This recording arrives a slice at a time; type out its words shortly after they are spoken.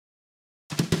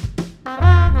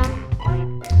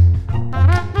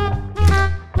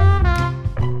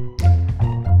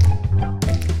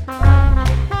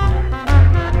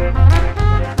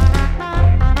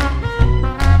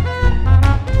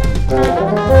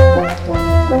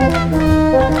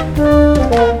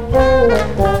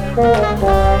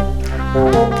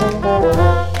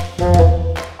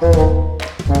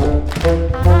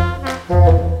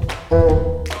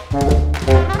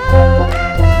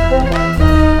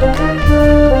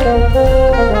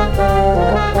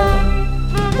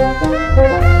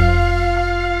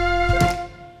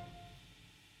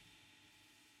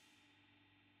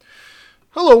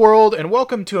Hello world, and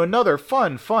welcome to another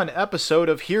fun episode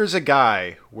of Here's a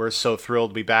Guy. We're so thrilled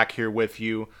to be back here with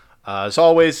you. As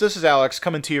always, this is Alex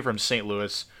coming to you from St.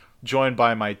 Louis, joined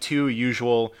by my two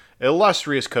usual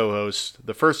illustrious co-hosts,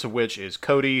 the first of which is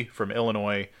Cody from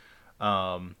Illinois.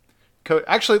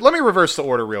 Actually, let me reverse the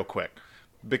order real quick,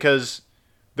 because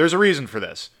there's a reason for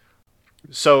this.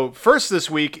 So, first this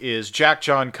week is Jack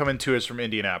John coming to us from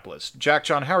Indianapolis. Jack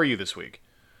John, how are you this week?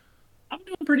 I'm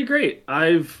doing pretty great.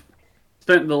 I've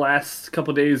spent the last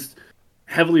couple of days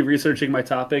heavily researching my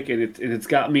topic, and it's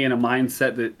got me in a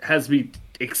mindset that has me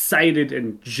excited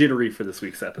and jittery for this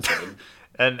week's episode.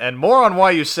 and more on why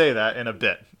you say that in a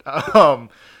bit. But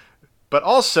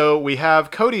also, we have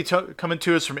Cody coming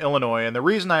to us from Illinois, and the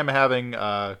reason I'm having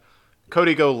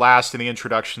Cody go last in the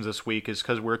introductions this week is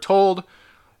because we're told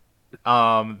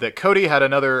that Cody had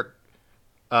another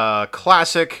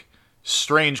classic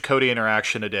strange Cody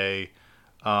interaction today.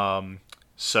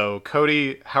 So,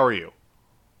 Cody, how are you?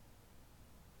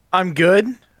 I'm good.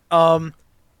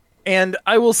 And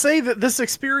I will say that this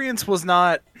experience was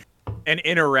not an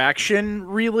interaction,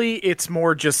 really. It's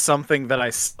more just something that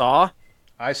I saw.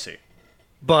 I see.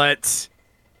 But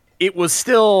it was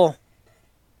still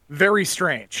very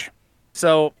strange.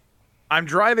 So, I'm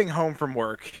driving home from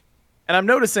work, and I'm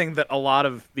noticing that a lot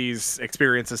of these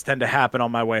experiences tend to happen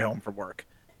on my way home from work.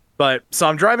 So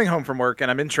I'm driving home from work,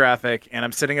 and I'm in traffic, and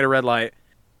I'm sitting at a red light,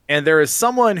 and there is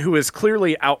someone who is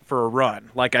clearly out for a run.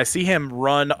 Like, I see him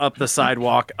run up the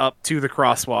sidewalk, up to the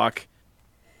crosswalk,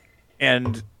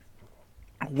 and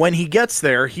when he gets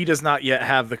there, he does not yet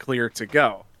have the clear to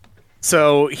go.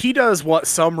 So he does what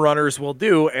some runners will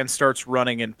do and starts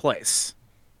running in place.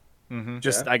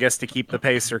 I guess, to keep the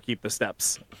pace or keep the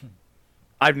steps.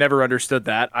 I've never understood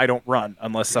that. I don't run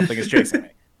unless something is chasing me.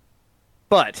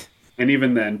 But and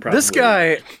even then, probably.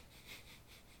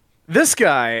 This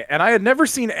guy, and I had never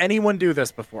seen anyone do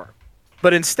this before,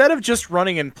 but instead of just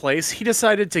running in place, he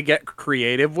decided to get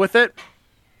creative with it.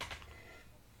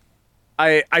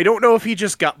 I don't know if he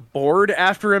just got bored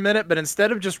after a minute, but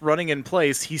instead of just running in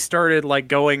place, he started like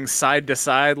going side to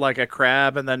side like a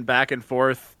crab and then back and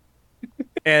forth.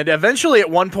 And eventually, at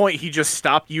one point, he just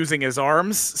stopped using his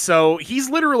arms. So he's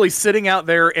literally sitting out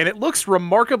there, and it looks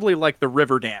remarkably like the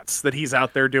river dance that he's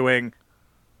out there doing,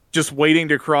 just waiting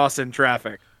to cross in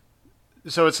traffic.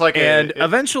 So it's like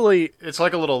eventually, it's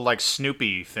like a little like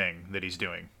Snoopy thing that he's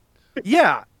doing.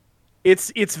 Yeah,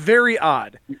 it's very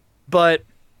odd. But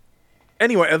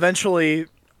anyway, eventually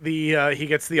he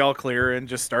gets the all clear and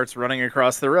just starts running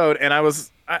across the road. And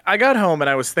I got home and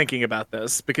I was thinking about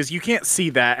this because you can't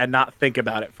see that and not think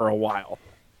about it for a while.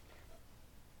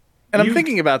 And I'm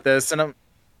thinking about this, and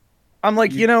I'm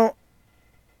like, or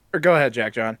go ahead,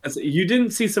 Jack John. You didn't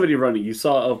see somebody running. You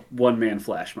saw a one-man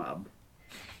flash mob.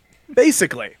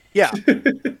 Basically, yeah.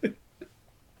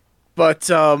 But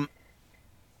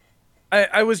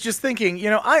I was just thinking,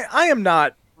 I am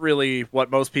not really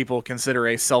what most people consider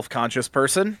a self-conscious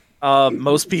person.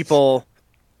 Most people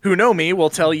who know me will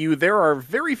tell you there are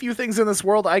very few things in this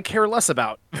world I care less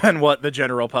about than what the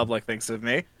general public thinks of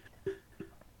me.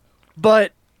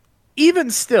 But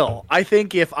even still, I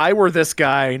think if I were this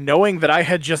guy, knowing that I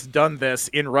had just done this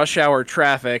in rush hour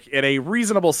traffic in a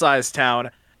reasonable-sized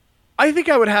town, I think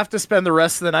I would have to spend the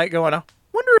rest of the night going, I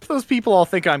wonder if those people all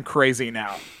think I'm crazy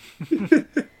now.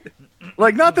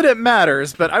 Like, not that it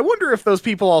matters, but I wonder if those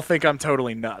people all think I'm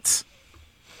totally nuts.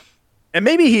 And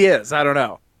maybe he is, I don't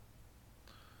know.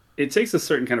 It takes a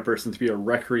certain kind of person to be a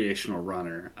recreational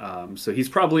runner, so he's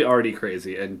probably already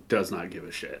crazy and does not give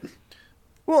a shit.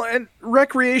 Well, and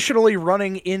recreationally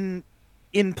running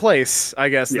in place, I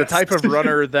guess. Yes. The type of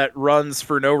runner that runs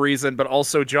for no reason, but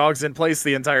also jogs in place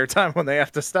the entire time when they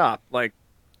have to stop. Like,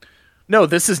 no,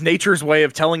 this is nature's way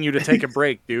of telling you to take a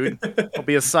break, dude. Don't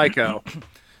be a psycho.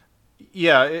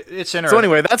 Yeah, it's interesting. So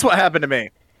anyway, that's what happened to me.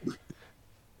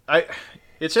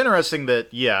 It's interesting that,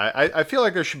 I feel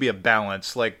like there should be a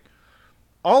balance. Like,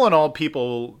 all in all,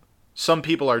 some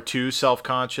people are too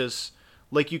self-conscious.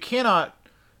 Like, you cannot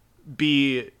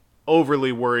be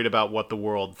overly worried about what the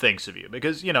world thinks of you,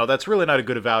 because, that's really not a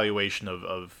good evaluation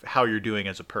of how you're doing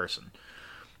as a person.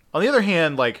 On the other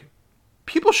hand, like,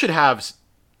 people should have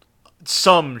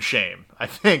some shame, I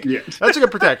think. Yeah. That's a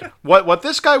good protection. What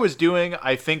this guy was doing,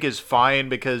 I think, is fine,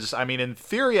 because, I mean, in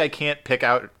theory, I can't pick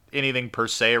out anything per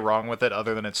se wrong with it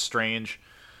other than it's strange.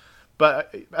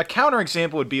 But a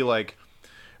counterexample would be like,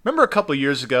 remember a couple of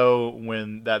years ago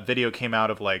when that video came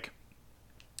out of like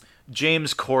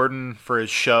James Corden for his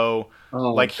show?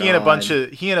 Like, he and a bunch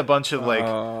of like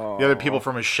the other people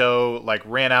from his show like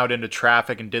ran out into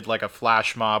traffic and did like a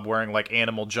flash mob wearing like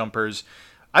animal jumpers.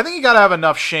 I think you got to have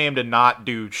enough shame to not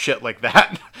do shit like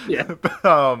that. Yeah.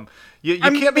 You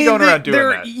can't be going around doing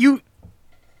that.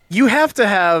 You have to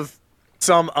have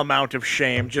some amount of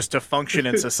shame just to function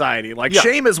in society. Like, Yeah.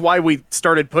 shame is why we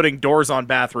started putting doors on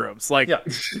bathrooms. Like, Yeah.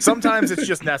 sometimes it's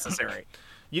just necessary.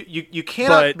 You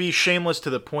cannot be shameless to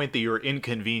the point that you're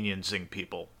inconveniencing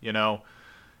people, you know?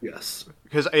 Yes.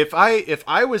 Because if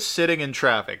I was sitting in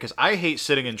traffic, because I hate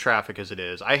sitting in traffic as it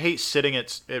is, I hate sitting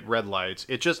at red lights.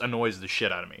 It just annoys the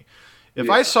shit out of me. If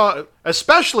I saw,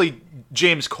 especially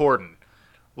James Corden,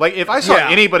 like if I saw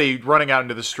anybody running out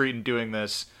into the street and doing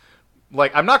this,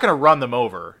 like I'm not going to run them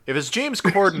over. If it's James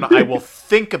Corden, I will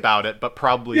think about it, but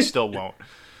probably still won't.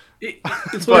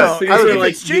 It's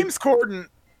it's James Corden.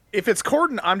 If it's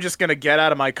Corden, I'm just going to get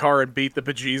out of my car and beat the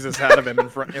bejesus out of him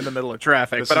in the middle of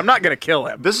traffic. But I'm not going to kill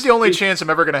him. This is the only chance I'm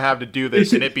ever going to have to do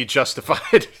this and it be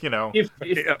justified, you know.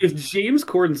 If James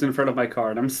Corden's in front of my car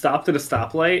and I'm stopped at a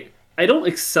stoplight, I don't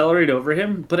accelerate over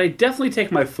him, but I definitely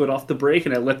take my foot off the brake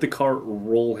and I let the car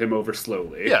roll him over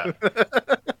slowly. Yeah.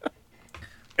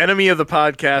 Enemy of the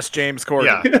podcast, James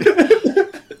Corden.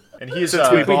 Yeah. And since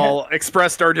we've all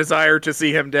expressed our desire to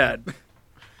see him dead.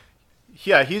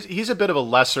 Yeah, he's a bit of a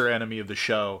lesser enemy of the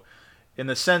show, in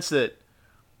the sense that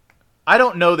I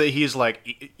don't know that he's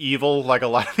like evil like a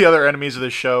lot of the other enemies of the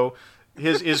show.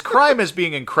 His crime is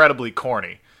being incredibly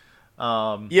corny.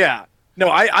 Yeah,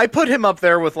 no, I put him up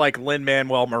there with like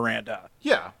Lin-Manuel Miranda.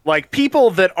 Yeah, like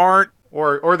people that aren't,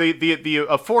 or the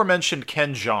aforementioned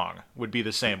Ken Jeong would be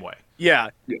the same way. Yeah,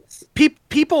 yes.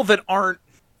 People that aren't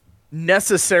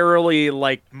necessarily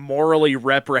like morally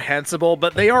reprehensible,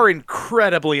 but they are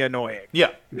incredibly annoying.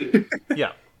 Yeah.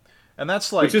 Yeah. And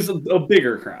that's like, which is a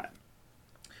bigger crime.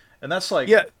 And that's like,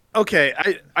 yeah, okay,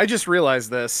 I just realized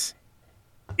this.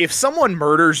 If someone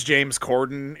murders James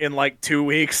Corden in like 2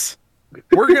 weeks,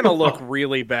 we're gonna look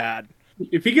really bad.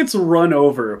 If he gets run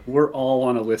over, we're all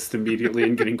on a list immediately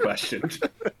and getting questioned.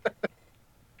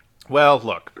 Well,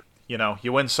 look, you know,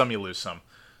 you win some, you lose some.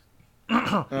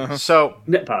 So,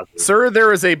 net positive. Sir,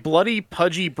 there is a bloody,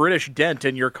 pudgy British dent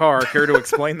in your car. Care to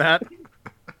explain that?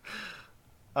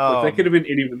 That could have been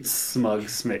anyone's smug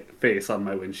face on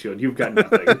my windshield. You've got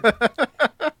nothing.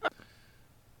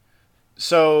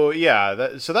 So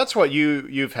yeah, so that's what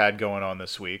you've had going on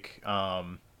this week.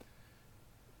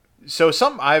 So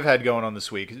something I've had going on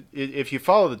this week. If you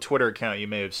follow the Twitter account, you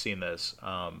may have seen this.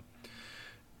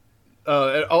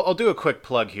 I'll do a quick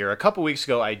plug here. A couple weeks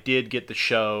ago, I did get the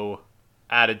show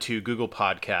added to Google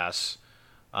Podcasts.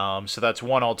 So that's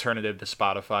one alternative to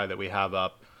Spotify that we have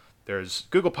up. There's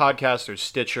Google Podcasts, there's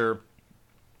Stitcher.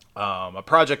 A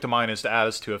project of mine is to add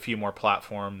us to a few more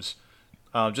platforms,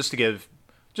 just to give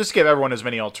everyone as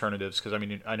many alternatives, because I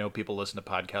mean I know people listen to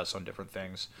podcasts on different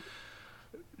things.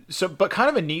 So, but kind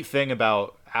of a neat thing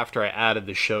about after I added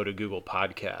the show to Google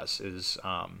Podcasts is,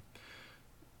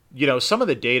 you know, some of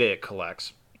the data it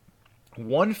collects.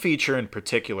 One feature in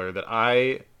particular that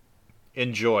I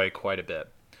enjoy quite a bit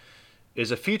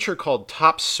is a feature called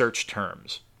Top Search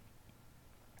Terms.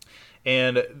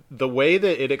 And the way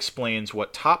that it explains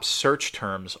what top search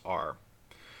terms are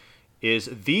is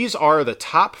these are the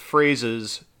top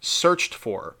phrases searched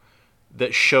for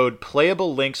that showed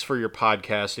playable links for your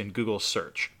podcast in Google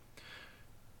search.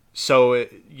 So,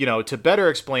 you know, to better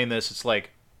explain this, it's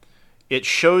like it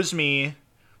shows me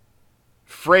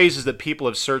phrases that people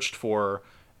have searched for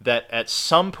that at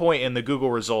some point in the Google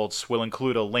results will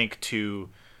include a link to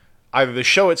either the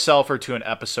show itself or to an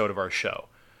episode of our show.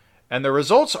 And the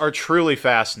results are truly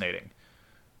fascinating.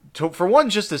 For one,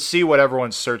 just to see what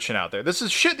everyone's searching out there. This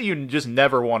is shit that you just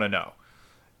never want to know.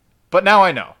 But now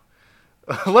I know.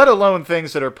 Let alone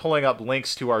things that are pulling up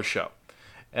links to our show.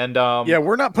 And yeah,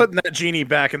 we're not putting that genie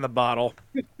back in the bottle.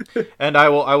 And I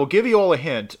will give you all a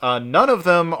hint. None of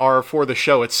them are for the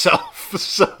show itself.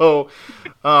 So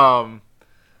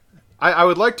I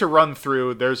would like to run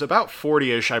through. There's about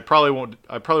 40-ish. I probably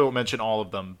won't mention all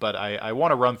of them, but I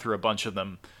want to run through a bunch of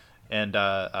them. And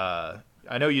I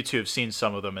know you two have seen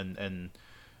some of them, and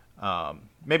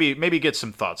maybe get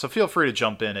some thoughts. So feel free to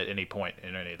jump in at any point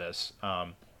in any of this.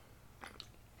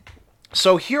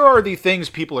 So here are the things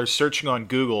people are searching on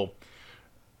Google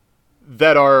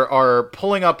that are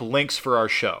pulling up links for our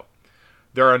show.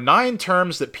 There are 9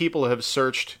 terms that people have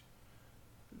searched.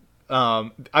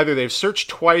 Either they've searched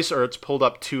twice or it's pulled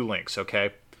up 2 links,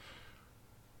 okay?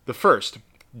 The first,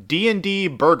 D&D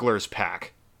Burglars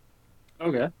Pack.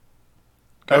 Okay.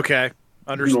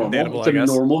 Understandable, It's a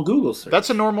normal Google search. That's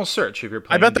a normal search if you're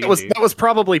playing I bet D&D. that was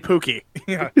probably Pookie.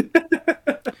 Yeah.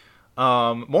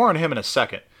 More on him in a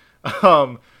second.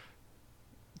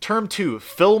 Term 2,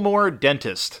 Fillmore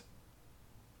Dentist.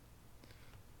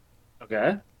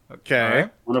 Okay. Okay. All right.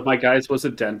 One of my guys was a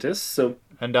dentist, so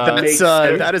And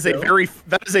that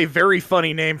is a very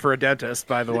funny name for a dentist,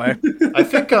 by the way. I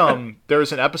think there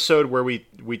was an episode where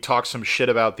we talked some shit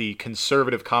about the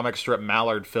conservative comic strip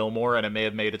Mallard Fillmore, and it may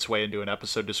have made its way into an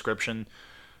episode description.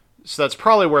 So that's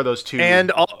probably where those two.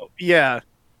 And yeah,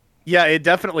 it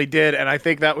definitely did, and I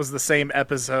think that was the same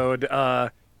episode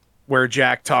where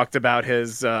Jack talked about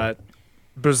his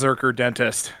berserker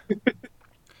dentist.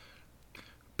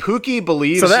 Pookie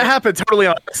believes. So that happened totally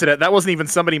on accident. That wasn't even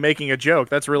somebody making a joke.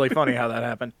 That's really funny how that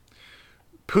happened.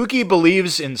 Pookie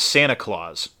believes in Santa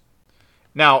Claus.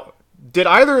 Now, did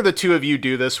either of the two of you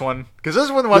do this one? Because this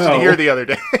one wasn't here the other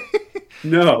day.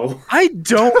 no. I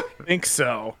don't think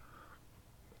so.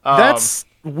 That's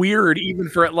weird, even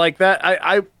for it like that.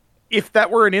 I if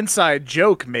that were an inside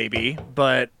joke, maybe,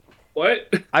 but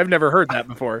What? I've never heard that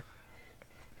before.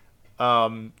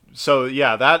 So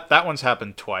yeah, that one's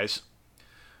happened twice.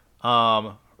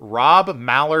 Rob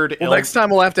Mallard. Well, next time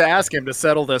we'll have to ask him to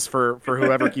settle this for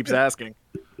whoever keeps asking.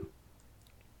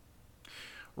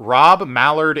 Rob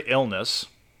Mallard illness.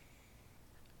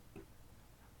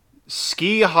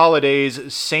 Ski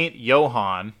holidays Saint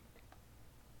Johann.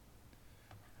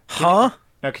 Huh?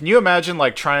 Now, can you imagine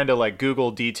like trying to like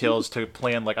Google details to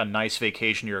plan like a nice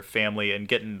vacation to your family and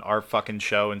getting our fucking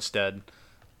show instead?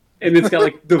 And it's got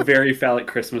like the very phallic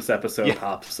Christmas episode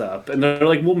pops up, and they're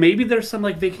like, "Well, maybe there's some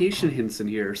like vacation hints in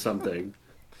here or something."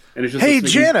 And it's just Hey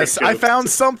Janice, I found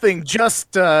something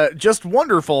just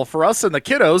wonderful for us and the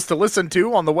kiddos to listen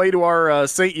to on the way to our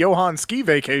St. Johann ski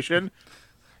vacation.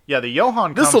 Yeah, the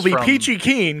Johann. This will be peachy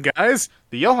keen, guys.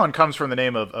 The Johann comes from the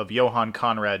name of Johann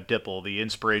Conrad Dippel, the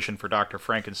inspiration for Dr.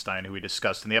 Frankenstein, who we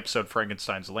discussed in the episode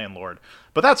Frankenstein's Landlord.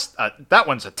 But that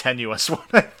one's a tenuous one,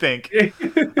 I think.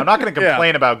 I'm not going to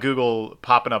complain about Google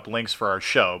popping up links for our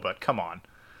show, but come on.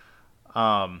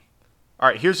 All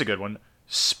right, here's a good one.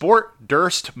 Sport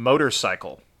Durst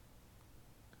Motorcycle.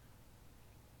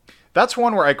 That's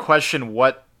one where I question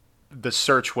what the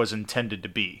search was intended to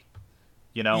be.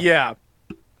 You know? Yeah.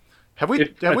 Have we? I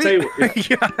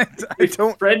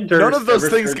don't. Fred Durst none of those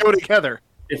things go together.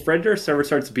 If Fred Durst ever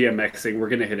starts BMXing, we're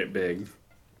gonna hit it big.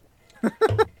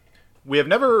 We have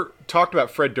never talked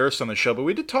about Fred Durst on the show, but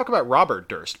we did talk about Robert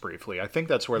Durst briefly. I think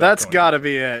that's where that's got to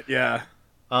be it. Yeah.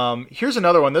 Here's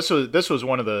another one. This was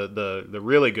one of the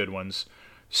really good ones.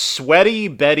 Sweaty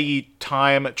Betty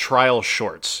Time Trial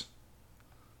Shorts.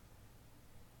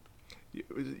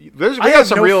 I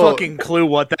have no fucking clue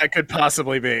what that could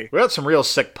possibly be. We got some real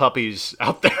sick puppies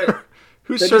out there.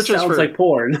 Who that searches just sounds like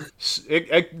porn?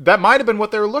 That might have been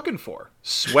what they were looking for.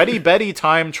 Sweaty Betty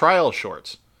Time Trial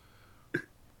Shorts.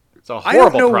 It's a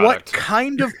horrible product.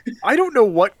 I don't know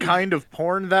what kind of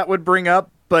porn that would bring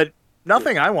up, but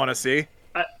nothing I want to see.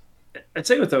 I'd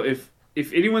say what though, if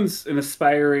anyone's an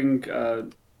aspiring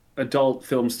adult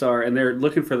film star and they're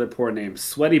looking for their porn name,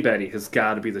 Sweaty Betty has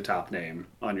got to be the top name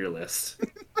on your list.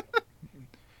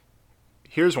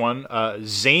 Here's one.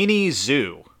 Zany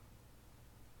Zoo.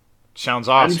 Sounds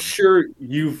awesome. I'm sure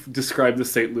you've described the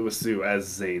St. Louis Zoo as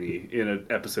zany in an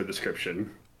episode description.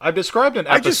 I've described an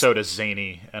episode as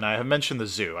zany, and I have mentioned the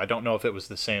zoo. I don't know if it was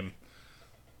the same.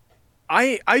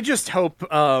 I just hope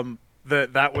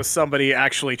that was somebody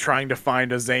actually trying to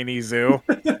find a zany zoo.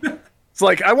 It's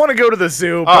like, I want to go to the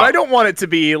zoo, but I don't want it to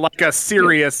be like a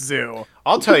serious zoo.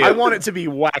 I'll tell you. I want it to be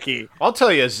wacky. I'll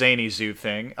tell you a zany zoo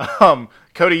thing.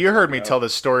 Cody, you heard me tell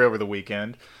this story over the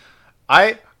weekend.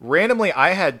 I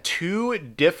had two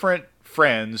different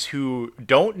friends who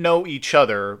don't know each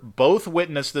other both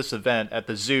witnessed this event at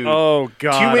the zoo. Oh,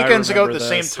 God. 2 weekends ago at the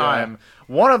same time.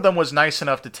 Yeah. One of them was nice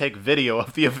enough to take video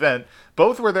of the event.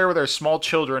 Both were there with their small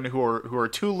children who are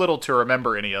too little to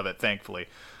remember any of it, thankfully.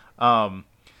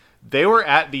 They were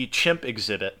at the chimp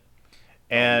exhibit,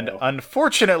 and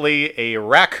unfortunately, a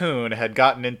raccoon had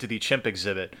gotten into the chimp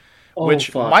exhibit,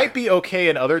 which might be okay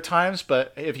in other times,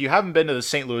 but if you haven't been to the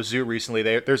St. Louis Zoo recently,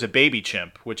 there's a baby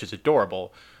chimp, which is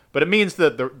adorable, but it means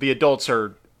that the adults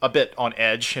are a bit on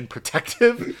edge and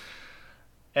protective.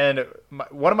 And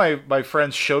one of my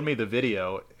friends showed me the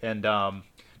video, and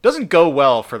doesn't go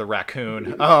well for the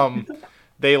raccoon.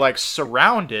 They like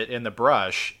surround it in the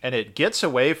brush, and it gets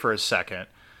away for a second.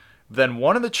 Then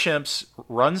one of the chimps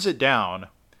runs it down,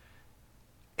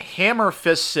 hammer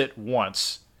fists it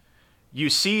once. You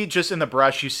see, just in the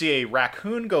brush, you see a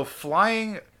raccoon go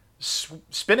flying,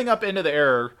 spinning up into the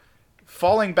air,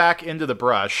 falling back into the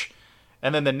brush.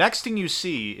 And then the next thing you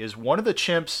see is one of the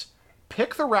chimps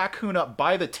pick the raccoon up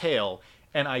by the tail,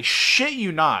 and I shit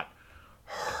you not,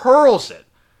 hurls it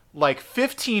like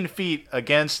 15 feet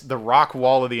against the rock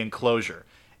wall of the enclosure.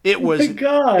 It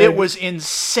was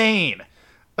insane.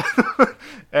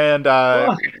 And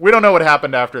we don't know what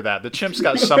happened after that. The chimps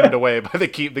got summoned away by the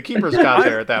keepers got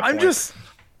there at that point.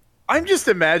 I'm just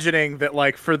imagining that,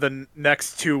 like, for the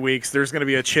next 2 weeks, there's going to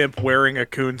be a chimp wearing a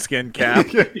coonskin cap.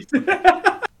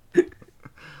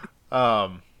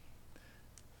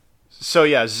 So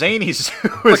yeah, Zany's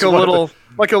like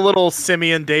a little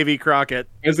simian Davy Crockett.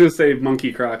 I was gonna say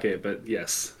Monkey Crockett, but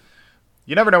yes.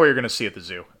 You never know what you're gonna see at the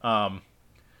zoo.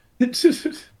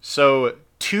 So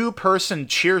 2-person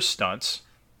cheer stunts.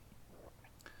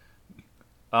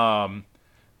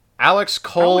 Alex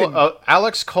Cole,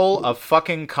 a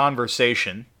fucking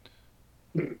conversation.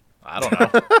 I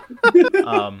don't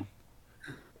know.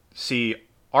 See,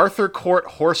 Arthur Court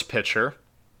horse pitcher.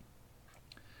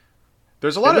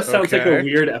 There's a lot of. Sounds like a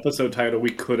weird episode title we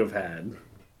could have had.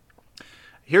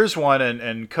 Here's one,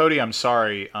 and Cody, I'm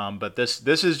sorry, but this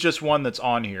is just one that's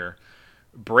on here.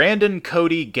 Brandon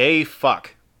Cody gay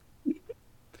fuck.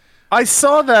 I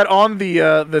saw that on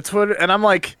the Twitter, and I'm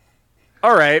like,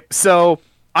 all right, so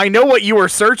I know what you were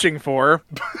searching for.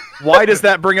 Why does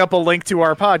that bring up a link to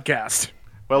our podcast?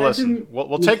 Well, listen,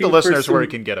 we'll take the listeners where we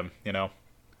can get them, you know.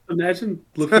 Imagine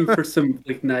looking for some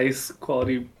like nice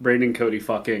quality Brandon Cody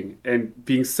fucking and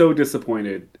being so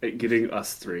disappointed at getting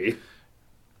us 3.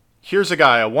 Here's a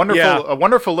guy, a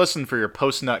wonderful listen for your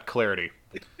post-nut clarity.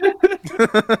 It's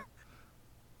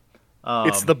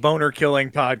the boner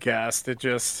killing podcast. It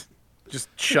just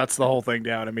shuts the whole thing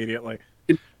down immediately.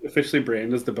 Officially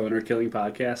branded as the boner killing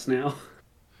podcast now.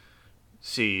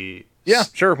 See, yeah,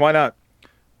 sure, why not?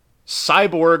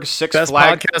 Cyborg Six Best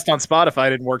Flags podcast on Spotify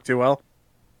didn't work too well.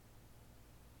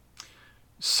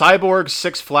 Cyborg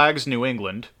Six Flags New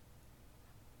England.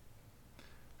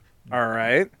 All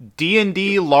right.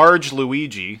 D&D Large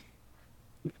Luigi.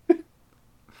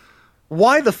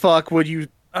 Why the fuck would you?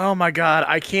 Oh my god,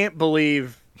 I can't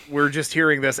believe we're just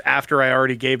hearing this after I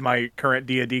already gave my current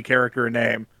D&D character a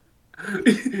name.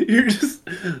 You're just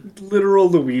literal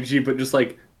Luigi, but just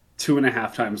like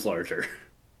 2.5 times larger.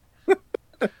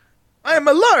 I am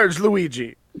a large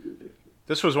Luigi.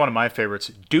 This was one of my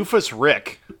favorites. Doofus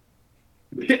Rick.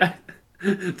 Yeah.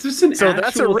 It's just an so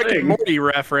that's a Rick thing. and Morty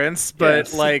reference,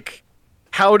 but like,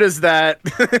 how does that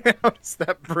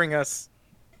bring us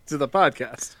to the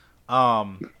podcast?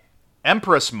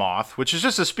 Empress moth, which is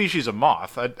just a species of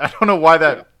moth. I don't know why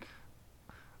that.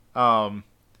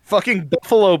 Fucking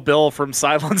Buffalo Bill from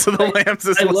Silence of the Lambs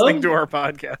is listening to our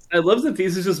podcast. I love that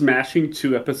these are just mashing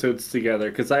 2 episodes together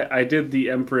because I did the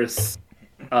Empress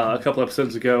a couple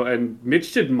episodes ago, and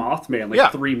Mitch did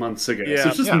Mothman 3 months ago. Yeah. So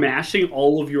it's just mashing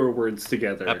all of your words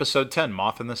together. Episode 10,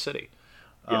 Moth in the City.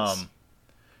 Yes.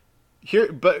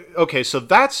 So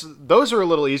those are a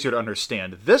little easier to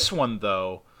understand. This one,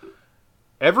 though,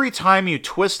 every time you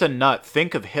twist a nut,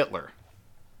 think of Hitler.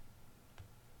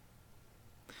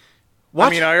 What? I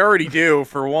mean, I already do,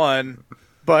 for one,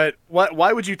 but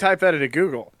why would you type that into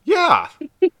Google? Yeah.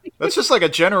 That's just like a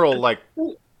general, like,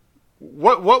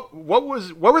 what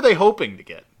were they hoping to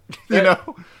get? You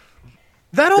know?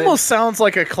 That almost sounds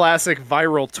like a classic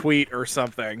viral tweet or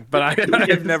something, but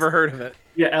I've never heard of it.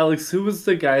 Yeah, Alex, who was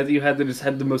the guy that you had that just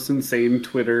had the most insane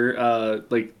Twitter,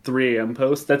 3 a.m.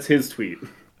 post? That's his tweet.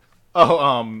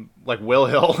 Oh, like Will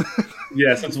Hill?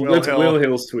 Yes, that's Will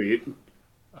Hill's tweet.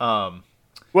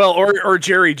 Well, or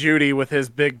Jerry Judy with his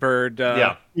Big Bird.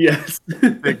 Yes.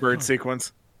 Big Bird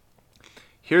sequence.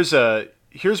 Here's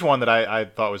one that I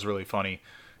thought was really funny.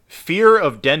 Fear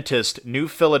of dentist, New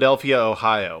Philadelphia,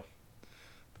 Ohio.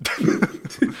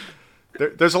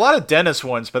 There's a lot of dentist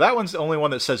ones, but that one's the only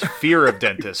one that says fear of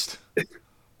dentist.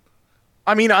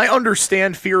 I mean, I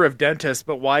understand fear of dentist,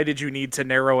 but why did you need to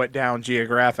narrow it down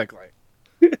geographically?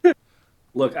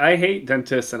 Look, I hate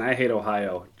dentists and I hate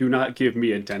Ohio. Do not give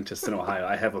me a dentist in Ohio.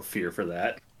 I have a fear for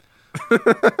that.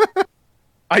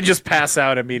 I just pass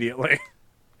out immediately.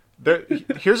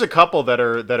 Here's a couple that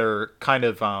are kind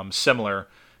of similar.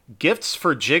 Gifts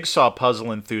for jigsaw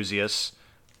puzzle enthusiasts,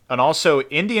 and also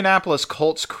Indianapolis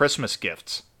Colts Christmas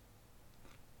gifts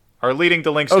are leading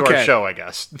to links to our show, I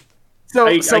guess.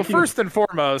 So first and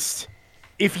foremost,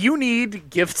 if you need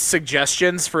gift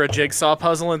suggestions for a jigsaw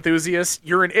puzzle enthusiast,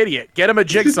 you're an idiot. Get him a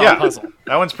jigsaw puzzle.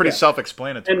 That one's pretty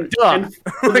self-explanatory. And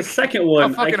for the second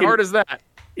one, how fucking hard is that?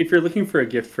 If you're looking for a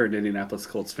gift for an Indianapolis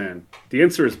Colts fan, the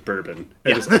answer is bourbon.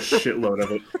 And just a shitload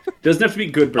of it. Doesn't have to be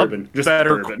good bourbon, just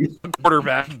better bourbon.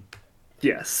 Quarterback.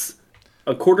 Yes.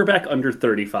 A quarterback under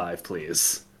 35,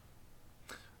 please.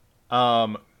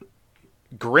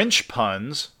 Grinch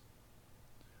puns.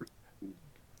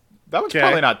 That one's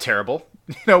probably not terrible.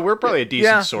 We're probably a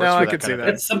decent source for I that could kind of see thing.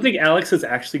 That's something Alex has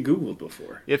actually Googled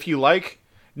before. If you like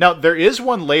Now, there is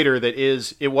one later that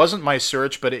is, it wasn't my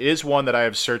search, but it is one that I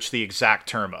have searched the exact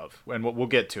term of, and we'll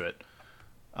get to it.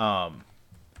 Hold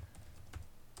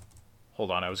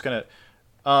on, I was going to...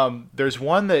 there's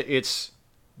one that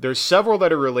there's several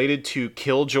that are related to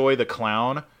Killjoy the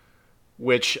Clown,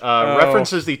 which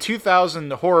references the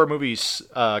 2000 horror movie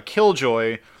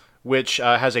Killjoy, which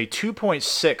has a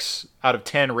 2.6 out of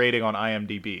 10 rating on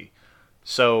IMDb.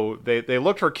 So they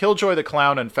looked for Killjoy the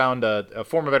Clown and found a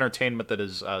form of entertainment that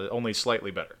is only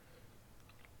slightly better.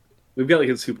 We've got like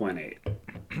a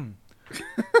 2.8.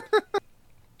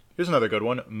 Here's another good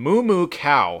one. Moo Moo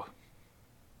Cow.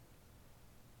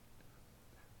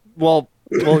 Well,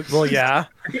 yeah.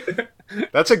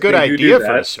 That's a good idea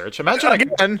for a search. Imagine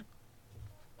again.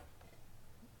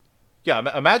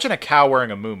 Yeah, imagine a cow wearing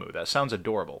a muumuu. That sounds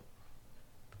adorable.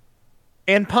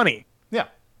 And punny. Yeah.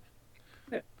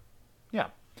 Yeah.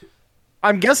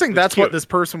 I'm guessing that's cute. what this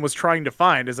person was trying to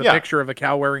find, is a picture of a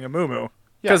cow wearing a muumuu.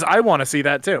 Because I want to see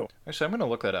that too. Actually, I'm going to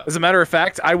look that up. As a matter of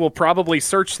fact, I will probably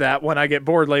search that when I get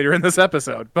bored later in this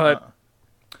episode. But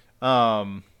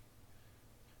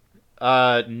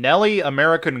Nellie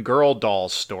American Girl doll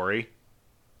story.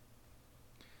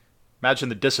 Imagine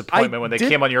the disappointment when they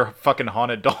came on your fucking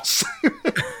haunted doll site.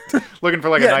 Looking for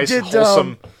like a nice,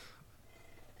 wholesome...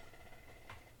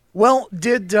 Well,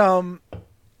 did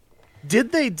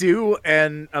they do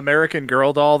an American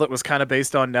Girl doll that was kind of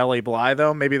based on Nellie Bly,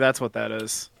 though? Maybe that's what that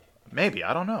is. Maybe,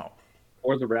 I don't know.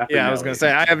 Or the rapper. Yeah, I was going to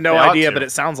say, I have no idea, but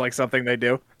it sounds like something they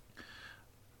do.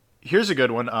 Here's a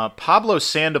good one. Pablo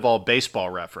Sandoval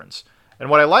baseball reference. And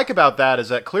what I like about that is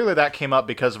that clearly that came up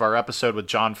because of our episode with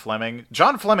John Fleming.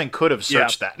 John Fleming could have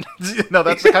searched that. No,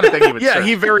 that's the kind of thing he would search. Yeah,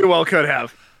 he very well could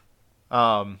have.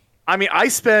 I mean,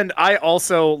 I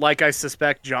also, like I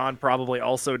suspect John probably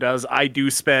also does, I do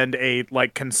spend a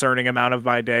concerning amount of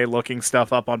my day looking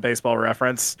stuff up on Baseball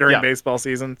Reference during baseball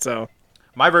season, so...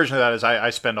 My version of that is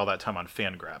I spend all that time on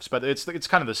Fangraphs, but it's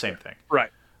kind of the same thing. Right.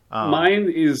 Mine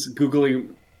is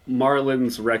Googling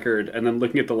Marlins record and then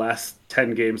looking at the last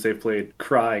 10 games they've played,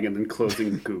 crying, and then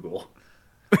closing Google.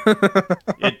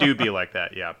 It do be like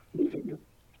that, yeah.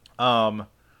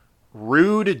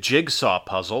 Rude jigsaw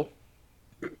puzzle.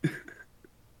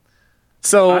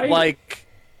 So,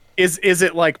 is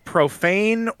it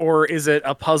profane, or is it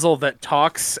a puzzle that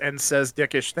talks and says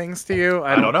dickish things to you?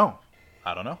 I don't know.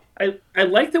 I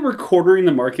like that we're cornering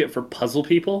the market for puzzle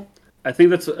people. I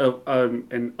think that's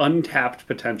an untapped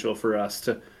potential for us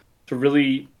to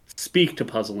really speak to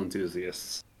puzzle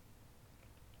enthusiasts.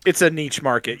 It's a niche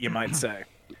market, you might say.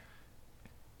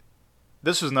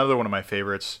 This is another one of my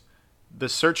favorites. The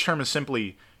search term is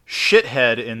simply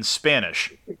shithead in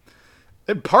Spanish.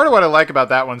 And part of what I like about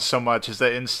that one so much is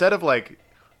that instead of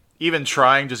even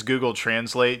trying just Google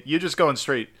Translate, you're just going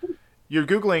straight. You're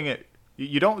Googling it.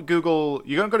 You don't go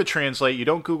to Translate. You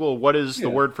don't Google what is the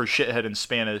word for shithead in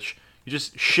Spanish. You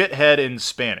just shithead in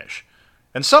Spanish.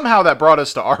 And somehow that brought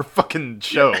us to our fucking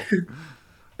show.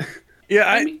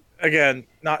 Yeah, again,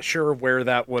 not sure where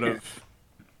that would have...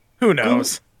 Who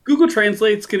knows? Google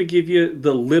Translate's going to give you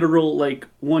the literal,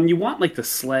 one you want, the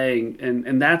slang,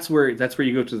 and that's where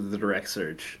you go to the direct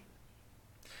search.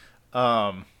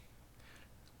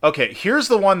 Okay, here's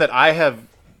the one that I have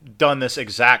done this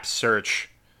exact search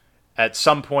at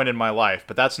some point in my life,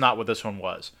 but that's not what this one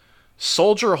was.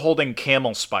 Soldier holding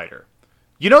camel spider.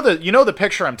 You know the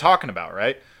picture I'm talking about,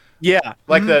 right? Yeah.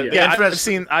 The infamous...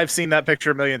 I've seen that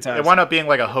picture a million times. It wound up being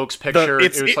a hoax picture.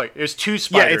 It was two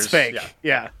spiders. Yeah, it's fake.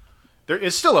 Yeah. There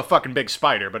is still a fucking big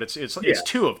spider, but it's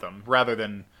two of them rather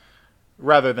than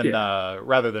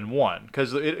one,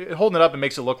 because holding it up, it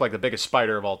makes it look like the biggest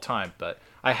spider of all time. But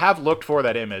I have looked for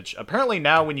that image. Apparently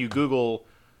now when you Google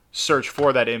search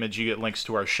for that image, you get links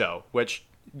to our show, which,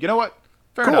 you know what?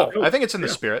 Fair enough. I think it's in the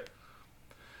spirit.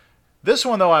 This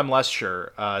one, though, I'm less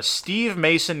sure. Steve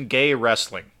Mason gay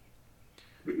wrestling.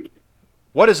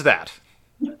 What is that?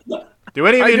 Do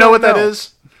any of you know what that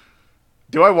is?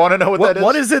 Do I want to know what that is?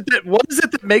 What is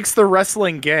it that makes the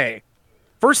wrestling gay?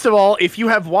 First of all, if you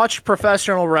have watched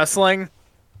professional wrestling,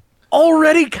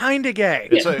 already kind of gay.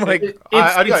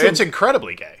 It's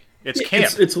incredibly gay. It's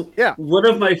camp. It's one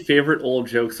of my favorite old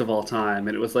jokes of all time,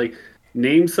 and it was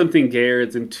name something gayer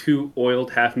than two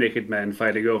oiled half-naked men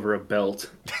fighting over a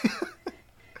belt.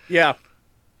 Yeah.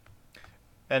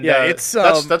 And that's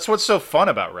what's so fun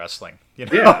about wrestling.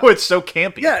 It's so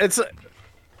campy. Yeah, it's...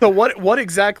 So what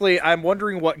exactly... I'm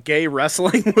wondering what gay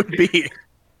wrestling would be.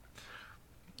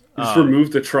 Just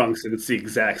remove the trunks and it's the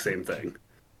exact same thing.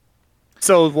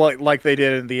 So like they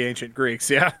did in the ancient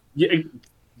Greeks, yeah? Yeah,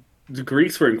 the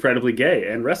Greeks were incredibly gay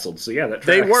and wrestled, so yeah, that tracks.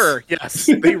 They were, yes.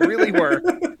 They really were.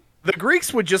 The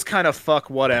Greeks would just kind of fuck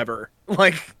whatever.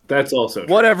 Like, That's also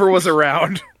true. whatever was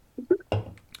around.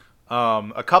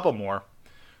 A couple more.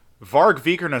 Varg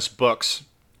Vikernes books.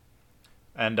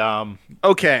 And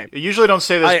Okay. I usually don't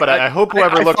say this, but I hope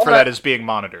whoever looked for that is being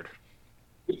monitored.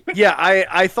 Yeah,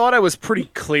 I thought I was pretty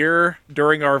clear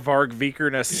during our Varg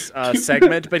Vikernes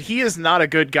segment, but he is not a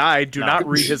good guy. Do not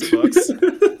read his books.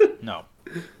 No.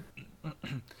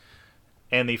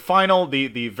 And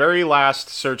the very last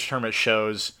search term it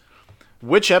shows,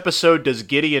 which episode does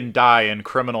Gideon die in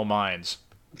Criminal Minds?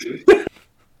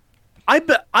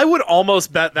 I would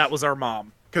almost bet that was our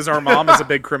mom, because our mom is a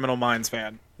big Criminal Minds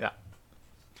fan. Yeah.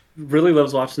 Really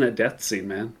loves watching that death scene,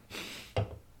 man.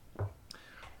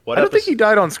 I don't think he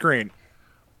died on screen.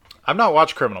 I've not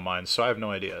watched Criminal Minds, so I have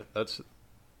no idea. That's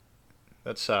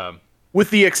with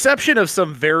the exception of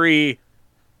some very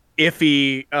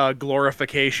iffy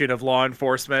glorification of law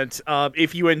enforcement.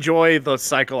 If you enjoy the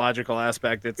psychological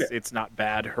aspect, it's not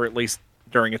bad, or at least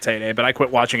during its heyday. But I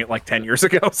quit watching it like 10 years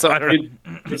ago, so I don't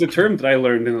know. It's a term that I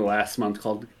learned in the last month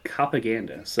called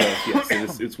propaganda. So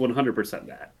yes, it's 100%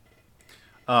 that.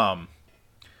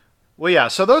 Well, yeah.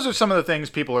 So those are some of the things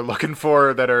people are looking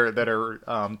for that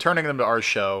are turning them to our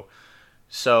show.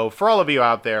 So for all of you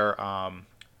out there,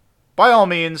 by all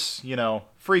means,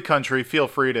 free country, feel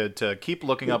free to keep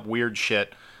looking up weird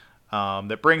shit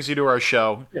that brings you to our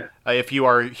show. Yeah. If you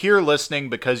are here listening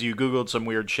because you Googled some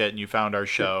weird shit and you found our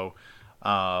show,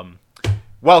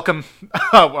 welcome.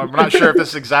 I'm not sure if this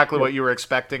is exactly what you were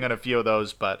expecting on a few of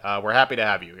those, but we're happy to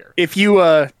have you here. If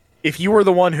you were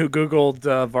the one who Googled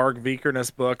Varg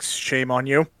Vikernes books, shame on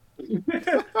you.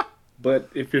 But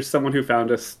if you're someone who found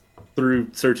us through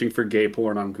searching for gay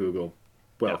porn on Google,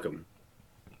 welcome.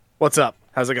 What's up?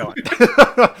 How's it going?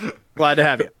 Glad to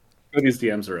have you. These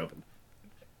DMs are open.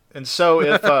 And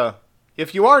so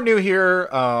if you are new here,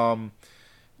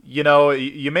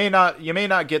 you may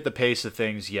not get the pace of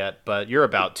things yet, but you're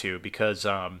about to, because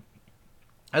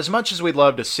as much as we'd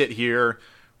love to sit here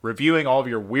reviewing all of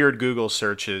your weird Google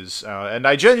searches, and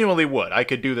I genuinely would, I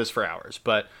could do this for hours,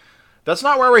 but that's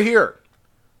not why we're here.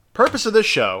 Purpose of this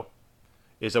show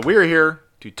is that we're here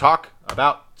to talk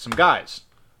about some guys.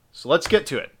 So let's get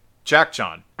to it. Jack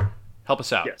John, help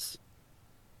us out. Yes.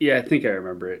 Yeah, I think I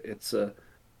remember it. It's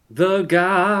The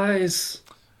Guys.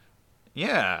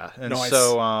 Yeah, and nice.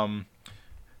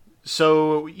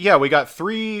 so yeah, we got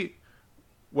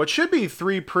what should be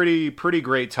three pretty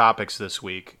great topics this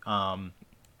week.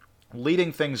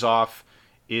 Leading things off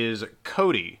is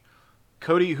Cody.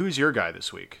 Cody, who's your guy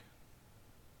this week?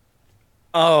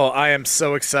 Oh, I am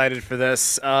so excited for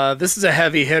this. This is a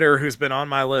heavy hitter who's been on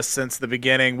my list since the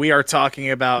beginning. We are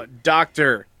talking about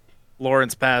Dr.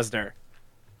 Lawrence Pazder.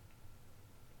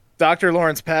 Dr.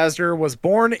 Lawrence Pazder was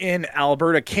born in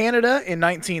Alberta, Canada in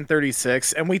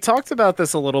 1936, and we talked about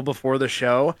this a little before the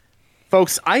show.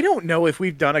 Folks, I don't know if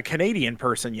we've done a Canadian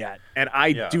person yet, and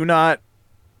I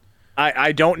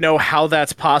don't know how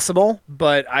that's possible,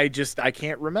 but I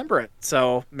can't remember it.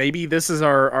 So maybe this is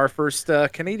our first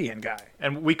Canadian guy.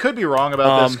 And we could be wrong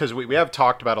about this because we have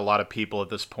talked about a lot of people at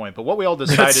this point, but what we all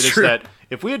decided is that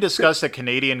if we had discussed a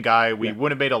Canadian guy, we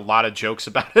would have made a lot of jokes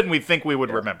about it, and we think we would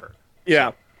remember.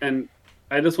 Yeah. And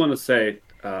I just want to say,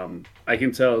 I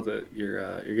can tell that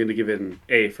you're going to give it an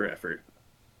A for effort.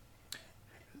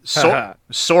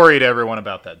 Sorry to everyone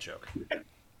about that joke.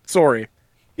 Sorry.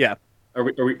 Yeah. Are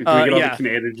we get all the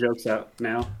Canadian jokes out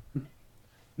now?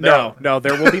 No,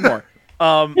 there will be more.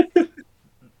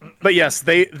 But yes,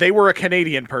 they were a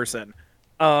Canadian person.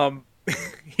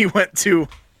 He went to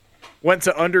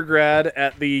undergrad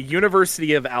at the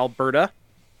University of Alberta,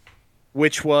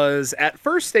 which was at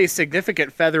first a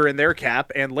significant feather in their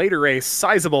cap and later a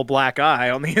sizable black eye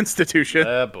on the institution.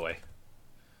 Oh boy.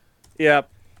 Yeah.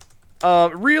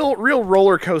 Real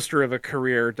roller coaster of a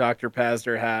career Dr.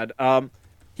 Pazder had.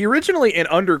 He originally in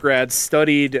undergrad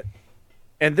studied,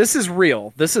 and this is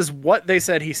real, this is what they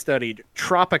said he studied,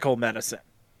 tropical medicine.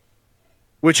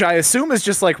 Which I assume is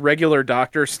just like regular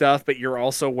doctor stuff, but you're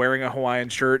also wearing a Hawaiian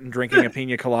shirt and drinking a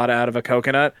pina colada out of a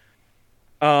coconut.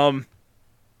 Of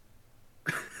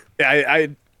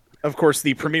course,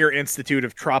 the premier institute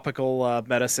of tropical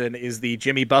medicine is the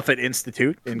Jimmy Buffett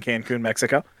Institute in Cancun,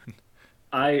 Mexico.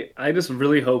 I just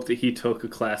really hope that he took a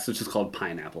class that's just called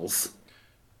pineapples.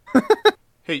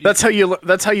 Hey, that's how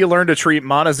you learn to treat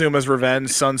Montezuma's Revenge,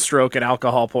 sunstroke, and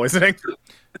alcohol poisoning.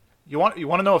 You want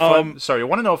to know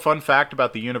a fun fact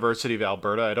about the University of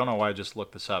Alberta? I don't know why I just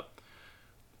looked this up.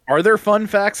 Are there fun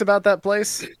facts about that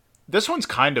place? This one's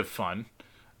kind of fun.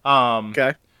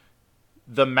 Okay.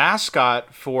 The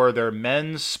mascot for their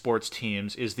men's sports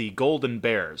teams is the Golden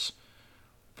Bears.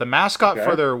 The mascot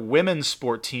for their women's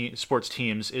sports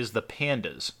teams is the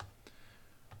Pandas.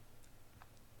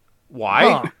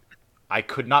 Why? Huh. I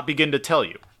could not begin to tell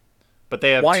you. But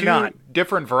they have two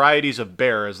different varieties of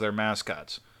bear as their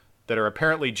mascots that are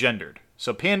apparently gendered.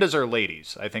 So pandas are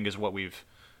ladies, I think is what we've...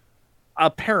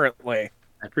 Apparently.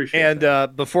 I appreciate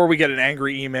that. Before we get an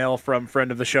angry email from friend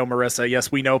of the show, Marissa,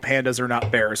 yes, we know pandas are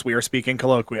not bears. We are speaking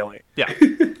colloquially. Yeah.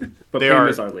 But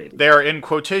pandas are ladies. They are, in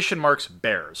quotation marks,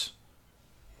 bears.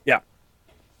 Yeah.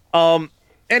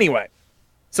 Anyway.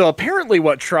 So apparently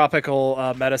what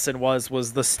tropical medicine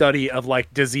was the study of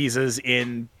like diseases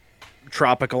in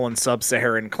tropical and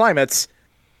sub-Saharan climates,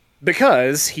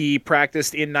 because he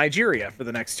practiced in Nigeria for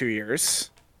the next 2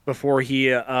 years before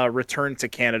he returned to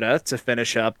Canada to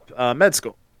finish up med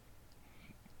school.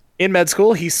 In med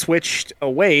school, he switched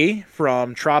away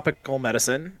from tropical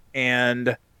medicine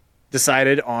and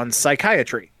decided on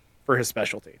psychiatry for his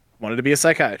specialty. Wanted to be a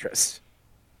psychiatrist.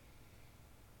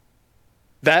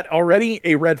 That already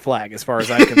a red flag as far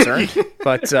as I'm concerned.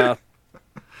 But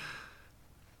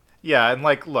yeah, and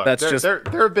like, look, there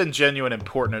have been genuine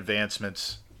important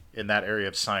advancements in that area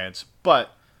of science,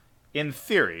 but in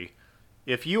theory,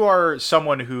 if you are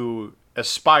someone who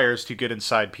aspires to get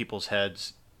inside people's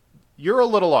heads, you're a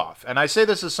little off. And I say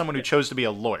this as someone who chose to be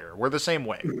a lawyer. We're the same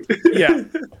way. Yeah.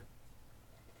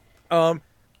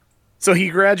 So he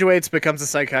graduates, becomes a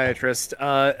psychiatrist,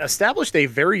 established a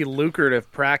very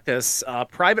lucrative practice,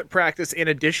 private practice, in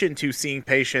addition to seeing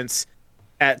patients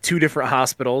at 2 different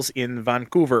hospitals in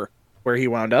Vancouver, where he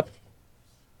wound up.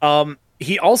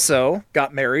 He also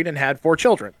got married and had 4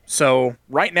 children. So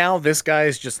right now, this guy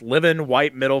is just living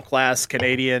white, middle-class,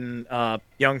 Canadian,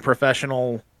 young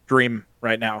professional dream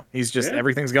right now. He's just,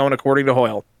 everything's going according to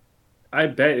Hoyle. I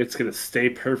bet it's going to stay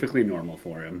perfectly normal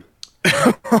for him.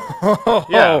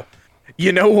 Yeah.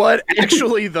 You know what?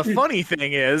 Actually, the funny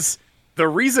thing is, the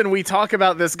reason we talk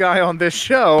about this guy on this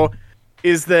show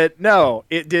is that, no,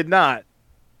 it did not.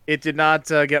 It did not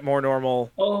get more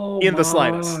normal in the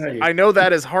slightest. I know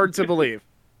that is hard to believe.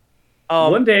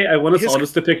 One day, I want us all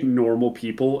just to pick normal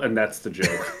people, and that's the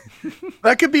joke.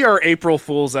 That could be our April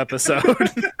Fool's episode.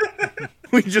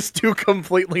 We just do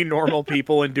completely normal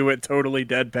people and do it totally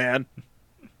deadpan.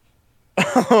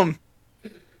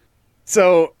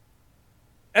 So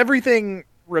everything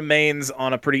remains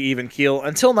on a pretty even keel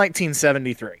until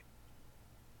 1973.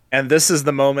 And this is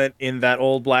the moment in that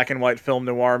old black and white film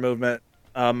noir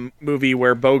movie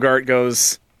where Bogart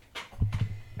goes,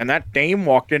 and that dame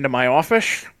walked into my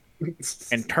office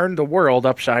and turned the world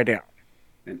upside down.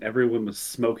 And everyone was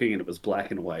smoking and it was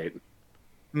black and white.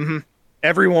 Mm-hmm.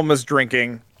 Everyone was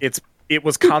drinking. It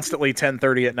was constantly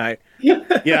 10:30 at night.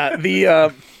 Yeah,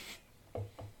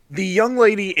 the young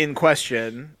lady in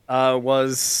question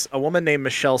was a woman named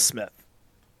Michelle Smith,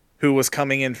 who was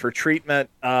coming in for treatment.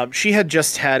 She had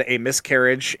just had a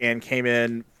miscarriage and came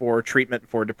in for treatment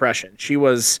for depression. She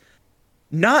was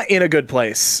not in a good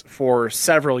place for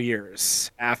several years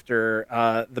after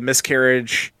the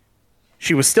miscarriage.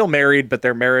 She was still married, but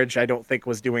their marriage, I don't think,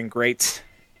 was doing great.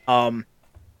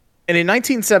 And in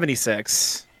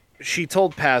 1976, she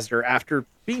told Pazder, after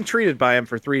being treated by him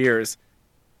for 3 years,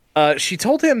 she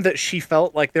told him that she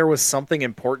felt like there was something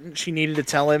important she needed to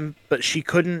tell him, but she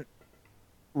couldn't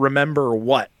remember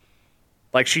what.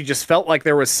 Like, she just felt like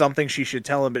there was something she should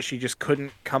tell him, but she just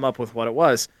couldn't come up with what it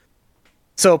was.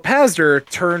 So Pazder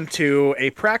turned to a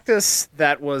practice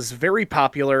that was very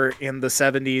popular in the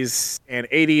 70s and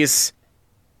 80s,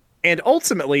 and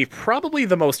ultimately probably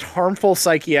the most harmful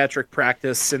psychiatric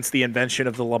practice since the invention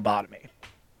of the lobotomy.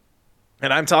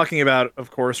 And I'm talking about,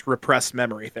 of course, repressed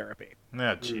memory therapy.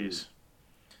 Yeah, jeez.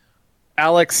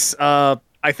 Alex, I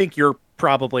think you're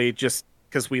probably, just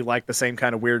because we like the same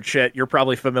kind of weird shit, you're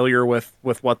probably familiar with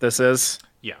what this is.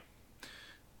 Yeah.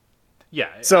 Yeah.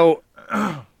 So,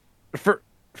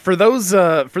 for those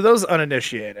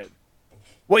uninitiated,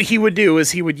 what he would do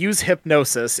is he would use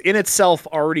hypnosis, in itself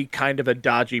already kind of a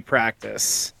dodgy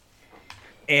practice,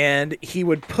 and he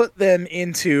would put them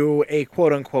into a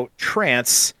quote-unquote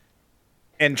trance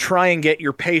and try and get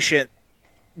your patient,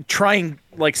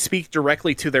 speak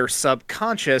directly to their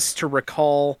subconscious to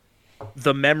recall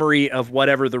the memory of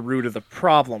whatever the root of the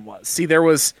problem was. See, there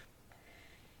was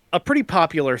a pretty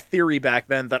popular theory back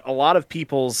then that a lot of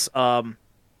people's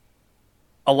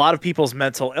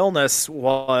mental illness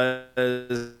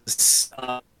was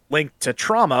linked to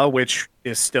trauma, which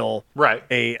is still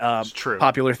a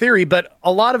popular theory, but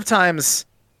a lot of times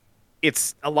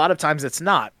it's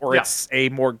not, or it's a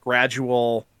more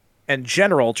gradual and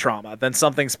general trauma than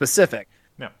something specific.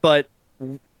 Yeah. But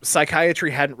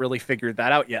psychiatry hadn't really figured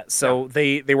that out yet. So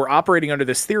they were operating under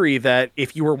this theory that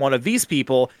if you were one of these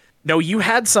people, No, you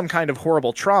had some kind of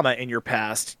horrible trauma in your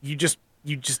past. You just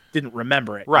didn't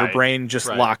remember it. Right. Your brain just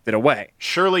Right. locked it away.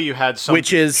 Surely you had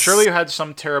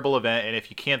some terrible event, and if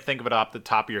you can't think of it off the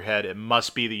top of your head, it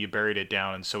must be that you buried it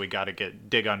down, and so we got to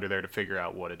dig under there to figure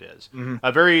out what it is.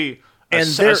 Mm-hmm.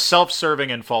 A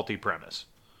self-serving and faulty premise.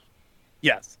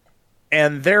 Yes.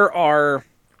 And there are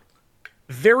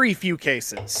very few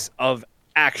cases of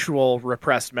actual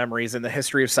repressed memories in the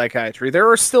history of psychiatry. There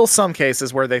are still some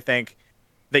cases where they think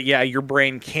that, yeah, your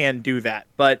brain can do that.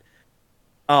 But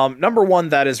number one,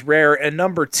 that is rare. And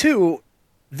number two,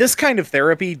 this kind of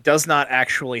therapy does not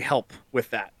actually help with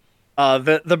that.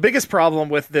 The biggest problem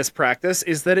with this practice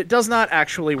is that it does not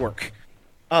actually work.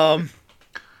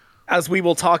 As we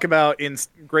will talk about in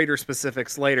greater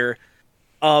specifics later,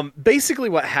 basically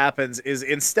what happens is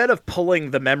instead of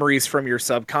pulling the memories from your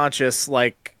subconscious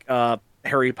like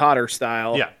Harry Potter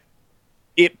style,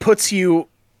 it puts you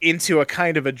into a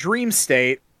kind of a dream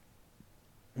state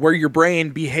where your brain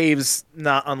behaves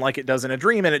not unlike it does in a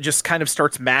dream, and it just kind of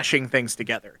starts mashing things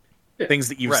together. Yeah. Things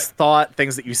that you've thought,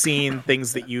 things that you've seen,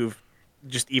 things that you've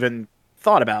just even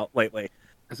thought about lately.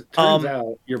 As it turns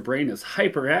out, your brain is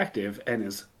hyperactive and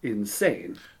is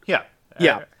insane. Yeah.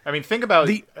 Yeah. I mean, think about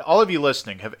all of you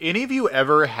listening. Have any of you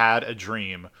ever had a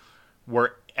dream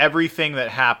where everything that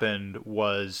happened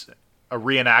was a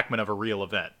reenactment of a real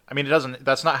event? I mean,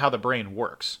 that's not how the brain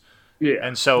works. Yeah.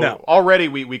 And so already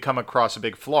we come across a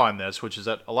big flaw in this, which is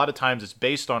that a lot of times it's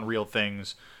based on real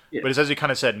things, but it's, as you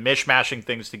kind of said, mishmashing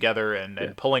things together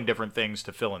and pulling different things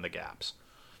to fill in the gaps.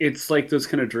 It's like those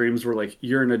kind of dreams where like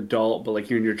you're an adult, but like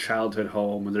you're in your childhood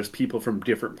home and there's people from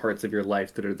different parts of your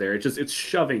life that are there. It's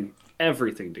shoving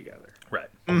everything together. Right.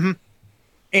 Mm-hmm.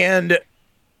 And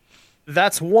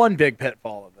that's one big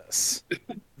pitfall of this.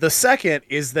 The second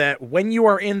is that when you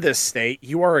are in this state,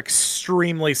 you are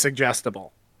extremely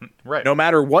suggestible. Right. No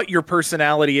matter what your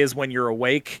personality is when you're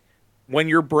awake, when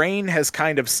your brain has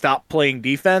kind of stopped playing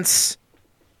defense,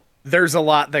 there's a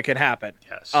lot that can happen.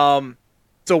 Yes.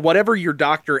 So whatever your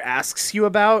doctor asks you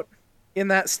about in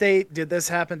that state, did this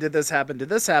happen, did this happen, did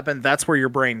this happen, that's where your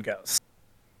brain goes.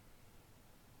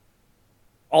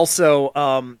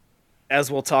 Also,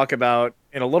 as we'll talk about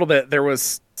in a little bit, there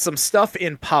was some stuff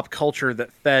in pop culture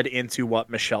that fed into what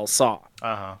Michelle saw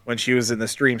when she was in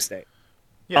this dream state.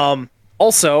 Yeah.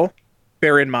 Also,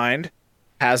 bear in mind,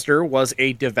 Pazder was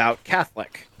a devout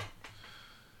Catholic.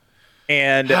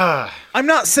 And I'm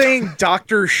not saying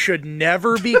doctors should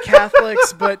never be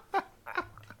Catholics, but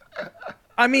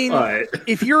I mean,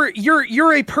 if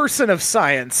you're a person of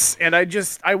science, and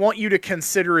I want you to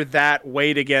consider that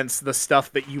weighed against the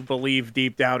stuff that you believe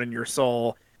deep down in your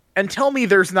soul, and tell me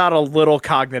there's not a little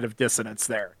cognitive dissonance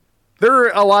there. There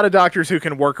are a lot of doctors who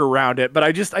can work around it, but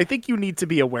I think you need to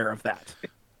be aware of that.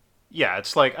 Yeah,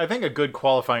 it's like, I think a good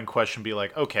qualifying question would be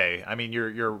like, okay, I mean,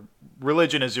 your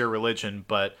religion is your religion,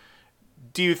 but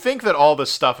do you think that all the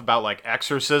stuff about like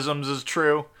exorcisms is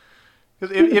true?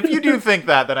 Because if you do think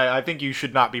that, then I think you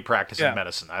should not be practicing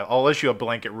medicine. I'll issue a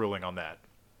blanket ruling on that.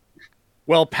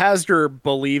 Well, Pazder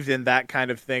believed in that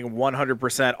kind of thing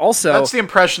 100%. Also, that's the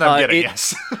impression I'm getting.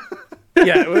 Yes.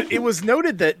 Yeah, it was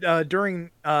noted that during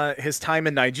his time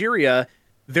in Nigeria,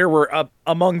 there were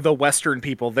among the Western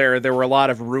people there were a lot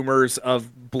of rumors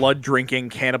of blood-drinking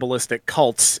cannibalistic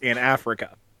cults in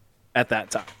Africa at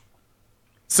that time.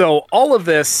 So all of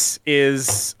this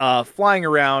is flying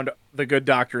around the good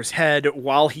doctor's head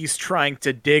while he's trying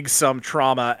to dig some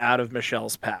trauma out of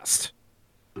Michelle's past.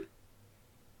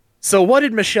 So what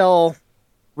did Michelle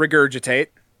regurgitate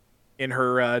in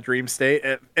her dream state?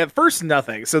 At first,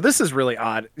 nothing. So this is really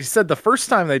odd. He said the first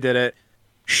time they did it,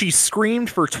 she screamed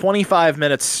for 25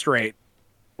 minutes straight,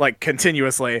 like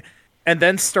continuously, and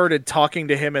then started talking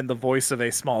to him in the voice of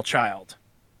a small child.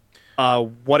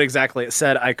 What exactly it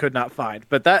said, I could not find.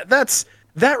 But that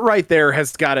right there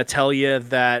has got to tell you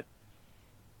that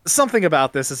something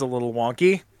about this is a little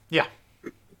wonky. Yeah.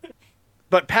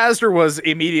 But Pazder was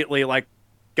immediately like,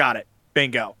 got it.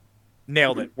 Bingo.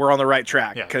 Nailed it. We're on the right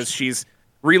track. Because she's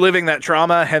reliving that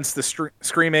trauma, hence the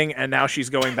screaming, and now she's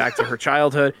going back to her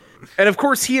childhood. And of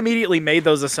course, he immediately made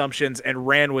those assumptions and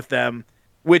ran with them,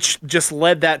 which just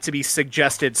led that to be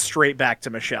suggested straight back to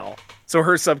Michelle. So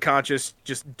her subconscious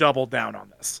just doubled down on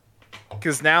this.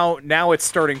 Because now it's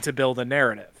starting to build a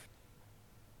narrative.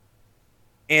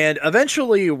 And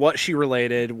eventually what she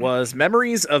related was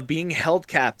memories of being held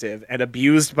captive and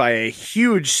abused by a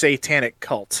huge satanic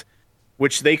cult,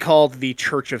 which they called the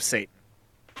Church of Satan.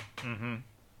 Mm-hmm.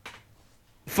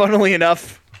 Funnily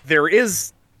enough, there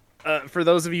is, for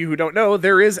those of you who don't know,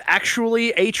 there is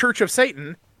actually a Church of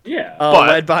Satan. Yeah,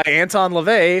 led by Anton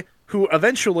LaVey, who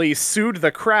eventually sued the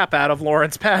crap out of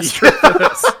Lawrence Pazder for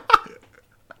this.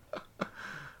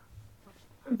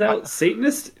 Turns out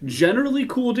Satanists generally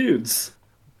cool dudes.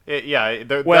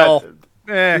 Well,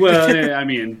 I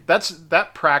mean, that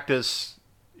practice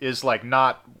is like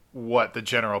not what the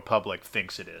general public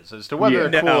thinks it is. As to whether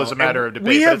they're cool is a matter of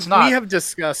debate, but it's not. We have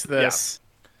discussed this.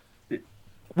 Yeah.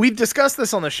 We've discussed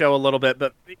this on the show a little bit,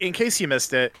 but in case you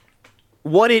missed it,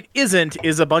 what it isn't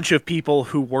is a bunch of people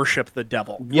who worship the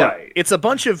devil. Right. It's a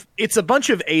bunch of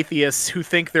atheists who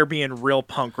think they're being real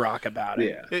punk rock about it.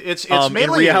 Yeah. It's mainly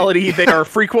in reality they are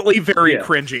frequently very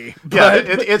cringy. But,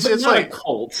 it's not like a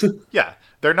cult. Yeah,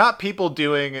 they're not people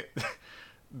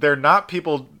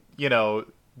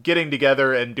getting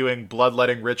together and doing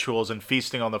bloodletting rituals and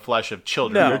feasting on the flesh of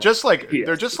children. No. They're just like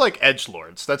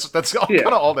edgelords. That's kind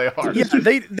of all they are. Yeah,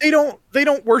 they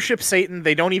don't worship Satan.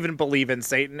 They don't even believe in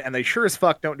Satan, and they sure as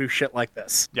fuck don't do shit like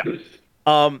this. Yeah.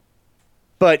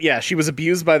 But yeah, she was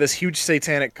abused by this huge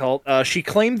satanic cult. She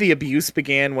claimed the abuse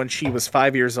began when she was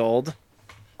 5 years old,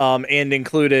 and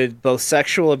included both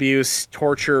sexual abuse,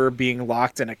 torture, being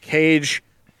locked in a cage,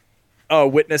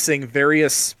 witnessing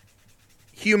various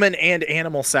human and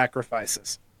animal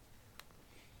sacrifices.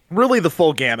 Really the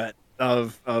full gamut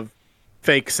of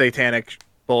fake satanic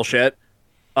bullshit.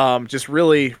 Just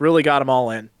really got them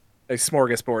all in. A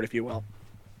smorgasbord, if you will.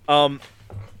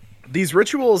 These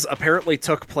rituals apparently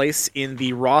took place in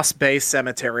the Ross Bay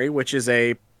Cemetery, which is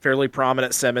a fairly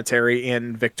prominent cemetery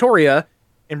in Victoria,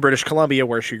 in British Columbia,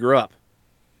 where she grew up.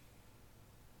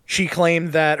 She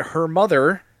claimed that her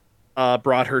mother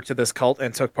brought her to this cult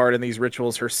and took part in these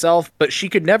rituals herself, but she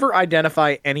could never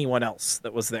identify anyone else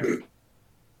that was there.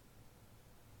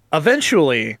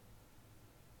 Eventually,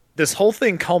 this whole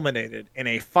thing culminated in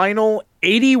a final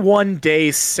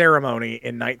 81-day ceremony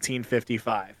in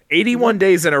 1955. 81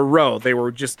 days in a row, they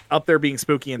were just up there being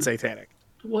spooky and satanic.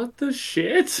 What the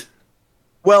shit?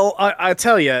 Well, I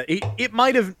tell you, they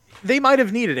might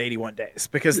have needed 81 days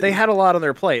because they had a lot on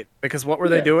their plate. Because what were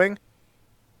they doing?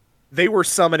 They were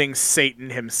summoning Satan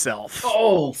himself.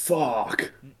 Oh, fuck.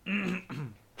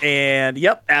 And,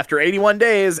 yep, after 81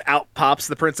 days, out pops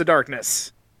the Prince of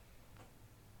Darkness.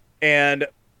 And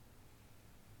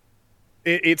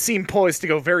it seemed poised to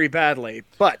go very badly,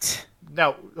 but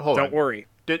now, don't worry.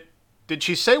 Did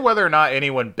she say whether or not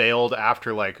anyone bailed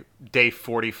after, like, day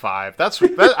 45?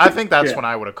 I think that's when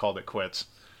I would have called it quits.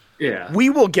 Yeah. We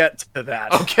will get to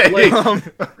that. Okay.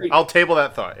 I'll table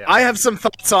that thought. Yeah. I have some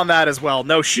thoughts on that as well.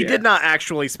 No, she did not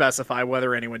actually specify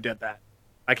whether anyone did that.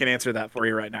 I can answer that for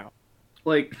you right now.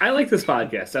 Like, I like this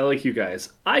podcast. I like you guys.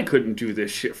 I couldn't do this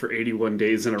shit for 81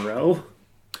 days in a row.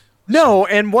 No,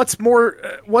 and what's more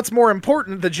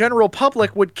important, the general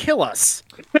public would kill us.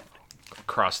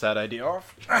 Cross that idea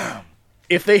off.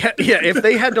 If they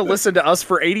had to listen to us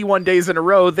for 81 days in a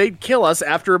row, they'd kill us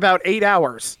after about 8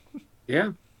 hours.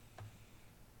 Yeah.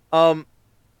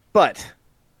 But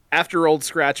after Old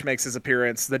Scratch makes his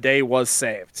appearance, the day was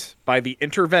saved by the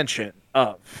intervention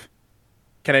of...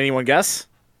 Can anyone guess?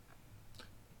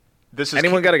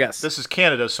 Anyone got a guess? This is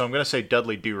Canada, so I'm going to say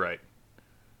Dudley Do-Right.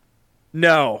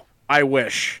 No, I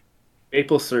wish.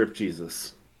 Maple syrup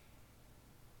Jesus.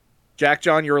 Jack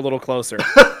John, you're a little closer.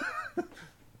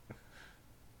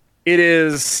 It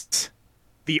is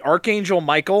the Archangel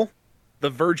Michael,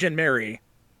 the Virgin Mary,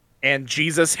 and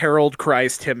Jesus Herald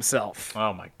Christ himself.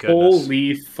 Oh my goodness.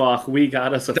 Holy fuck, we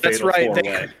got us a That's fatal right.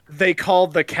 four-way. They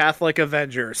called the Catholic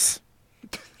Avengers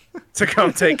to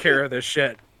come take care of this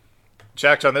shit.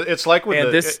 Jack John, it's like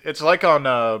it's like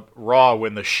on Raw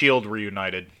when the Shield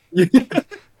reunited.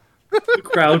 The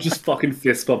crowd just fucking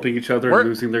fist bumping each other and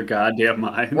losing their goddamn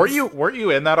minds. Were you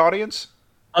in that audience?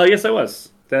 Yes, I was.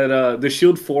 That the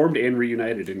Shield formed and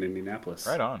reunited in Indianapolis.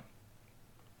 Right on.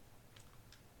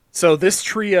 So this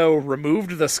trio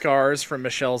removed the scars from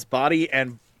Michelle's body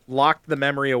and locked the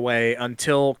memory away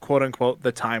until, quote unquote,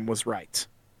 the time was right.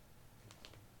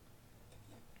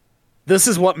 This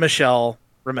is what Michelle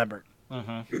remembered.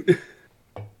 Mm-hmm.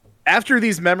 After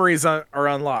these memories are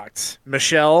unlocked,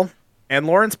 Michelle and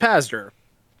Lawrence Pazder,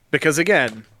 because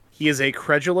again, he is a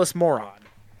credulous moron,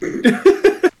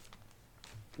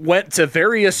 went to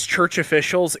various church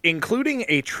officials, including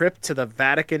a trip to the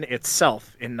Vatican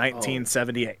itself in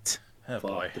 1978. Oh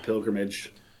boy. The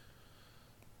pilgrimage.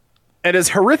 And as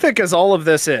horrific as all of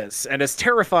this is, and as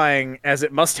terrifying as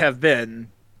it must have been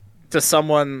to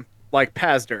someone like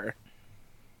Pazder,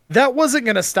 that wasn't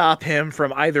going to stop him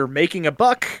from either making a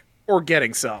buck or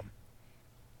getting some.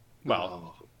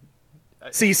 Well,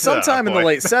 see, sometime in the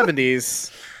late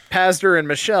 70s, Pazder and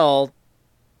Michelle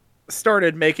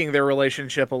started making their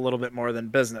relationship a little bit more than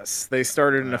business. They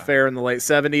started an affair in the late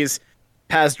 70s.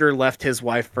 Pazder left his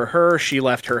wife for her. She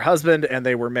left her husband, and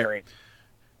they were married.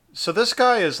 So this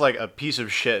guy is like a piece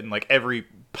of shit in like every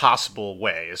possible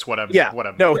way. Is what I'm. Yeah. What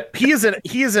I'm. No, he is an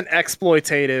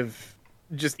exploitative.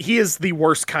 He is the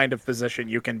worst kind of physician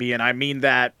you can be, and I mean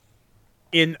that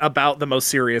in about the most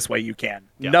serious way you can.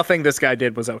 Yeah. Nothing this guy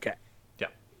did was okay.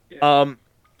 Yeah.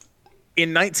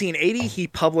 In 1980, he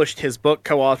published his book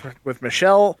co-authored with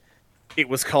Michelle. It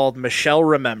was called Michelle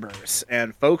Remembers,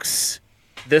 and folks,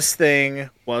 this thing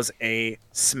was a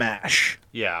smash.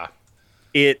 Yeah.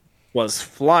 It was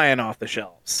flying off the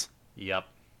shelves. Yep.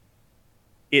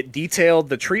 It detailed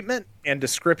the treatment and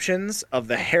descriptions of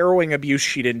the harrowing abuse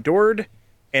she'd endured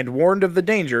and warned of the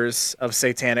dangers of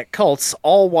satanic cults,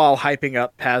 all while hyping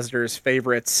up Pazder's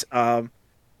favorite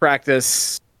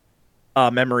practice,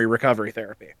 memory recovery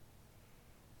therapy.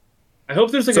 I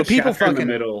hope there's like So a people chapter in the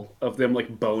middle of them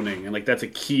like boning, and like that's a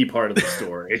key part of the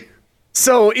story.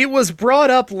 So it was brought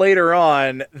up later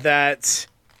on that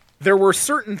there were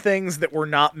certain things that were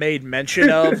not made mention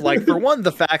of. Like, for one,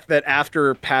 the fact that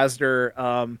after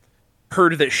Pazder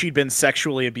heard that she'd been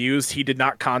sexually abused, he did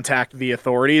not contact the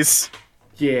authorities.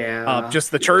 Yeah.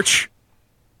 Just the church.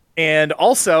 And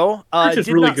also, Church is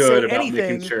did really not good say about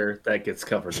anything. making sure that gets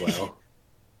covered well.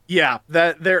 Yeah,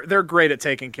 that they're great at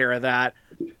taking care of that.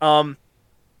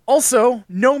 Also,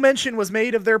 no mention was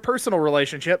made of their personal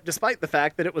relationship, despite the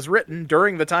fact that it was written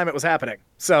during the time it was happening.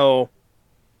 So,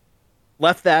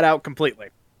 left that out completely.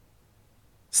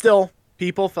 Still,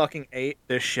 people fucking ate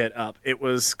this shit up. It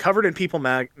was covered in People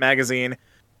magazine.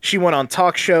 She went on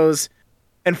talk shows.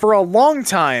 And for a long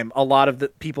time, a lot of the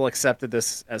people accepted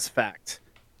this as fact.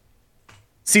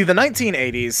 See, the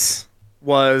 1980s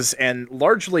was, and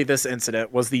largely this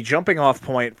incident, was the jumping off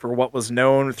point for what was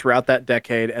known throughout that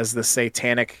decade as the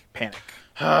Satanic Panic.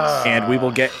 And we will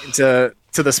get into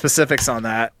the specifics on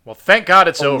that. Well, thank God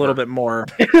it's over. A little bit more.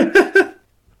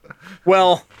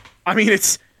 Well, I mean,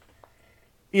 it's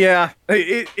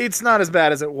not as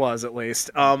bad as it was, at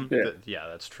least. Yeah,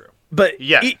 that's true. But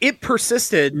yeah, it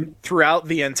persisted throughout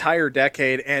the entire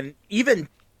decade, and even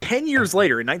 10 years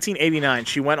later, in 1989,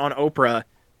 she went on Oprah.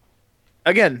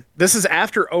 Again, this is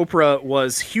after Oprah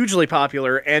was hugely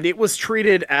popular, and it was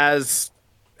treated as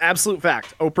absolute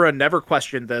fact. Oprah never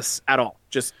questioned this at all.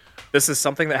 Just, this is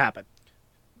something that happened.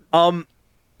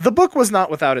 The book was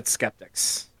not without its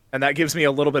skeptics, and that gives me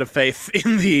a little bit of faith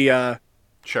in the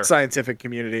scientific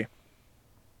community.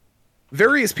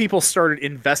 Various people started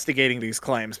investigating these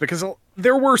claims because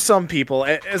there were some people,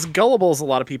 as gullible as a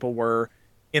lot of people were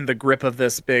in the grip of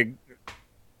this big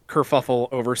kerfuffle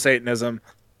over Satanism,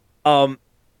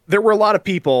 there were a lot of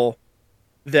people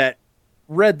that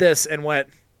read this and went,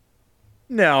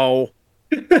 no,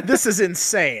 this is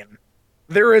insane.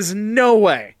 There is no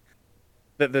way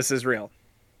that this is real.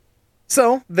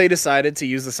 So they decided to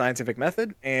use the scientific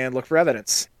method and look for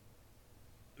evidence.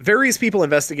 Various people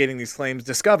investigating these claims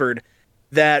discovered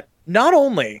that not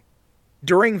only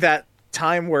during that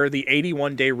time where the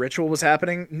 81-day ritual was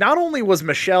happening, not only was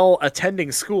Michelle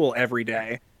attending school every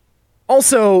day,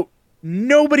 also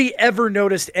nobody ever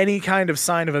noticed any kind of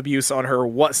sign of abuse on her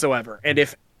whatsoever. And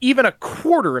if even a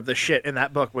quarter of the shit in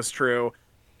that book was true,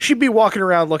 she'd be walking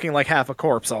around looking like half a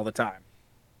corpse all the time.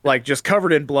 Like, just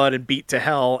covered in blood and beat to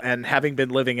hell and having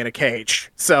been living in a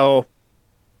cage. So,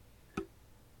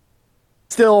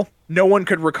 still, no one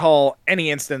could recall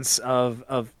any instance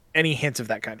of any hint of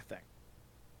that kind of thing.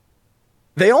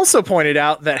 They also pointed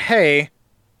out that, hey,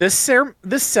 this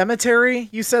cemetery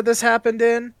you said this happened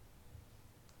in,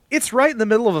 it's right in the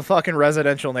middle of a fucking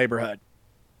residential neighborhood.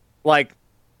 Like,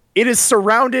 it is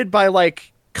surrounded by,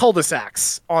 like,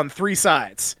 cul-de-sacs on 3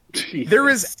 sides. Jesus. There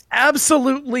is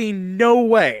absolutely no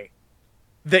way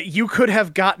that you could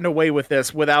have gotten away with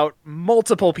this without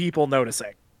multiple people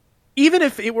noticing. Even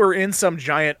if it were in some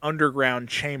giant underground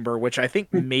chamber, which I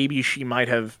think maybe she might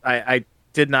have, I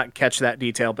did not catch that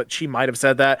detail, but she might have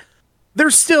said that.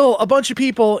 There's still a bunch of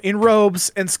people in robes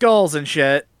and skulls and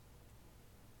shit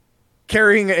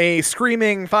carrying a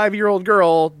screaming 5-year-old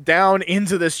girl down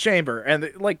into this chamber. And,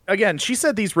 like, again, she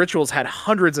said these rituals had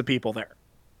hundreds of people there.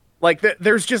 Like,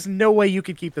 there's just no way you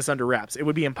could keep this under wraps. It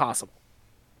would be impossible.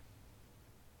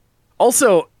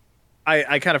 Also,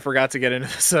 I kind of forgot to get into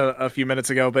this a few minutes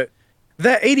ago, but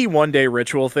that 81-day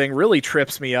ritual thing really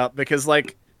trips me up because,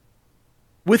 like,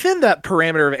 within that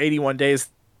parameter of 81 days,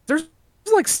 there's,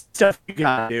 like, stuff you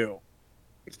gotta do.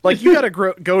 Like, you gotta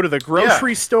go to the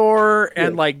grocery store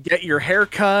and, like, get your hair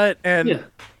cut. And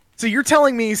so you're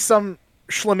telling me some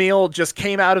schlemiel just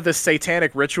came out of this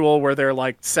satanic ritual where they're,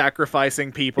 like,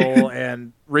 sacrificing people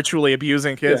and ritually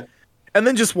abusing kids, and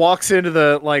then just walks into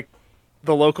the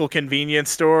local convenience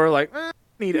store, like,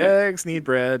 need eggs, need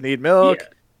bread, need milk.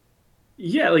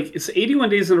 Yeah, like it's 81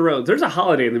 days in a row. There's a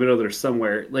holiday in the middle of there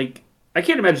somewhere. Like I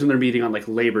can't imagine they're meeting on like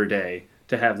Labor Day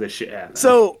to have this shit happen.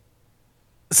 So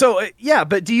yeah,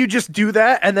 but do you just do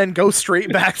that and then go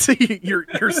straight back to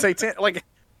your satan? Like,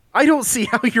 I don't see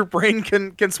how your brain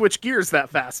can switch gears that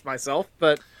fast myself.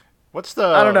 But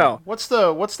I don't know. What's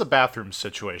the bathroom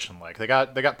situation like? They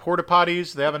got porta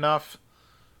potties. They have enough.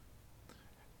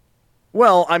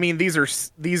 Well, I mean, these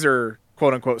are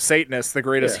quote unquote Satanists, the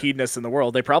greatest hedonists in the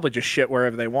world. They probably just shit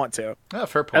wherever they want to. Yeah,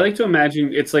 fair point. I like to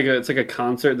imagine it's like a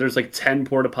concert. There's like 10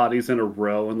 porta potties in a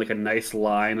row and like a nice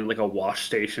line and like a wash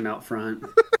station out front.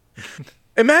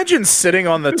 Imagine sitting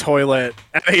on the toilet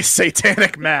at a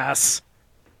satanic mass.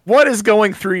 What is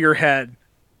going through your head?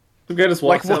 The guy just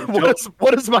walks out.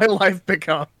 What has my life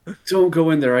become? Don't go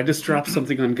in there. I just dropped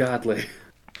something ungodly.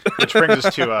 Which brings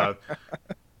us to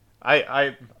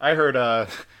I heard a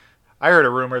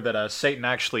rumor that Satan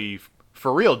actually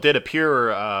for real did appear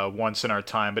once in our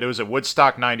time, but it was at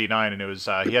Woodstock '99, and it was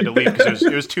he had to leave because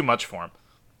it was too much for him.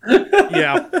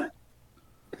 Yeah.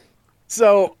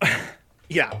 So,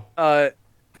 yeah.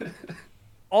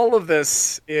 All of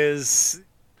this is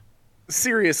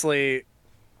seriously,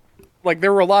 like,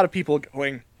 there were a lot of people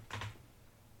going,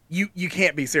 you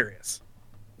can't be serious.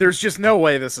 There's just no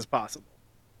way this is possible.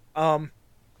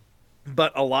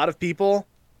 But a lot of people,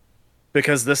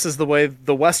 because this is the way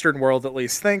the Western world at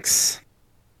least thinks,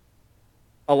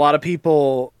 a lot of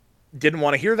people didn't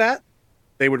want to hear that.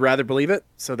 They would rather believe it,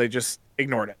 so they just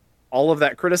ignored it. All of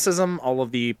that criticism, all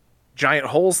of the giant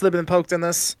holes that have been poked in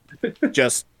this,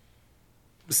 just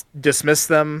dismiss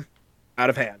them out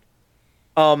of hand.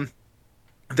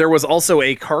 There was also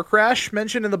a car crash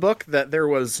mentioned in the book that there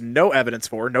was no evidence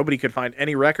for. Nobody could find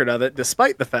any record of it,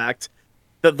 despite the fact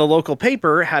that the local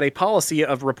paper had a policy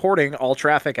of reporting all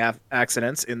traffic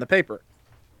accidents in the paper.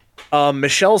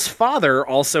 Michelle's father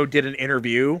also did an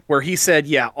interview where he said,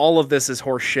 yeah, all of this is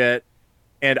horse shit,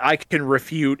 and I can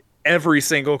refute every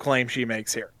single claim she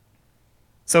makes here.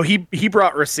 So he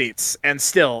brought receipts, and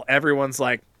still everyone's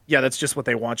like, yeah, that's just what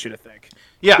they want you to think.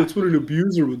 Yeah, that's what an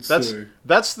abuser would say.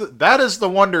 That is the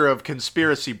wonder of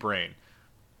conspiracy brain.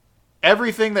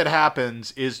 Everything that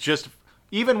happens is just,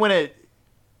 even when it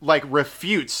like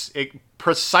refutes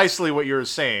precisely what you're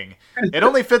saying, it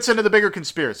only fits into the bigger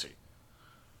conspiracy.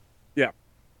 Yeah.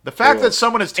 The fact that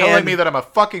someone is telling me that I'm a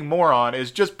fucking moron is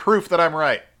just proof that I'm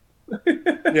right.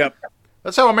 Yep.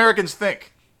 That's how Americans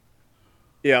think.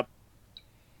 Yep.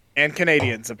 And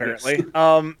Canadians, apparently.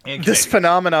 And this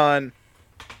phenomenon,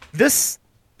 this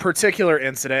particular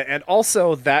incident, and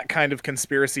also that kind of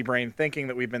conspiracy brain thinking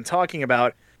that we've been talking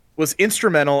about, was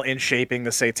instrumental in shaping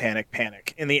the Satanic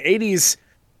Panic. In the 80s,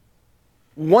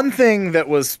 one thing that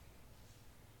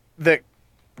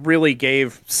really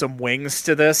gave some wings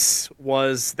to this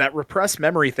was that repressed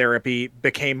memory therapy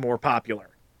became more popular.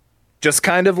 Just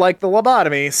kind of like the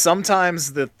lobotomy,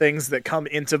 sometimes the things that come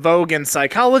into vogue in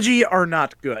psychology are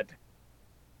not good.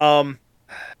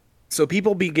 So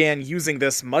people began using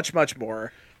this much, much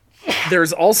more.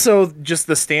 There's also just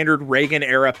the standard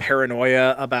Reagan-era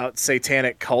paranoia about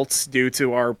satanic cults due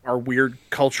to our weird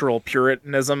cultural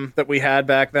puritanism that we had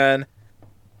back then.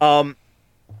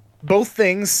 Both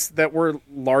things that were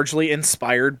largely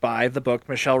inspired by the book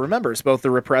Michelle Remembers, both the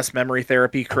repressed memory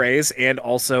therapy craze and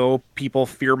also people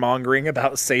fear-mongering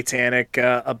about satanic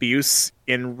abuse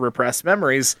in repressed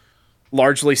memories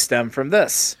largely stem from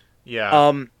this.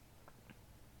 Yeah.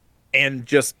 And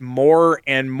just more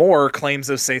and more claims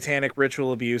of satanic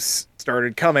ritual abuse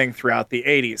started coming throughout the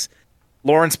 80s.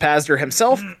 Lawrence Pazder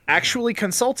himself actually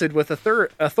consulted with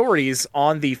authorities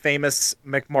on the famous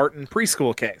McMartin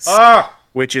preschool case.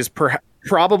 Which is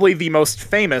probably the most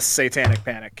famous Satanic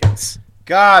Panic case.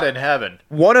 God in heaven.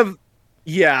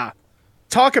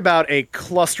 Talk about a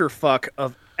clusterfuck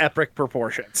of epic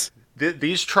proportions.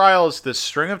 These trials, this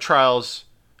string of trials,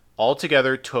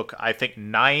 altogether took, I think,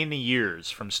 9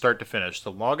 years from start to finish.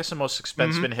 The longest and most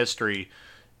expensive in history.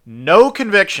 No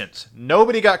convictions.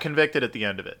 Nobody got convicted at the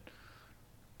end of it.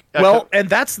 Well, and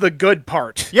that's the good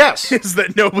part. Yes. Is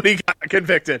that nobody got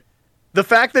convicted. The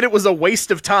fact that it was a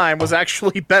waste of time was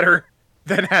actually better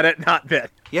than had it not been.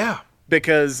 Yeah.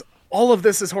 Because all of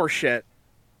this is horseshit.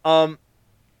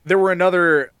 There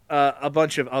were a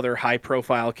bunch of other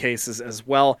high-profile cases as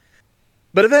well.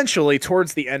 But eventually,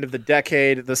 towards the end of the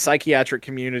decade, the psychiatric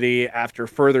community, after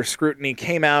further scrutiny,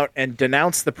 came out and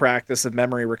denounced the practice of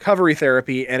memory recovery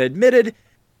therapy and admitted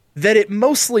that it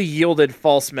mostly yielded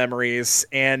false memories,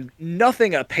 and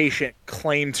nothing a patient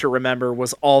claimed to remember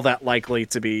was all that likely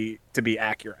to be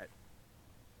accurate.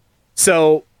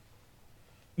 So,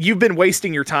 you've been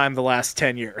wasting your time the last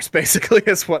 10 years, basically,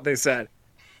 is what they said.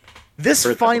 This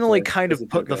Heard that finally before. kind of Doesn't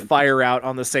put feel the good. fire out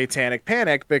on the Satanic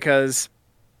Panic, because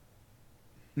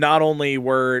not only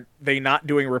were they not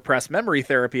doing repressed memory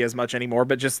therapy as much anymore,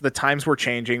 but just the times were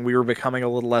changing. We were becoming a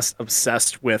little less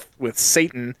obsessed with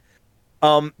Satan.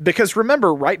 Because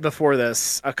remember, right before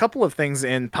this, a couple of things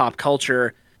in pop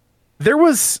culture, there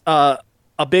was a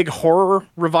big horror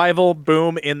revival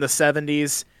boom in the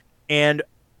 70s, and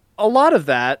a lot of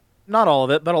that, not all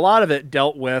of it, but a lot of it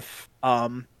dealt with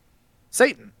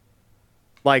Satan.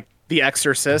 Like The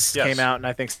Exorcist Yes. came out in,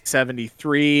 I think,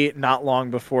 73. Not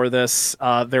long before this,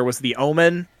 there was The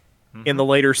Omen in the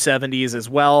later 70s as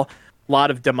well. A lot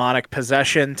of demonic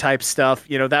possession type stuff.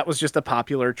 You know, that was just a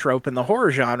popular trope in the horror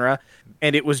genre,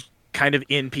 and it was kind of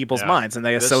in people's minds, and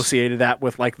they associated that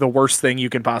with like the worst thing you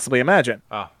can possibly imagine.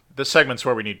 This segment's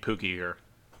where we need Pookie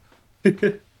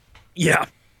here. Yeah.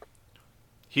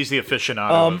 He's the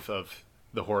aficionado of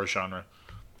the horror genre.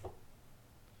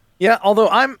 Yeah, although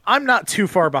I'm not too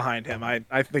far behind him.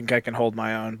 I think I can hold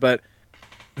my own, but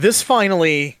this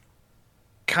finally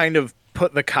kind of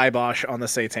put the kibosh on the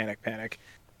Satanic Panic.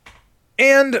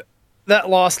 And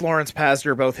that lost Lawrence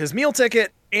Pazder both his meal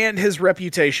ticket and his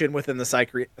reputation within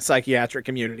the psychiatric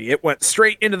community. It went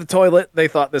straight into the toilet. They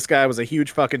thought this guy was a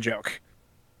huge fucking joke.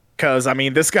 Because, I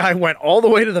mean, this guy went all the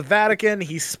way to the Vatican.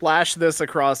 He splashed this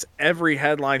across every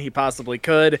headline he possibly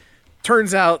could.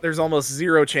 Turns out there's almost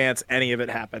zero chance any of it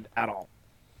happened at all.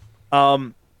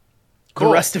 The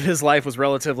rest of his life was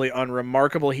relatively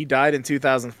unremarkable. He died in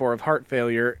 2004 of heart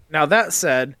failure. Now, that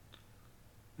said,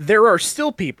 there are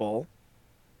still people,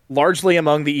 largely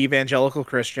among the evangelical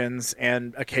Christians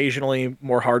and occasionally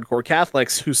more hardcore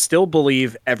Catholics, who still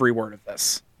believe every word of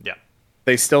this. Yeah.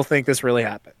 They still think this really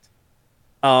happened.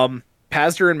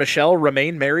 Pazder and Michelle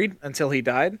remained married until he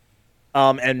died,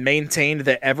 and maintained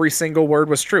that every single word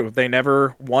was true. They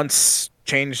never once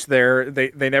changed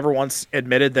they never once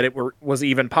admitted that it was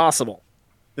even possible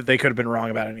that they could have been wrong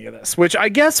about any of this, which I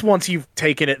guess once you've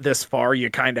taken it this far,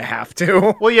 you kind of have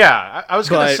to. Well, yeah, I was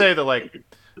going to say that, like,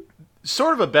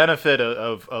 sort of a benefit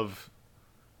of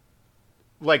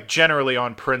like generally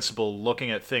on principle looking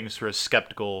at things through a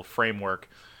skeptical framework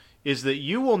is that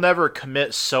you will never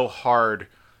commit so hard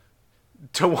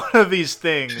to one of these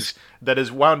things that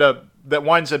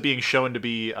winds up being shown to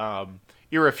be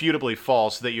irrefutably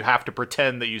false that you have to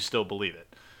pretend that you still believe it.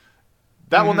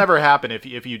 That will never happen if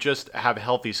you just have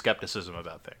healthy skepticism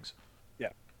about things. Yeah.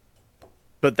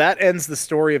 But that ends the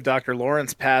story of Dr.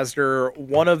 Lawrence Pazder,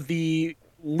 one of the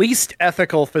least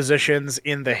ethical physicians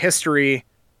in the history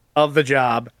of the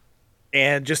job,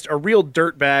 and just a real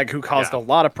dirtbag who caused a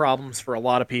lot of problems for a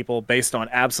lot of people based on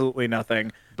absolutely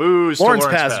nothing. Booze to Lawrence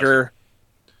Pazder,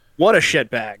 what a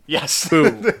shitbag. Yes.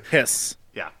 Boo. Hiss.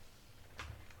 Yeah.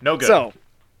 No good. So,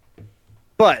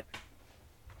 but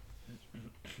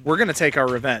we're going to take our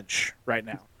revenge right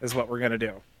now, is what we're going to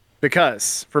do.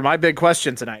 Because for my big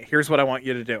question tonight, here's what I want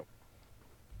you to do.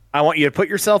 I want you to put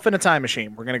yourself in a time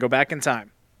machine. We're going to go back in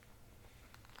time.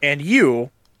 And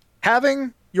you,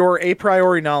 having your a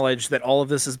priori knowledge that all of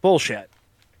this is bullshit,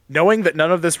 knowing that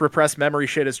none of this repressed memory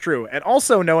shit is true, and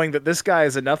also knowing that this guy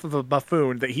is enough of a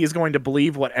buffoon that he's going to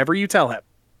believe whatever you tell him,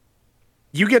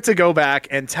 you get to go back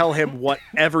and tell him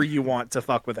whatever you want to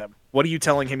fuck with him. What are you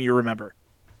telling him you remember?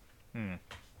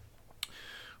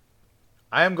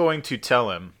 I am going to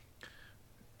tell him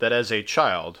that as a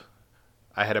child,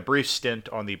 I had a brief stint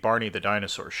on the Barney the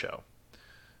Dinosaur show.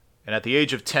 And at the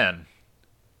age of 10,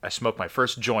 I smoked my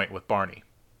first joint with Barney.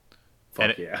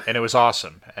 And it was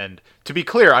awesome. And to be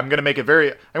clear, I'm going to make it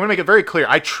very clear.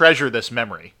 I treasure this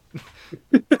memory.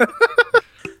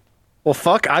 Well,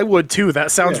 fuck, I would too.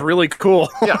 That sounds really cool.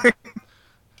 Yeah.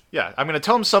 Yeah, I'm going to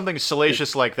tell him something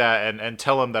salacious like that and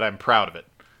tell him that I'm proud of it.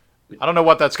 I don't know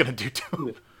what that's going to do to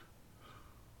him.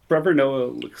 Trevor Moore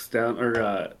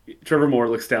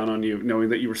looks down on you, knowing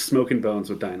that you were smoking bones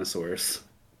with dinosaurs.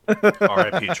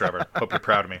 R.I.P. Trevor. Hope you're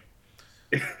proud of me.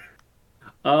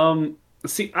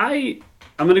 See, I'm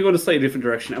gonna go in a slightly different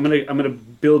direction. I'm gonna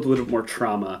build a little bit more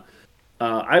trauma.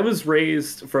 I was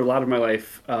raised for a lot of my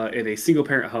life in a single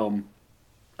parent home,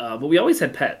 but we always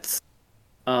had pets.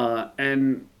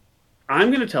 And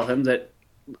I'm gonna tell him that,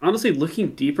 honestly, looking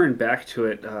deeper and back to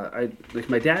it,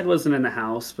 my dad wasn't in the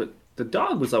house, but the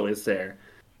dog was always there.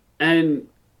 And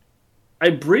I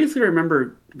briefly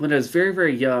remember when I was very,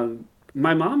 very young,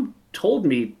 my mom told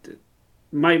me that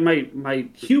my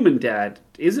human dad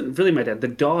isn't really my dad. The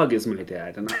dog is my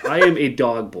dad, and I am a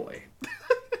dog boy.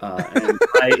 And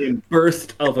I am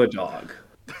birthed of a dog.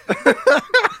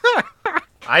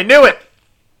 I knew it!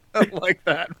 I like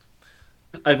that.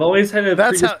 I've always had a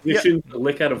predisposition to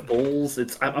lick out of bowls.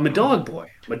 I'm a dog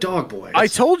boy. I'm a dog boy. I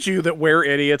told you that we're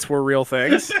idiots were real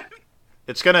things.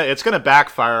 It's gonna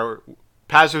backfire.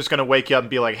 Pazder's gonna wake you up and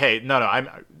be like, "Hey, no, I'm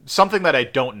something that I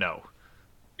don't know."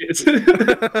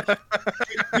 The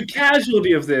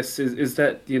casualty of this is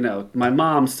that, my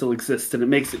mom still exists, and it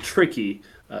makes it tricky,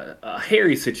 a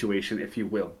hairy situation, if you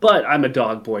will. But I'm a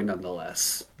dog boy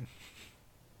nonetheless.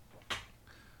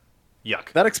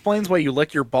 Yuck. That explains why you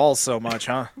lick your balls so much,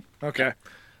 huh? Okay.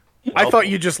 I thought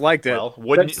you just liked it. Well,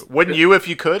 wouldn't you if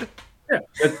you could? Yeah,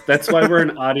 that's why we're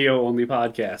an audio-only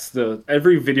podcast.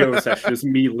 Every video session is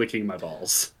me licking my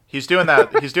balls. He's doing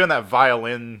that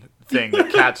violin thing that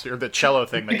cats, or the cello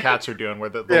thing that cats are doing, where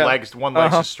the legs, one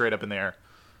leg's just straight up in the air.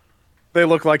 They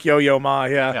look like Yo-Yo Ma,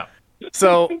 yeah.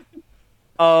 So,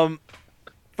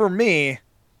 for me,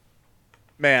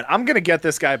 man, I'm gonna get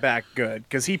this guy back good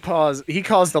because he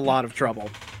caused a lot of trouble.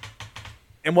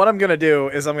 And what I'm gonna do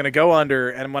is I'm gonna go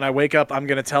under, and when I wake up, I'm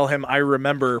gonna tell him I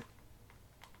remember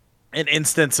an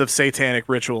instance of satanic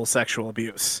ritual sexual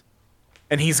abuse,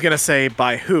 and he's gonna say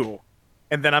by who,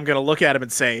 and then I'm gonna look at him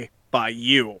and say by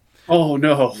you. Oh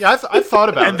no! Yeah, I thought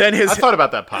about and then I thought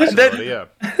about that possibility.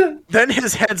 Then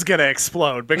his head's gonna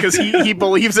explode because he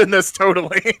believes in this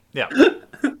totally. Yeah.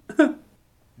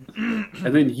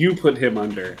 And then you put him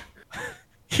under.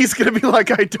 He's gonna be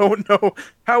like, I don't know,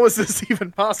 how is this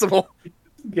even possible?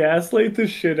 Gaslight the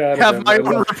shit out of him. Have my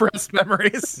own repressed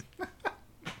memories.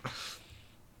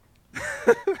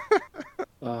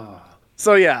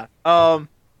 So yeah,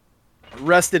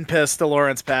 rest in piss to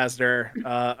Lawrence Pazder,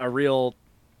 a real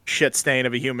shit stain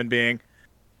of a human being,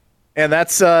 and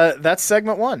that's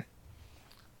segment 1.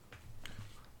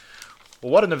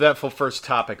 Well, what an eventful first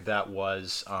topic that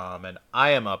was, and I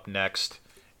am up next,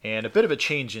 and a bit of a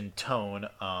change in tone.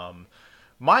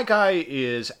 My guy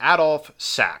is Adolphe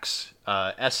Sax,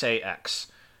 S-A-X,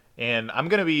 and I'm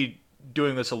going to be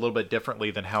doing this a little bit differently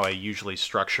than how I usually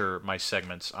structure my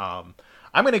segments. I'm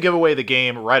going to give away the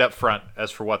game right up front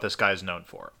as for what this guy is known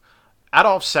for.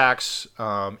 Adolphe Sax,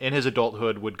 in his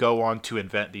adulthood, would go on to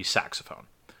invent the saxophone.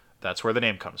 That's where the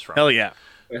name comes from. Hell yeah.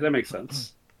 That makes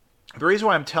sense. The reason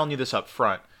why I'm telling you this up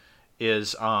front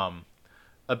is a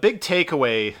big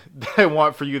takeaway that I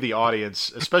want for you, the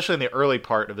audience, especially in the early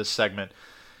part of this segment,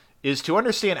 is to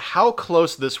understand how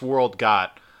close this world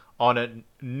got on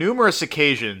numerous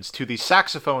occasions to the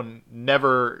saxophone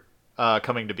never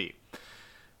coming to be.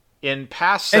 In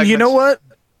past segments... And you know what?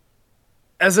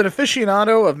 As an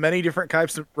aficionado of many different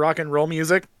types of rock and roll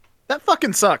music, that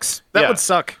fucking sucks. That would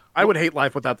suck. I would hate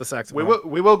life without the saxophone.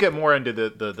 We will get more into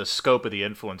the scope of the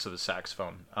influence of the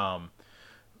saxophone.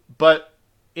 But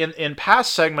in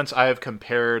past segments, I have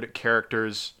compared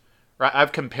characters...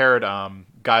 I've compared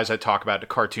guys I talk about to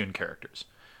cartoon characters.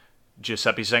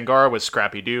 Giuseppe Zangara with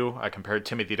Scrappy Doo. I compared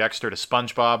Timothy Dexter to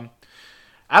SpongeBob.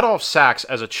 Adolphe Sax,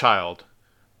 as a child,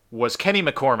 was Kenny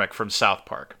McCormick from South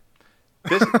Park.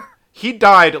 He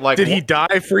died like... Did he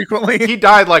die frequently? He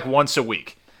died like once a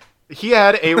week. He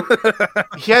had a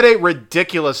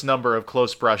ridiculous number of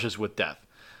close brushes with death.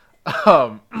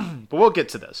 But we'll get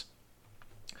to this.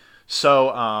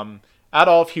 So,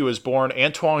 Adolphe, he was born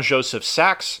Antoine Joseph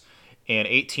Sax in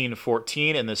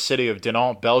 1814 in the city of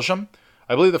Dinant, Belgium.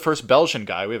 I believe the first Belgian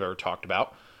guy we've ever talked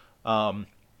about. And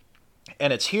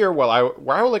it's here where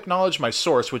I will acknowledge my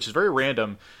source, which is very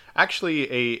random. Actually,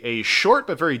 a short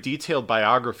but very detailed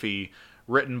biography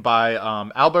written by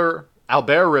Albert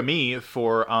Remy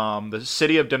for the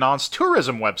City of Dinant's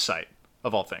tourism website,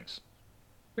 of all things.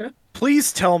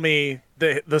 Please tell me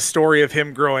the story of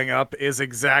him growing up is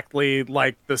exactly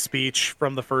like the speech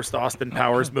from the first Austin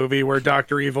Powers movie where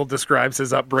Dr. Evil describes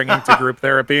his upbringing to group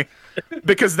therapy.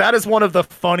 Because that is one of the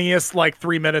funniest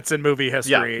 3 minutes in movie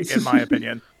history, in my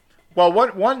opinion. Well,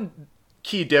 one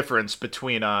key difference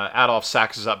between Adolphe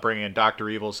Sax's upbringing and Dr.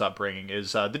 Evil's upbringing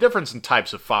is the difference in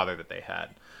types of father that they had.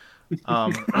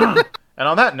 And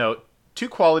on that note, two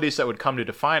qualities that would come to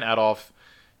define Adolphe: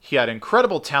 he had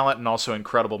incredible talent and also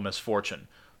incredible misfortune,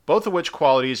 both of which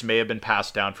qualities may have been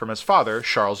passed down from his father,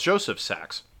 Charles Joseph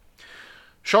Sax.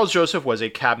 Charles Joseph was a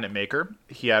cabinet maker.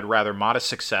 He had rather modest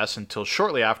success until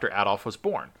shortly after Adolphe was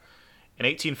born. In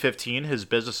 1815, his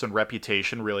business and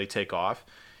reputation really take off.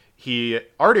 He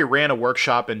already ran a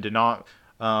workshop in Dinant,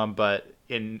 but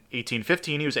in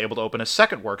 1815 he was able to open a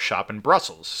second workshop in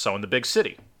Brussels, so in the big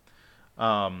city.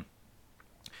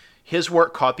 His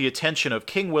work caught the attention of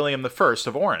King William I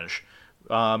of Orange,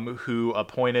 who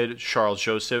appointed Charles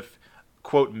Joseph,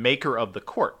 quote, maker of the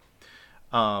court.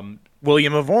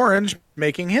 William of Orange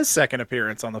making his second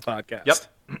appearance on the podcast.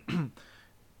 Yep.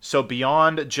 So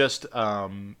beyond just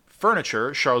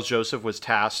furniture, Charles Joseph was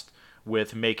tasked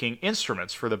with making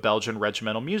instruments for the Belgian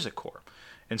Regimental Music Corps.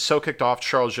 And so kicked off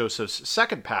Charles Joseph's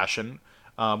second passion,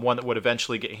 one that would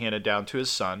eventually get handed down to his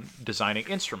son, designing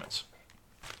instruments.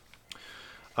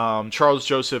 Charles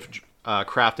Joseph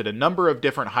crafted a number of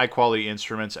different high-quality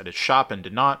instruments at his shop and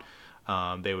did not.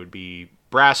 They would be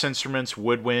brass instruments,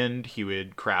 woodwind. He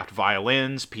would craft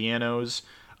violins, pianos,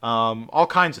 all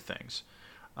kinds of things.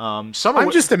 I'm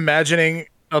just imagining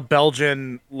a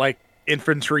Belgian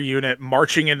infantry unit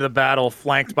marching into the battle,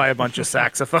 flanked by a bunch of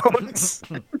saxophones.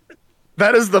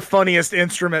 That is the funniest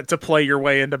instrument to play your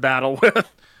way into battle with.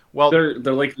 Well, they're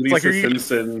like Lisa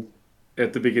Simpson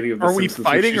at the beginning of the Simpsons.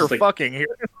 Are we fighting or fucking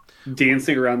here?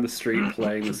 Dancing around the street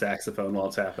playing the saxophone while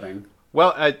it's happening.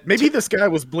 Well, maybe this guy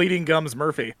was Bleeding Gums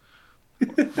Murphy.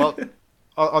 Well,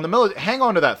 on the hang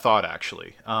on to that thought,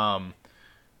 actually.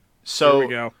 So here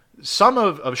we go. Some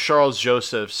of Charles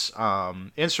Joseph's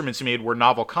instruments he made were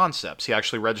novel concepts. He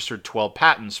actually registered 12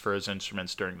 patents for his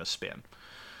instruments during this span.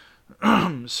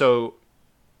 So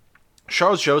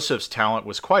Charles Joseph's talent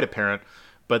was quite apparent,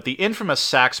 but the infamous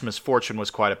sax misfortune was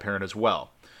quite apparent as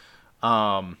well.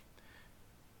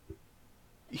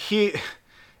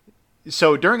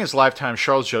 So during his lifetime,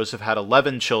 Charles Joseph had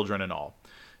 11 children in all.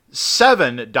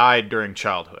 7 died during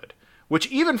childhood, which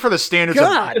even for the standards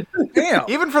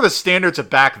of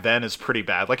back then is pretty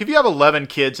bad. Like if you have 11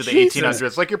 kids in the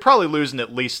 1800s, like you're probably losing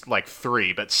at least like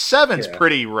 3, but 7's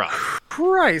pretty rough.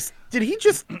 Christ, did he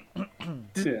just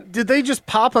did they just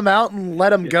pop him out and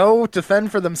let him go to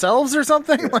fend for themselves or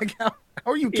something? Like how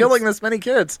are you killing this many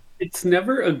kids? It's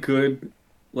never a good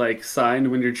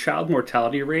sign when your child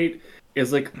mortality rate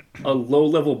is like a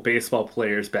low-level baseball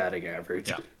player's batting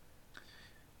average.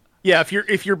 Yeah,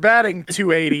 if you're batting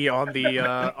 280 on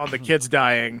the kids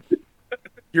dying,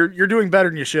 you're doing better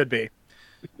than you should be.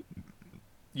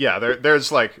 Yeah,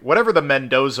 there's like whatever the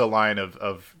Mendoza line of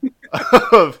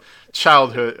of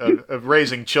childhood of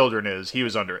raising children is, he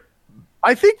was under it.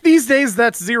 I think these days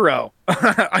that's 0.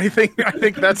 I think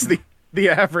that's the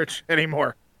average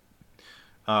anymore.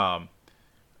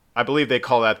 I believe they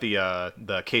call that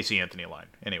the Casey Anthony line.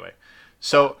 Anyway,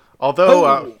 so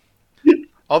although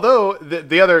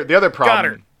the other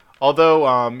problem,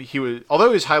 although he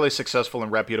was highly successful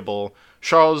and reputable,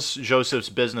 Charles Joseph's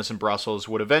business in Brussels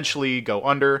would eventually go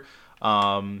under.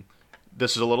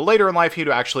 This is a little later in life. He'd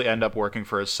actually end up working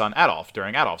for his son Adolphe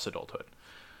during Adolphe's adulthood.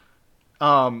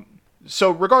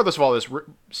 So regardless of all this,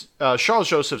 Charles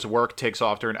Joseph's work takes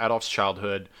off during Adolphe's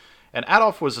childhood, and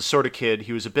Adolphe was the sort of kid,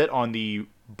 he was a bit on the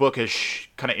bookish,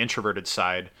 kind of introverted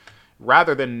side.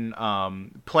 Rather than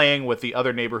playing with the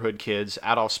other neighborhood kids,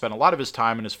 Adolphe spent a lot of his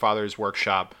time in his father's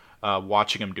workshop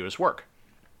watching him do his work.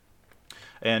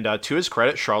 And to his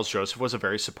credit, Charles Joseph was a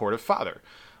very supportive father.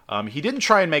 He didn't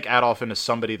try and make Adolphe into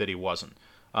somebody that he wasn't.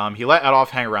 He let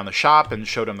Adolphe hang around the shop and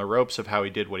showed him the ropes of how he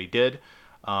did what he did.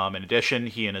 In addition,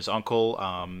 he and his uncle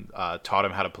taught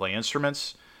him how to play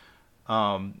instruments.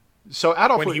 So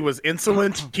Adolphe, when he was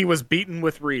insolent, he was beaten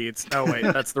with reeds. No, wait,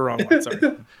 that's the wrong one.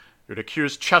 Sorry. You'd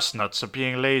accuse chestnuts of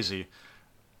being lazy.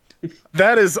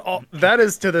 That is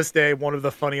to this day one of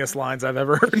the funniest lines I've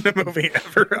ever heard in a movie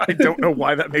ever. I don't know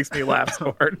why that makes me laugh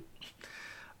so hard.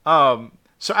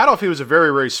 So Adolphe was a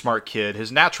very, very smart kid.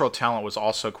 His natural talent was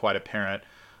also quite apparent.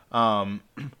 And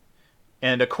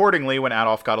accordingly, when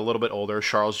Adolphe got a little bit older,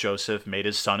 Charles Joseph made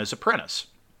his son his apprentice.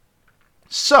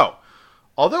 So,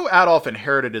 although Adolphe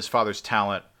inherited his father's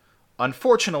talent,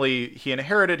 unfortunately, he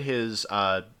inherited his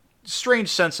strange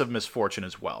sense of misfortune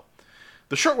as well.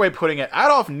 The short way of putting it,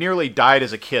 Adolphe nearly died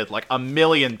as a kid like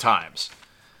 1,000,000 times.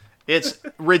 It's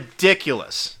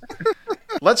ridiculous.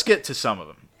 Let's get to some of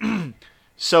them.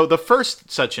 So the first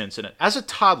such incident, as a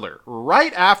toddler,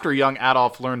 right after young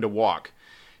Adolphe learned to walk,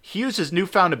 he used his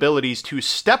newfound abilities to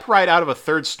step right out of a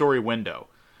third-story window,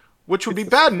 which would be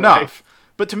bad enough,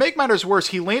 but to make matters worse,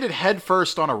 he landed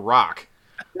headfirst on a rock.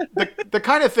 The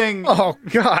kind of thing. Oh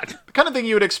God! The kind of thing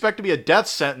you would expect to be a death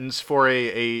sentence for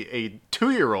a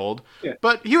 2-year-old,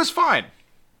 but he was fine.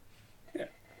 Yeah.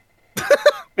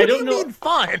 I don't know. Mean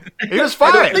fine? He was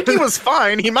fine. I don't think he was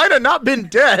fine. He might have not been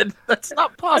dead. That's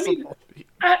not possible.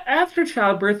 I mean, after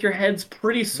childbirth, your head's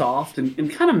pretty soft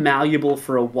and kind of malleable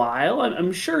for a while.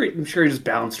 I'm sure he just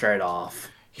bounced right off.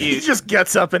 He just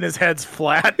gets up and his head's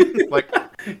flat. Like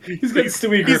he's got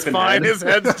Stewie Griffin. He's fine. His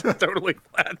head's just totally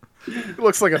flat. He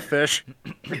looks like a fish.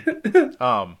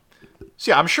 So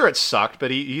yeah, I'm sure it sucked,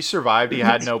 but he survived. He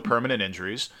had no permanent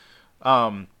injuries.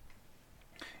 At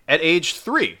age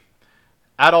 3,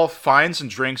 Adolphe finds and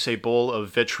drinks a bowl of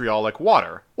vitriolic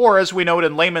water, or as we know it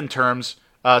in layman terms,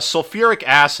 sulfuric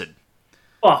acid.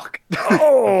 Fuck.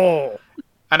 Oh.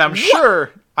 And I'm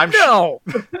sure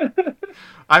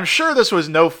this was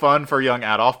no fun for young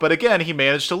Adolphe, but again, he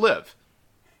managed to live.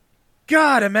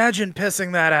 God, imagine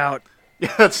pissing that out.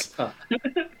 Yeah,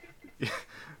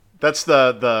 that's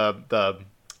the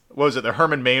what was it? The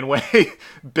Herman Mainway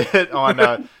bit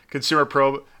on Consumer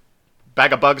Pro.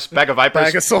 Bag of bugs, bag of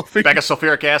vipers, Bag of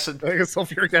sulfuric acid. Bag of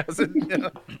sulfuric acid.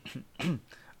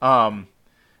 Yeah.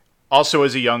 Also,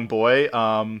 as a young boy,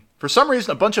 for some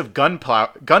reason, a bunch of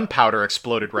gunpowder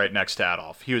exploded right next to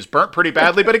Adolphe. He was burnt pretty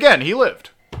badly, but again, he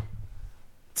lived.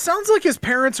 Sounds like his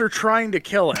parents are trying to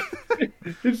kill him.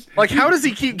 Like, how does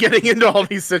he keep getting into all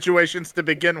these situations to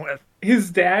begin with?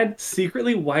 His dad,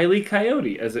 secretly Wile E.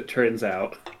 Coyote, as it turns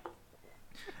out.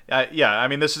 Yeah, I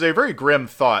mean, this is a very grim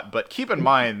thought, but keep in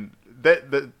mind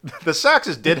that the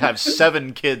Saxes did have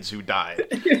 7 kids who died.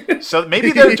 So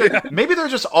maybe they're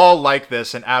just all like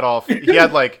this. And Adolphe, he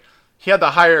had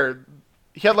the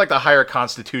higher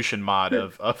constitution mod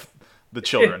of the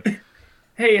children.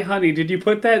 Hey, honey, did you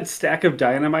put that stack of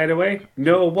dynamite away?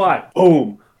 No, what?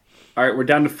 Boom. All right, we're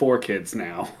down to 4 kids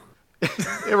now.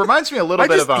 It reminds me a little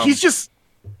bit of he's just.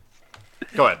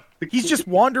 Go ahead. He's just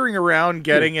wandering around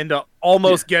getting into all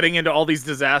these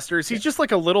disasters. He's just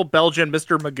like a little Belgian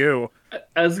Mr. Magoo.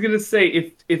 I was going to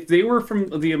say, if they were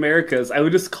from the Americas, I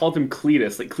would just call them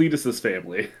Cletus, like Cletus's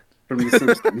family from The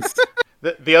Simpsons.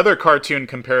 The other cartoon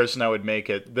comparison I would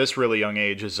make at this really young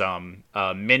age is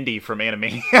Mindy from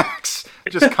Animaniacs,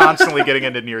 just constantly getting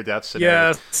into near-death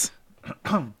scenarios. Yes.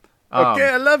 Okay,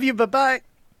 I love you, bye-bye.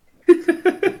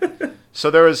 So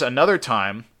there was another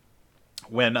time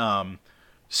when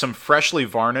some freshly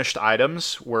varnished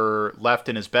items were left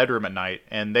in his bedroom at night,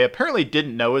 and they apparently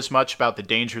didn't know as much about the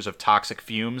dangers of toxic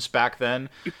fumes back then,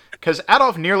 because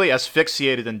Adolphe nearly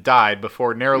asphyxiated and died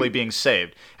before narrowly being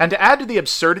saved. And to add to the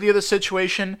absurdity of the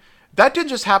situation, that didn't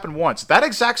just happen once. That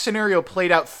exact scenario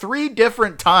played out 3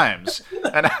 different times,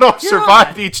 and Adolphe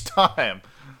survived each time.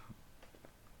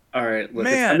 All right, look,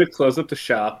 it's time to close up the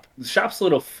shop. The shop's a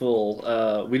little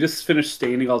full. We just finished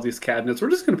staining all these cabinets. We're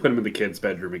just going to put them in the kids'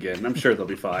 bedroom again. I'm sure they'll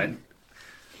be fine.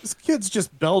 This kid's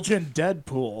just Belgian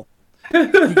Deadpool.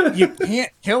 You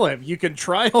can't kill him. You can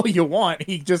try all you want.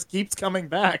 He just keeps coming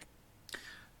back.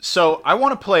 So I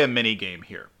want to play a mini game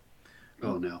here.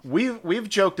 Oh no. We've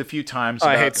joked a few times.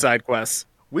 I hate side quests.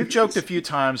 We've joked a few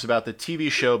times about the TV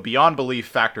show Beyond Belief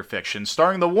Fact or Fiction,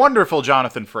 starring the wonderful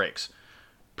Jonathan Frakes.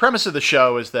 Premise of the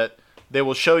show is that they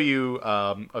will show you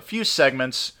a few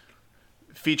segments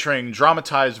featuring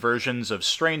dramatized versions of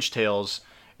strange tales,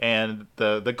 and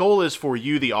the goal is for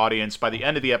you, the audience, by the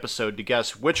end of the episode to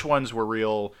guess which ones were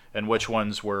real and which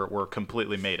ones were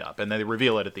completely made up, and they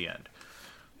reveal it at the end.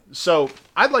 So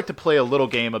I'd like to play a little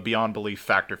game of Beyond Belief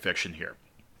Fact or Fiction here.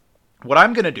 What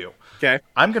I'm going to do,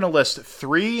 I'm going to list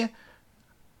three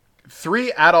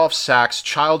Adolphe Sax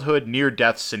childhood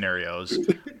near-death scenarios.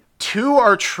 2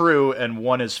 are true and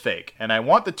 1 is fake. And I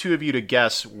want the 2 of you to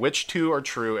guess which 2 are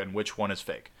true and which 1 is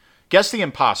fake. Guess the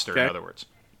imposter, in other words.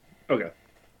 Okay.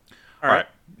 All right.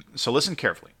 So listen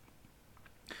carefully.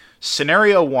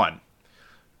 Scenario 1.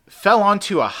 Fell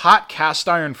onto a hot cast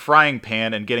iron frying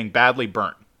pan and getting badly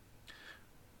burnt.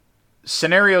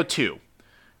 Scenario 2.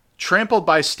 Trampled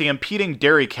by stampeding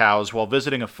dairy cows while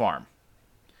visiting a farm.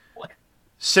 What?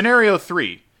 Scenario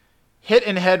 3. Hit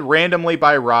in head randomly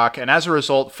by a rock, and as a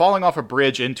result, falling off a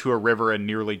bridge into a river and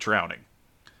nearly drowning.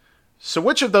 So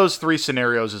which of those 3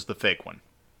 scenarios is the fake one?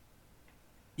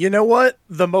 You know what?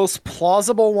 The most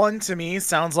plausible one to me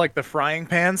sounds like the frying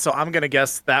pan, so I'm going to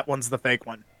guess that one's the fake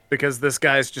one, because this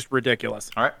guy's just ridiculous.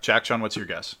 All right, Jack John, what's your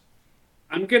guess?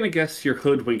 I'm going to guess you're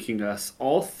hoodwinking us.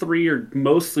 All 3 are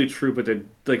mostly true, but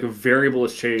a variable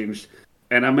has changed.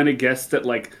 And I'm going to guess that,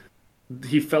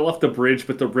 he fell off the bridge,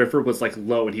 but the river was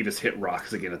low, and he just hit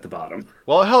rocks again at the bottom.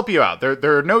 Well, I'll help you out.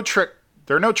 There are no trick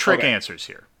answers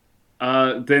here.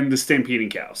 Then the stampeding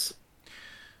cows.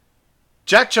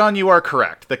 Jack John, you are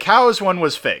correct. The cows one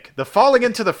was fake. The falling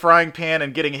into the frying pan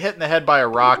and getting hit in the head by a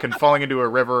rock and falling into a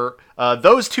river,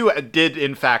 those 2 did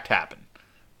in fact happen.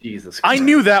 Jesus Christ. I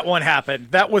knew that one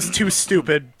happened. That was too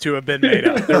stupid to have been made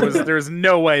up. There's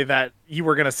no way that you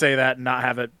were going to say that and not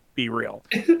have it be real.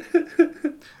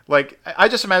 I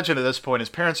just imagine at this point his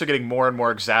parents are getting more and more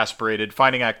exasperated,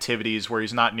 finding activities where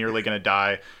he's not nearly going to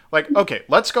die. Okay,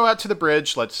 let's go out to the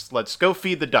bridge. Let's go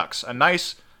feed the ducks. A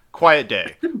nice, quiet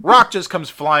day. Rock just comes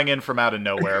flying in from out of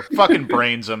nowhere. Fucking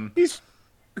brains him.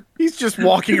 He's just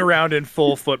walking around in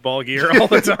full football gear all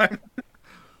the time.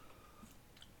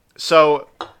 So,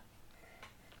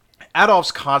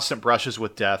 Adolphe's constant brushes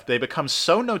with death, they become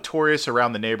so notorious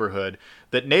around the neighborhood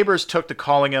that neighbors took to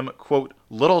calling him, quote,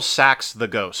 Little Sax the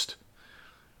Ghost.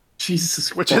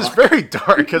 Jesus Which is very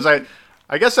dark, because I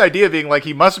guess the idea being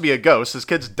he must be a ghost. His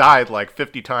kid's died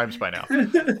 50 times by now.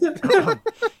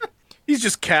 He's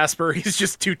just Casper. He's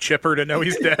just too chipper to know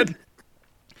he's dead.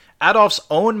 Adolphe's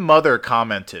own mother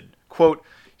commented, quote,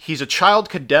 "He's a child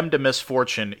condemned to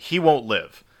misfortune. He won't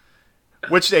live."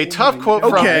 Which is a tough quote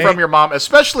from your mom,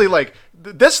 especially, like,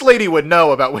 this lady would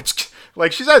know about which,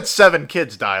 like, she's had 7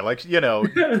 kids die, like, you know.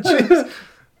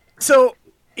 So,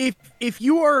 if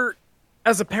you are,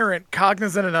 as a parent,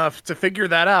 cognizant enough to figure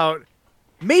that out,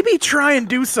 maybe try and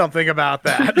do something about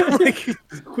that. Like,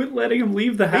 quit letting him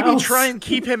leave the house. Maybe try and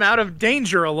keep him out of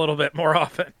danger a little bit more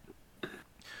often.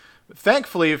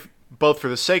 Thankfully, both for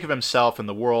the sake of himself and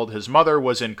the world, his mother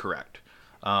was incorrect.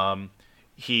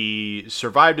 He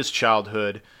survived his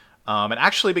childhood and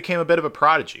actually became a bit of a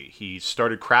prodigy. He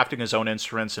started crafting his own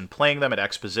instruments and playing them at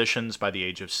expositions by the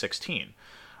age of 16,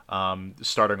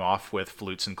 starting off with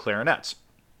flutes and clarinets.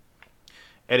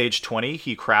 At age 20,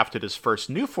 he crafted his first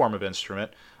new form of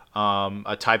instrument,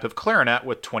 a type of clarinet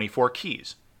with 24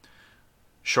 keys.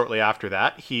 Shortly after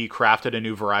that, he crafted a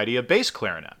new variety of bass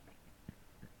clarinet.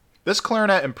 This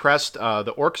clarinet impressed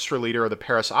the orchestra leader of the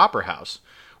Paris Opera House,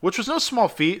 which was no small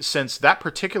feat since that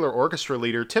particular orchestra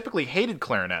leader typically hated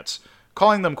clarinets,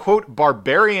 calling them, quote,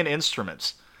 barbarian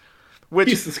instruments. Which,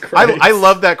 Jesus Christ. I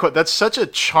love that quote. That's such a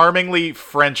charmingly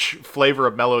French flavor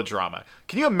of melodrama.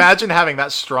 Can you imagine having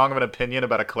that strong of an opinion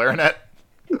about a clarinet?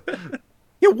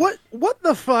 Yeah, what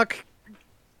the fuck?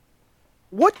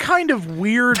 What kind of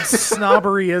weird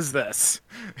snobbery is this?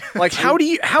 Like, how do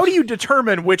you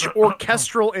determine which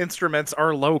orchestral instruments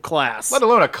are low class? Let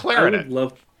alone a I clarinet. would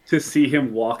love to see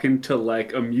him walk into,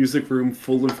 like, a music room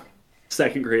full of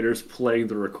second graders playing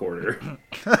the recorder.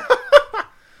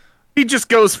 He just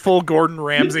goes full Gordon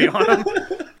Ramsay on him.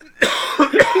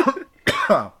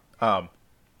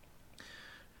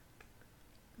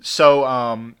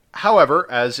 However,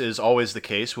 as is always the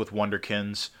case with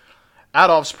wonderkins,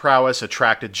 Adolphe's prowess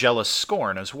attracted jealous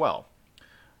scorn as well.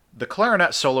 The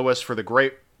clarinet soloist for the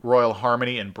Great Royal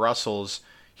Harmony in Brussels,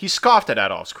 he scoffed at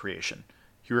Adolphe's creation.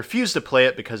 He refused to play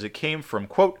it because it came from,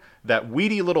 quote, that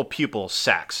weedy little pupil,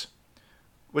 Sax,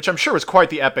 which I'm sure was quite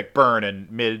the epic burn in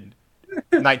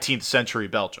mid-19th century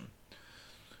Belgium.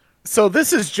 So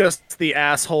this is just the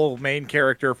asshole main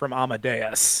character from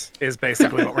Amadeus, is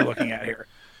basically what we're looking at here.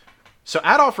 So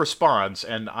Adolphe responds,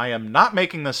 and I am not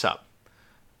making this up,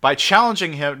 by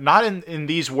challenging him, not in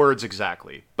these words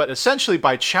exactly, but essentially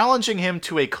by challenging him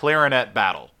to a clarinet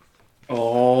battle.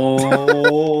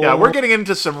 Oh. Yeah, we're getting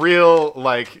into some real,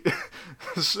 like,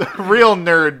 real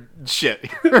nerd shit.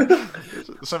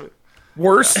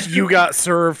 Worst You Got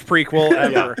Served prequel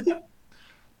ever. Yeah.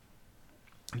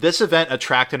 This event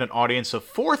attracted an audience of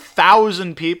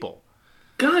 4,000 people.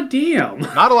 God damn.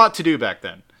 Not a lot to do back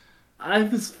then. I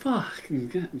was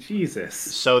fucking... Jesus.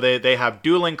 So they have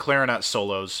dueling clarinet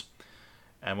solos,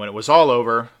 and when it was all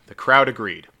over, the crowd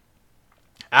agreed.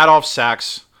 Adolphe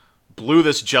Sax blew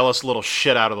this jealous little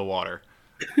shit out of the water.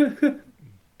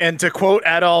 And to quote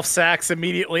Adolphe Sax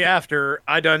immediately after,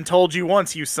 "I done told you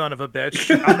once, you son of a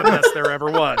bitch, I'm the best there ever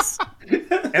was."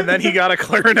 And then he got a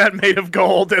clarinet made of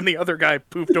gold, and the other guy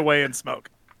poofed away in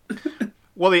smoke.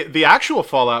 Well, the actual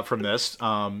fallout from this,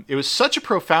 it was such a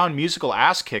profound musical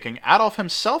ass-kicking, Adolphe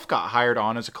himself got hired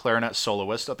on as a clarinet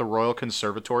soloist at the Royal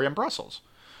Conservatory in Brussels.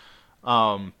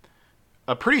 A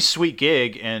pretty sweet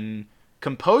gig, and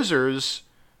composers...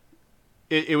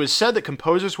 It was said that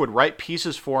composers would write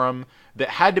pieces for him that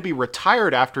had to be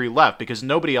retired after he left because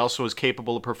nobody else was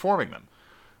capable of performing them.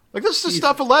 Like, this is the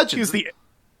stuff of legends.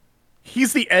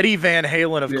 He's the Eddie Van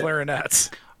Halen of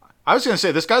clarinets. I was going to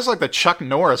say, this guy's like the Chuck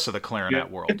Norris of the clarinet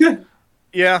world.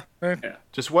 Yeah.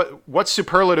 Just what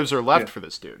superlatives are left for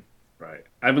this dude? Right.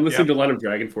 I've been listening to a lot of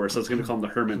Dragon Force, so I was going to call him the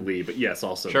Herman Lee, but yes,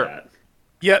 also that.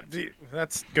 Yeah,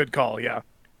 that's a good call, yeah.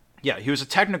 Yeah, he was a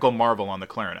technical marvel on the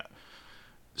clarinet.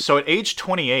 So at age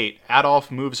 28, Adolphe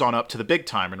moves on up to the big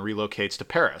time and relocates to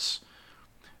Paris.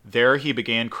 There he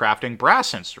began crafting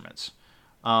brass instruments.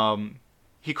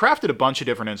 He crafted a bunch of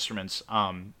different instruments.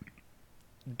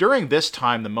 During this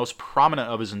time, the most prominent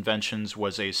of his inventions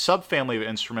was a subfamily of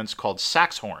instruments called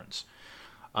sax horns.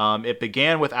 It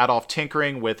began with Adolphe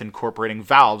tinkering with incorporating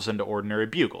valves into ordinary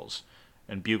bugles.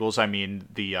 And bugles, I mean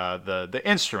the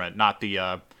instrument, not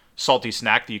the salty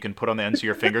snack that you can put on the ends of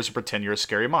your fingers and pretend you're a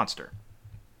scary monster.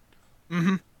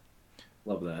 Mm-hmm.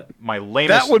 Love that. My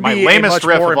lamest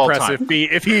riff of all time.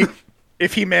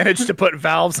 If he managed to put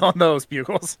valves on those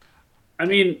bugles. I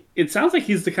mean, it sounds like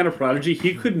he's the kind of prodigy.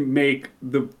 He could make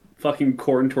the fucking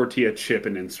corn tortilla chip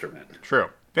an instrument. True.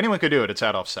 If anyone could do it, it's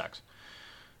Adolphe Sax.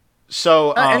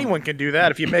 So anyone can do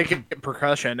that. If you make it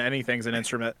percussion, anything's an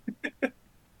instrument.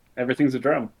 Everything's a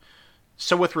drum.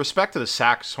 So with respect to the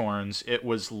sax horns, it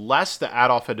was less that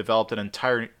Adolphe had developed an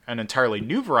entirely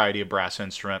new variety of brass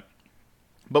instrument,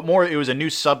 but more it was a new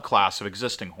subclass of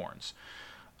existing horns.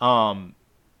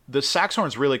 The sax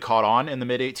horns really caught on in the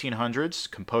mid-1800s.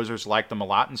 Composers liked them a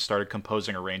lot and started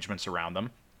composing arrangements around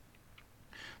them.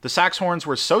 The sax horns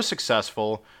were so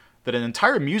successful that an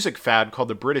entire music fad called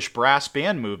the British brass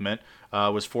band movement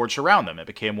was forged around them. It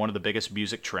became one of the biggest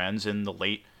music trends in the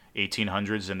late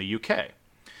 1800s in the UK.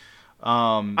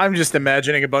 I'm just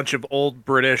imagining a bunch of old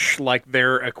British, like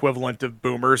their equivalent of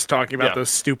boomers, talking about those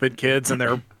stupid kids and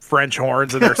their French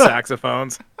horns and their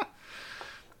saxophones.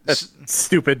 That's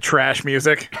stupid trash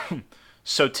music.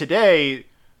 So today,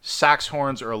 sax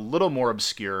horns are a little more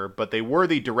obscure, but they were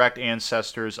the direct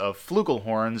ancestors of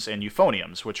flugelhorns and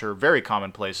euphoniums, which are very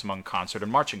commonplace among concert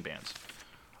and marching bands.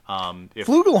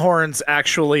 Flugelhorns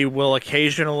actually will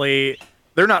occasionally...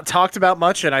 They're not talked about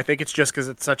much, and I think it's just because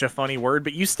it's such a funny word,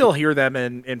 but you still hear them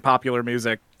in popular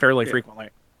music fairly frequently.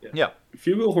 Yeah.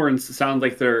 Flugelhorns sound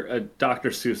like they're a Dr.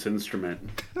 Seuss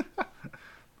instrument.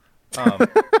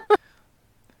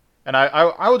 And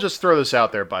I will just throw this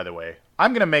out there, by the way.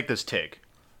 I'm going to make this take.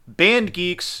 Band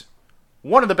geeks,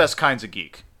 one of the best kinds of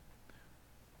geek.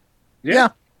 Yeah.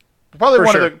 Probably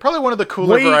one of the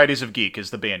cooler varieties of geek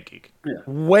is the band geek. Yeah.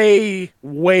 Way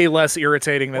less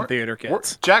irritating than theater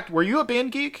kids. Jack, were you a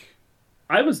band geek?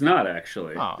 I was not,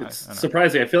 actually. Oh, it's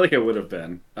surprising. I feel like I would have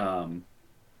been.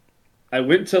 I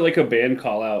went to like a band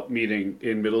call-out meeting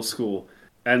in middle school,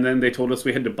 and then they told us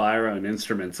we had to buy our own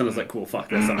instruments, and I was like, cool, fuck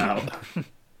this, I'm out.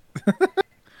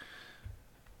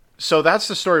 So that's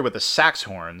the story with the sax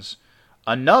horns.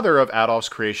 Another of Adolphe's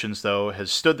creations, though, has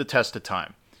stood the test of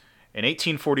time. In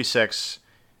 1846,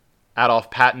 Adolphe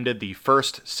patented the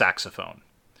first saxophone.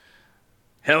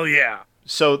 Hell yeah.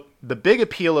 So the big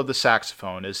appeal of the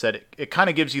saxophone is that it kind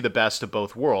of gives you the best of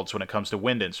both worlds when it comes to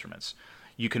wind instruments.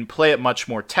 You can play it much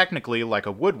more technically like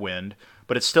a woodwind,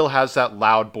 but it still has that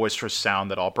loud, boisterous sound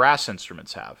that all brass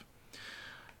instruments have.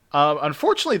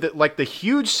 Unfortunately, the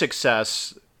huge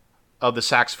success of the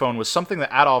saxophone was something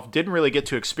that Adolphe didn't really get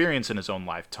to experience in his own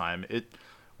lifetime. It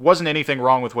wasn't anything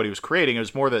wrong with what he was creating. It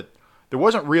was more that there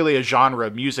wasn't really a genre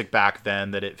of music back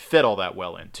then that it fit all that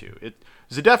well into. It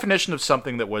was a definition of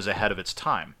something that was ahead of its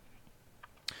time.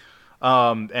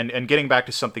 And getting back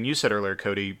to something you said earlier,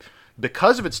 Cody,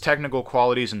 because of its technical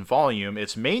qualities and volume,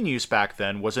 its main use back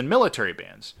then was in military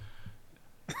bands.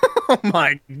 Oh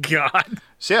my god.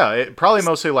 So yeah, it probably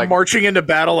mostly like... marching into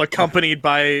battle accompanied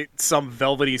by some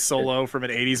velvety solo from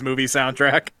an 80s movie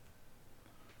soundtrack.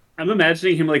 I'm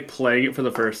imagining him like playing it for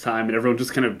the first time, and everyone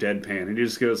just kind of deadpan, and he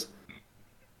just goes,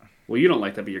 well, you don't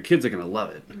like that, but your kids are going to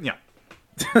love it. Yeah.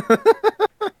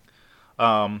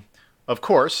 Of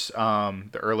course,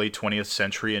 the early 20th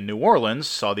century in New Orleans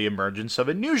saw the emergence of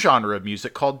a new genre of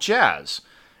music called jazz.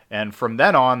 And from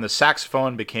then on, the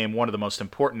saxophone became one of the most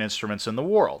important instruments in the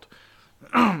world.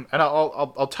 And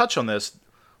I'll touch on this.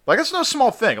 Like, it's no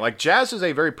small thing. Like, jazz is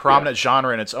a very prominent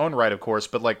genre in its own right, of course,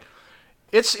 but like,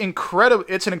 it's an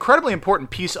incredibly important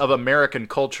piece of American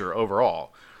culture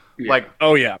overall. Yeah. Like,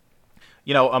 oh yeah.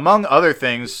 You know, among other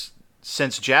things,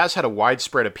 since jazz had a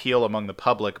widespread appeal among the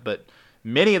public, but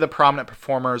many of the prominent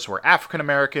performers were African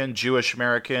American, Jewish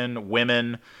American,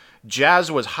 women,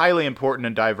 jazz was highly important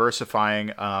in diversifying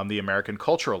the American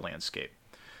cultural landscape.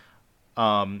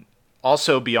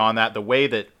 Also, beyond that, the way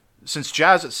that, since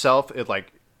jazz itself,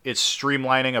 it's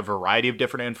streamlining a variety of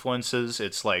different influences.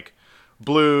 It's like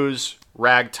blues,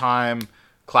 ragtime,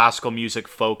 classical music,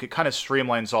 folk. It kind of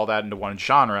streamlines all that into one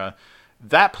genre.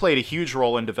 That played a huge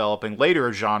role in developing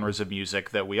later genres of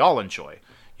music that we all enjoy.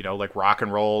 You know, like rock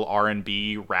and roll,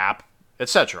 R&B, rap,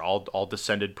 etc. All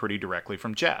descended pretty directly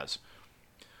from jazz.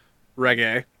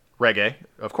 Reggae,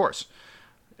 of course.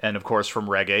 And of course, from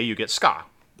reggae, you get ska.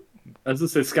 I was going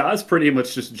to say, ska is pretty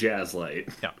much just jazz light.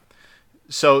 Yeah.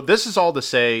 So this is all to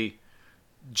say,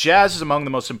 jazz is among the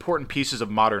most important pieces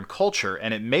of modern culture,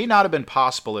 and it may not have been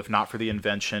possible if not for the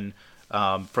invention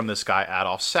from this guy,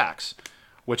 Adolphe Sax.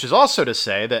 Which is also to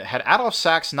say that had Adolphe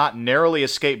Sax not narrowly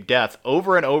escaped death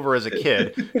over and over as a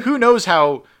kid, who knows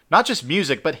how not just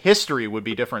music, but history would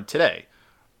be different today.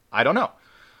 I don't know.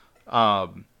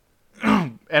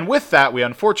 And with that, we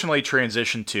unfortunately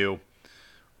transition to...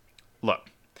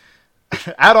 Look,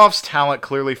 Adolphe's talent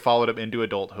clearly followed him into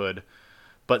adulthood,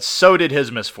 but so did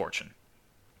his misfortune.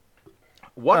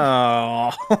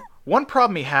 One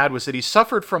problem he had was that he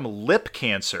suffered from lip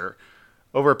cancer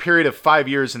over a period of 5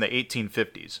 years in the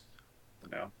 1850s.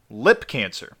 No. Lip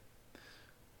cancer.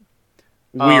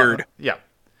 Weird. Yeah.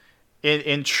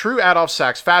 In true Adolphe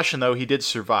Sax fashion, though, he did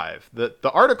survive.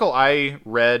 The article I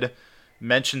read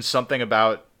mentioned something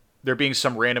about there being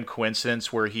some random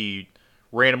coincidence where he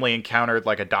randomly encountered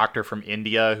like a doctor from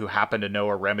India who happened to know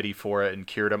a remedy for it and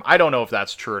cured him. I don't know if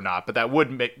that's true or not, but that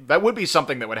would be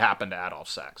something that would happen to Adolphe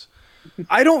Sax.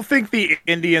 I don't think the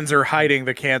Indians are hiding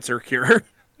the cancer cure.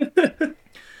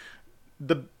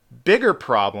 The bigger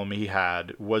problem he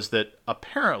had was that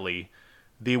apparently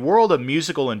the world of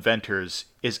musical inventors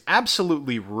is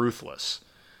absolutely ruthless.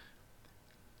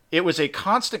 It was a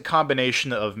constant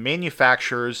combination of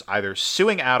manufacturers either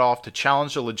suing Adolphe to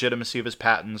challenge the legitimacy of his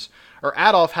patents, or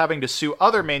Adolphe having to sue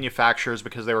other manufacturers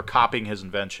because they were copying his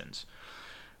inventions.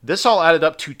 This all added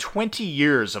up to 20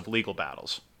 years of legal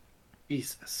battles.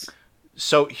 Jesus.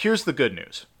 So here's the good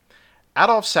news.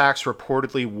 Adolphe Sax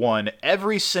reportedly won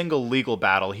every single legal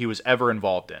battle he was ever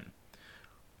involved in.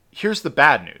 Here's the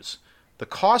bad news. The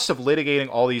cost of litigating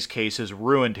all these cases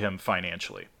ruined him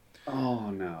financially. Oh,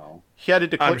 no.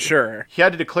 I'm sure. He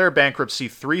had to declare bankruptcy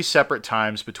 3 separate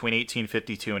times between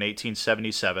 1852 and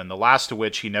 1877, the last of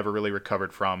which he never really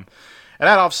recovered from. And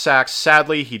Adolphe Sax,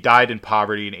 sadly, he died in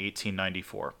poverty in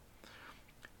 1894.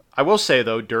 I will say,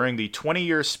 though, during the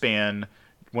 20-year span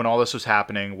when all this was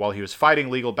happening, while he was fighting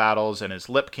legal battles and his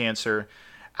lip cancer,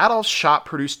 Adolphe's shop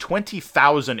produced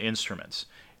 20,000 instruments.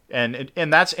 And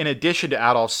that's in addition to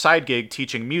Adolphe's side gig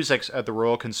teaching music at the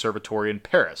Royal Conservatory in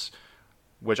Paris,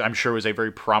 which I'm sure was a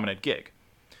very prominent gig.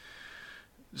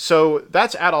 So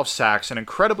that's Adolphe Sax, an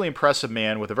incredibly impressive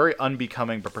man with a very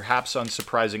unbecoming but perhaps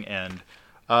unsurprising end.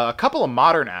 A couple of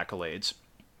modern accolades.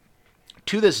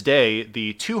 To this day,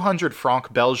 the 200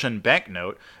 franc Belgian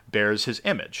banknote bears his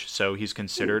image, so he's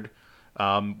considered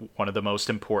one of the most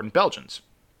important Belgians.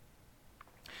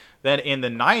 Then in the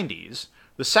 90s,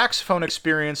 the saxophone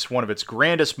experienced one of its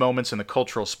grandest moments in the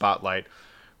cultural spotlight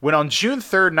when on June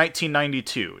 3rd,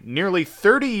 1992, nearly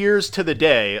 30 years to the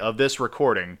day of this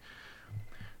recording,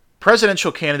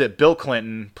 presidential candidate Bill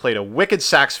Clinton played a wicked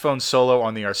saxophone solo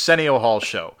on the Arsenio Hall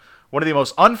show. One of the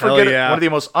most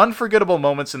unforgettable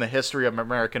moments in the history of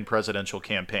American presidential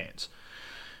campaigns.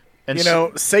 And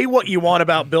say what you want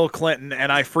about Bill Clinton,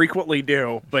 and I frequently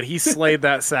do, but he slayed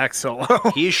that sax solo.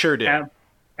 He sure did.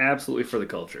 Absolutely for the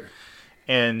culture.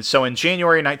 And so in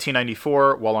January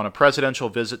 1994, while on a presidential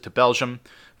visit to Belgium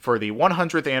for the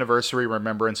 100th anniversary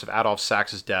remembrance of Adolphe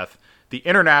Sax's death, the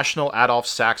International Adolphe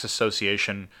Sax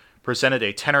Association presented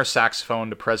a tenor saxophone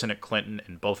to President Clinton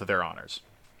in both of their honors.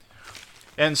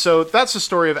 And so that's the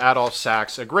story of Adolphe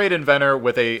Sax, a great inventor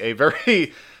with a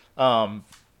very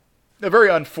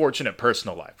unfortunate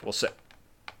personal life, we'll say.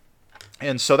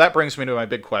 And so that brings me to my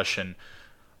big question.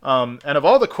 And of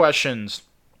all the questions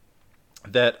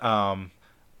that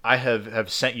I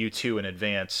have sent you to in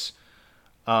advance,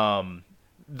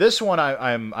 this one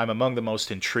I'm among the most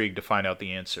intrigued to find out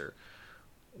the answer.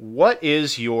 What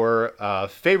is your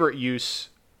favorite use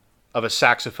of a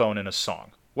saxophone in a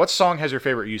song? What song has your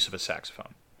favorite use of a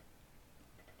saxophone?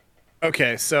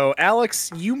 Okay, so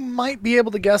Alex, you might be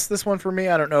able to guess this one for me.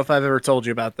 I don't know if I've ever told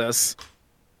you about this,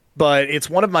 but it's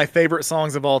one of my favorite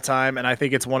songs of all time, and I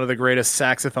think it's one of the greatest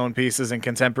saxophone pieces in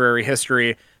contemporary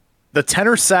history. The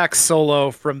tenor sax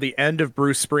solo from the end of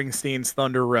Bruce Springsteen's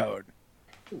Thunder Road,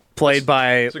 played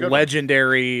by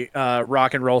legendary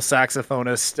rock and roll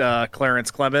saxophonist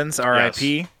Clarence Clemens,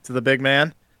 R.I.P. to the big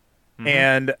man. Mm-hmm.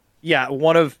 And yeah,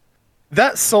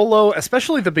 that solo,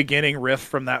 especially the beginning riff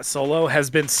from that solo, has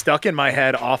been stuck in my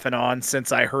head off and on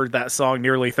since I heard that song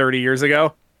nearly 30 years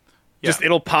ago. Yeah. Just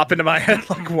it'll pop into my head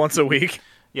like once a week.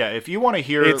 Yeah, if you want to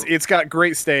hear... It's got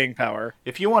great staying power.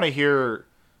 If you want to hear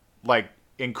like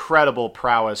incredible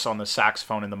prowess on the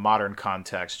saxophone in the modern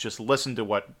context, just listen to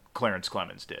what Clarence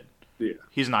Clemens did. Yeah.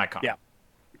 He's an icon. Yeah.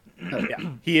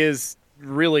 Yeah. He is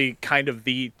really kind of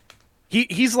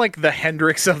He's like the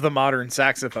Hendrix of the modern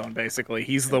saxophone, basically.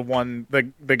 He's the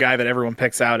guy that everyone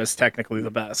picks out as technically the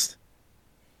best.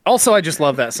 Also, I just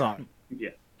love that song. Yeah.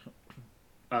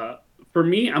 For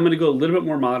me, I'm going to go a little bit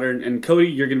more modern, and Cody,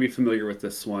 you're going to be familiar with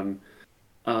this one.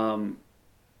 About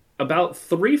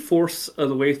 3/4 of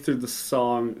the way through the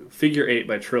song Figure 8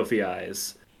 by Trophy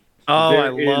Eyes. Oh, I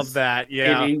love that.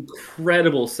 Yeah. An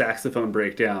incredible saxophone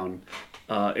breakdown.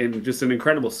 And just an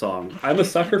incredible song. I'm a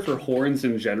sucker for horns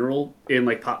in general in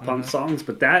like pop punk songs,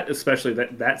 but that especially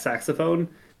that saxophone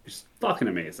is fucking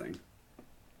amazing.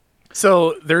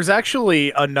 So there's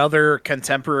actually another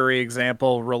contemporary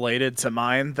example related to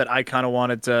mine that I kind of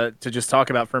wanted to just talk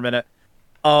about for a minute.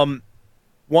 One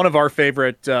of our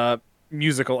favorite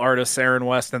musical artists, Aaron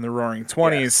West and the Roaring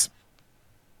Twenties,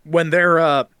 when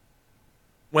their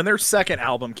second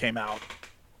album came out,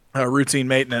 Routine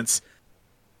Maintenance.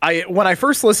 When I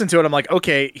first listened to it, I'm like,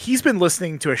 okay, he's been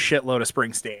listening to a shitload of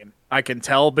Springsteen. I can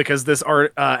tell because this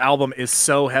album is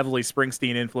so heavily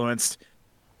Springsteen influenced.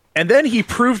 And then he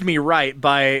proved me right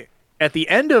by, at the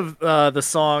end of the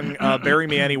song Bury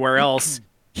Me Anywhere Else,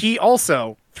 he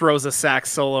also throws a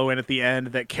sax solo in at the end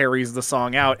that carries the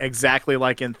song out exactly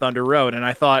like in Thunder Road. And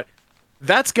I thought,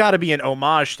 that's got to be an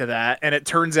homage to that. And it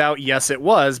turns out, yes, it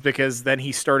was, because then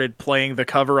he started playing the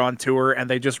cover on tour, and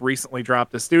they just recently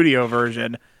dropped the studio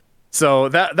version. So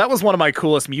that was one of my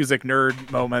coolest music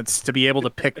nerd moments, to be able to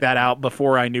pick that out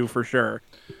before I knew for sure.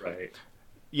 Right.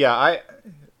 Yeah, I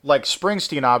like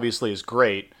Springsteen obviously is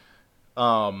great.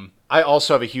 I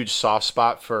also have a huge soft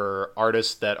spot for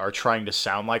artists that are trying to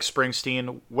sound like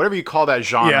Springsteen, whatever you call that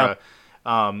genre.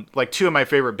 Yeah. Like two of my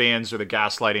favorite bands are the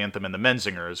Gaslight Anthem and the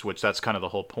Menzingers, which that's kind of the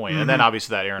whole point. And then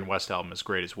obviously that Aaron West album is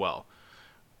great as well.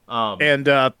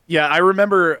 I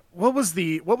remember what was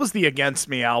the Against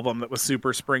Me album that was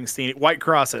super Springsteen? White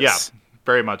Crosses. Yeah,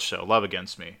 very much so. Love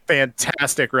Against Me.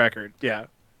 Fantastic record. Yeah.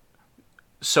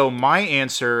 So my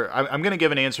answer, I'm going to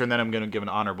give an answer, and then I'm going to give an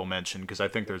honorable mention, because I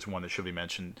think there's one that should be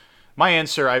mentioned. My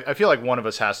answer, I feel like one of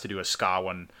us has to do a ska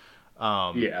one.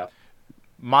 Yeah.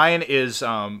 Mine is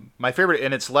my favorite,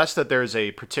 and it's less that there's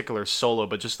a particular solo,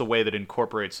 but just the way that it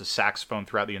incorporates the saxophone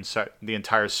throughout the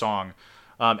entire song.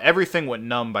 Everything Went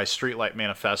Numb by Streetlight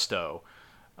Manifesto.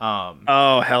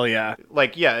 Oh, hell yeah.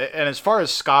 Like, yeah, and as far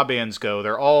as ska bands go,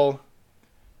 they're all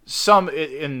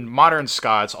in modern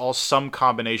ska, it's all some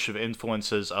combination of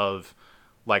influences of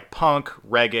like punk,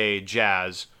 reggae,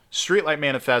 jazz. Streetlight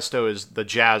Manifesto is the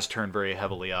jazz turned very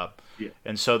heavily up. Yeah.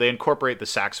 And so they incorporate the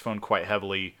saxophone quite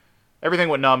heavily. Everything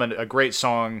Went Numb, a great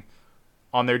song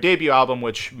on their debut album,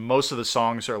 which most of the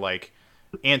songs are like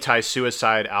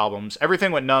anti-suicide albums.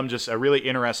 Everything Went Numb, just a really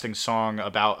interesting song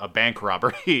about a bank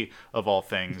robbery of all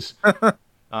things.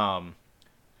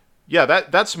 Yeah,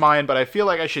 that's mine, but I feel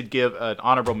like I should give an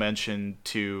honorable mention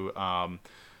to,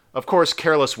 of course,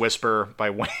 Careless Whisper by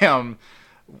Wham.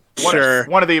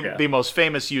 One of the most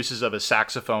famous uses of a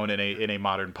saxophone in a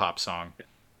modern pop song.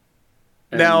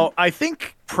 Now, I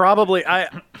think probably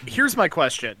here's my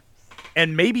question,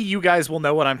 and maybe you guys will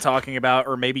know what I'm talking about,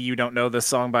 or maybe you don't know this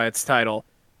song by its title.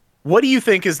 What do you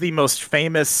think is the most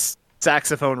famous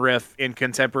saxophone riff in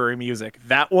contemporary music?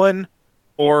 That one,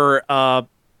 or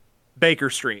Baker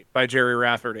Street by Jerry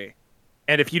Rafferty?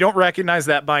 And if you don't recognize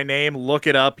that by name, look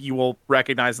it up. You will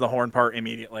recognize the horn part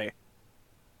immediately.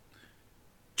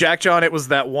 Jack John, it was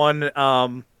that one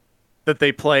that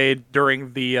they played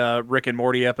during the Rick and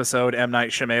Morty episode, M.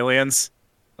 Night Shyamalan's.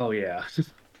 Oh, yeah.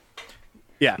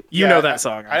 Yeah, you know that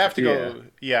song. I'd have to go.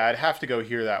 Yeah, I'd have to go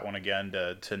hear that one again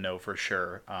to know for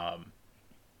sure. I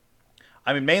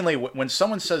mean, mainly when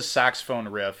someone says saxophone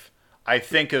riff, I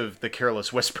think of the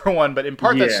Careless Whisper one, but in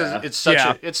part it's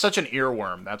such an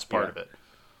earworm. That's part of it.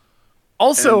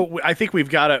 Also, I think we've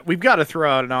got to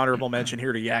throw out an honorable mention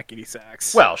here to Yakety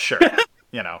Sax. Well, sure,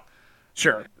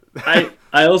 sure. I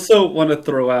also want to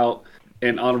throw out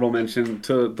an honorable mention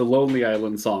to the Lonely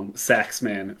Island song "Sax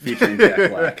Man" featuring Jack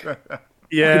Black.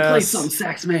 Yeah, play some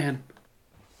Sax Man.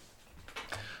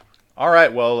 All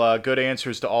right, well, good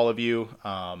answers to all of you.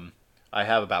 I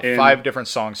have about 5 different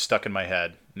songs stuck in my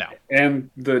head now. And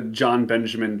the John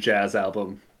Benjamin jazz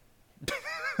album.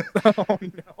 Oh,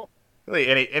 no. Really,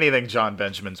 anything John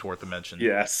Benjamin's worth a mention.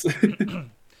 Yes.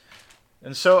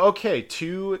 And so, okay,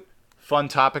 2 fun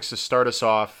topics to start us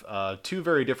off. 2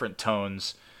 very different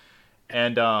tones.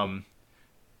 And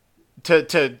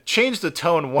to change the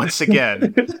tone once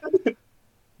again,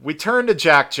 we turn to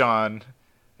Jack John.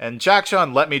 And Jack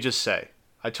John, let me just say,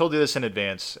 I told you this in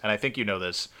advance, and I think you know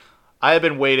this. I have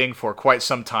been waiting for quite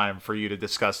some time for you to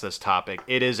discuss this topic.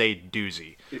 It is a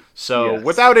doozy. So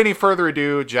without any further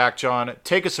ado, Jack John,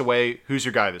 take us away. Who's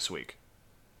your guy this week?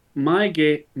 My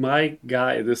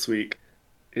guy this week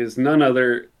is none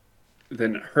other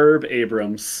than Herb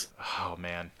Abrams. Oh,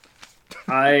 man.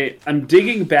 I'm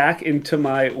digging back into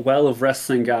my well of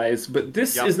wrestling guys, but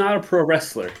this is not a pro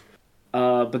wrestler.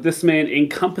 But this man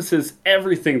encompasses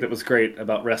everything that was great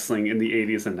about wrestling in the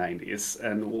 80s and 90s,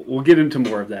 and we'll get into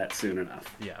more of that soon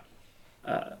enough. Yeah.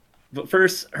 But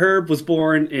first, Herb was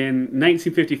born in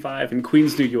 1955 in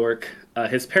Queens, New York.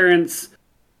 His parents,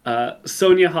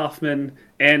 Sonia Hoffman,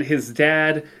 and his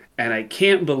dad, and I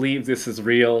can't believe this is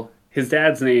real, his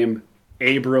dad's name,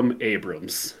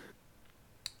 Abrams.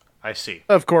 I see.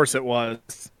 Of course it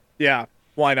was. Yeah,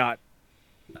 why not?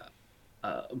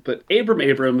 But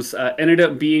Abrams ended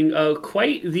up being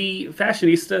quite the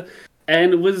fashionista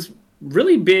and was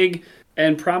really big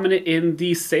and prominent in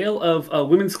the sale of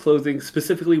women's clothing,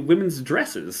 specifically women's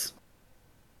dresses,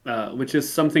 which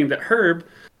is something that Herb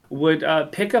would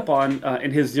pick up on in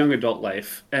his young adult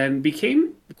life and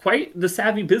became quite the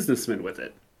savvy businessman with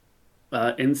it.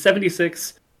 In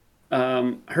 76,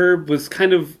 Herb was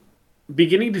kind of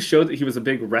beginning to show that he was a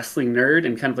big wrestling nerd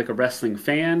and kind of like a wrestling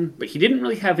fan, but he didn't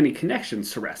really have any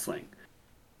connections to wrestling.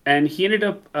 And he ended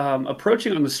up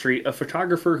approaching on the street a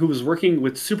photographer who was working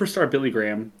with superstar Billy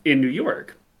Graham in New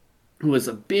York, who was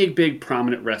a big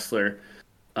prominent wrestler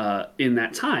in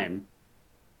that time.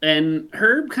 And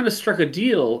Herb kind of struck a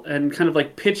deal and kind of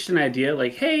like pitched an idea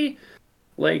like, hey,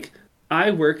 like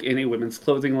I work in a women's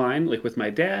clothing line, like with my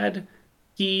dad.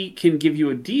 He can give you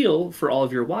a deal for all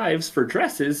of your wives for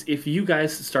dresses if you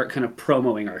guys start kind of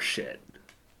promoting our shit.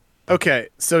 Okay,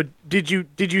 so did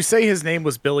you say his name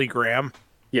was Billy Graham?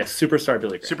 Yes, superstar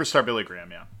Billy Graham. Superstar Billy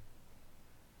Graham, yeah.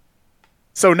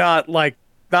 So not like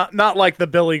the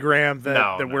Billy Graham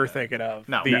that we're thinking of.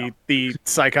 No. The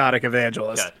psychotic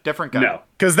evangelist. Yeah, different guy. No.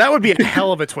 Because that would be a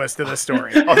hell of a twist in the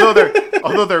story.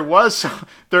 although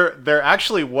there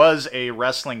actually was a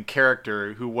wrestling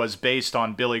character who was based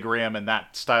on Billy Graham and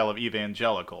that style of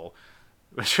evangelical,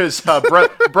 which is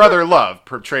Brother Love,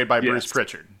 portrayed by Bruce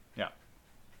Pritchard. Yeah.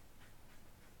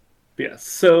 Yeah.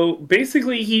 So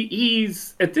basically,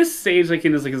 he's at this stage, like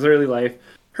in his early life,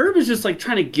 Herb is just like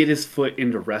trying to get his foot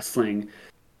into wrestling,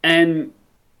 and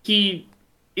he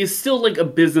is still like a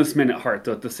businessman at heart,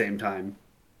 though. At the same time,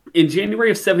 in January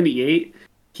of '78,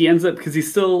 he ends up because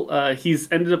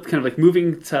he's ended up kind of like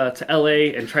moving to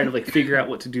LA and trying to like figure out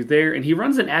what to do there, and he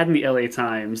runs an ad in the LA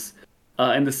Times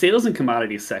in the sales and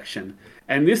commodities section.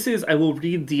 And I will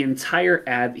read the entire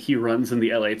ad that he runs in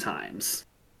the LA Times.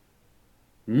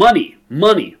 Money,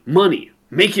 money, money,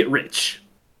 make it rich.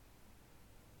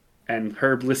 And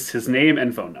Herb lists his name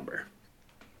and phone number.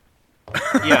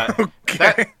 Yeah.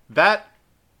 Okay. That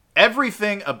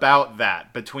everything about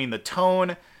that, between the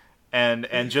tone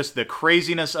and just the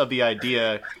craziness of the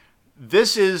idea,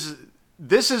 this is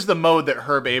the mode that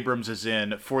Herb Abrams is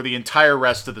in for the entire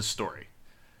rest of the story.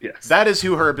 Yes. That is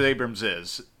who Herb Abrams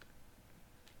is.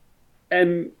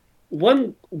 And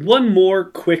one more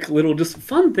quick little just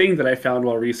fun thing that I found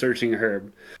while researching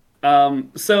Herb.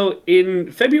 So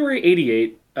in February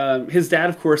 '88, his dad,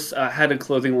 of course, had a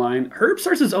clothing line. Herb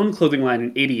starts his own clothing line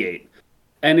in '88.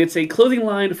 And it's a clothing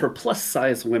line for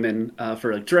plus-size women,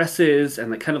 for like dresses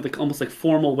and like kind of like almost like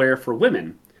formal wear for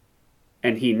women.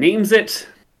 And he names it,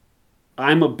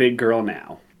 I'm a Big Girl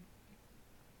Now.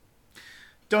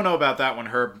 Don't know about that one,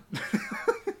 Herb.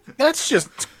 That's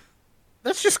just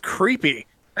creepy.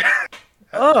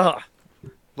 Ugh.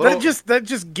 That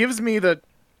just gives me the.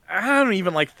 I don't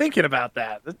even like thinking about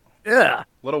that. Yeah.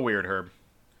 Little weird, Herb.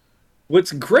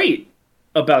 What's great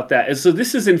about that is, so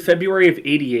this is in February of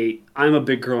 '88. I'm a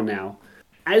Big Girl Now.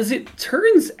 As it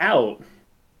turns out,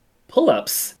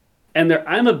 pull-ups and their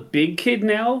I'm a Big Kid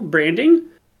Now branding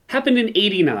happened in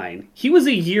 '89. He was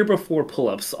a year before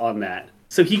pull-ups on that,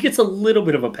 so he gets a little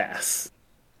bit of a pass.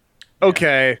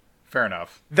 Okay. Fair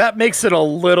enough. That makes it a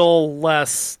little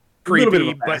less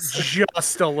creepy, but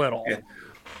just a little. Yeah.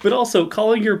 But also,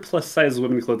 calling your plus-size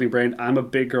women clothing brand I'm a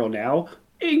Big Girl Now,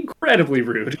 incredibly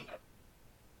rude.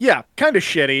 Yeah, kind of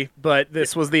shitty, but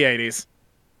this was the 80s.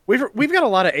 We've got a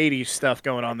lot of 80s stuff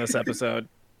going on this episode.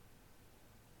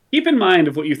 Keep in mind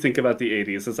of what you think about the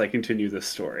 80s as I continue this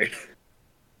story.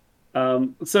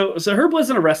 So Herb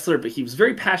wasn't a wrestler, but he was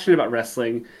very passionate about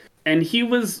wrestling, and he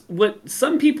was what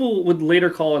some people would later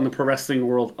call in the pro wrestling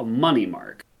world a money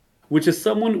mark, which is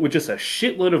someone with just a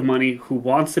shitload of money who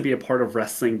wants to be a part of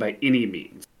wrestling by any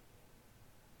means.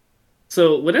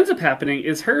 So what ends up happening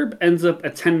is Herb ends up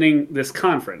attending this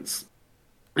conference.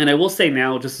 And I will say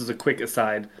now, just as a quick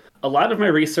aside, a lot of my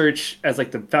research as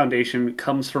like the foundation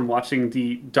comes from watching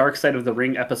the Dark Side of the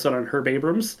Ring episode on Herb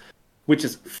Abrams, which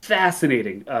is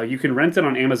fascinating. You can rent it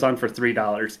on Amazon for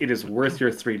 $3. It is worth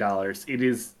your $3. It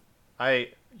is. I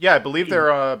believe they're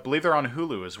on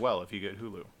Hulu as well. If you get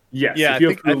Hulu. Yes. Yeah, if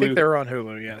you I think they're on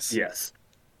Hulu. Yes. Yes.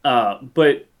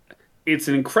 But it's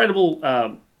an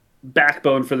incredible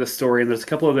backbone for this story, and there's a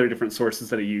couple other different sources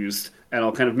that I used, and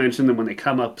I'll kind of mention them when they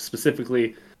come up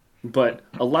specifically. But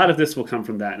a lot of this will come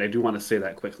from that, and I do want to say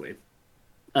that quickly.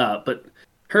 But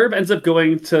Herb ends up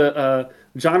going to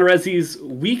John Rezzi's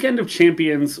Weekend of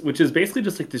Champions, which is basically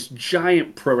just like this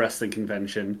giant pro wrestling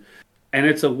convention. And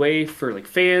it's a way for like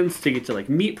fans to get to like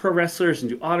meet pro wrestlers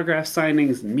and do autograph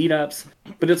signings and meetups.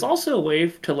 But it's also a way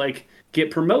to like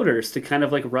get promoters to kind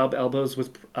of like rub elbows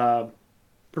with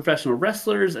professional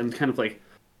wrestlers and kind of like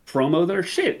promo their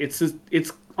shit.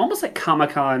 It's almost like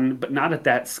Comic-Con, but not at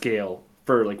that scale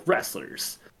for like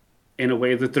wrestlers, in a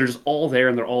way that they're just all there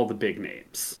and they're all the big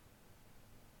names.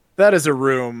 That is a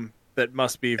room that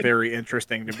must be very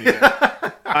interesting to be in.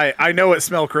 I know it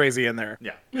smells crazy in there.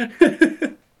 Yeah.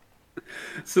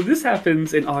 So this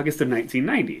happens in August of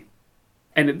 1990.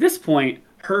 And at this point,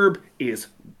 Herb is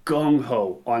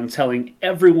gung-ho on telling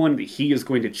everyone that he is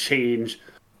going to change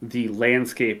the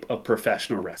landscape of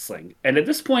professional wrestling. And at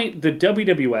this point, the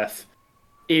WWF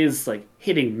is like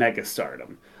hitting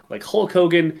megastardom. Like Hulk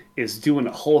Hogan is doing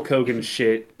a Hulk Hogan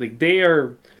shit. Like they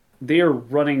are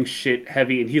running shit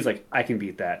heavy, and he's like, I can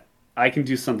beat that. I can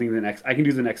do something I can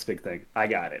do the next big thing. I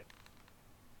got it.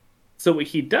 So what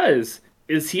he does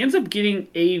is he ends up getting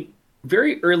a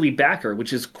very early backer,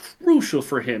 which is crucial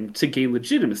for him to gain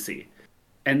legitimacy.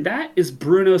 And that is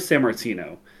Bruno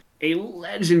Sammartino, a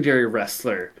legendary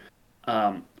wrestler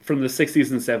from the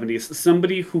 60s and 70s.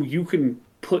 Somebody who you can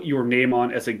put your name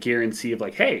on as a guarantee of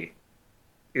like, hey,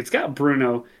 it's got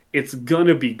Bruno. It's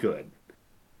gonna be good.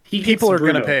 People are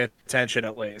gonna pay attention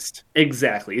at least.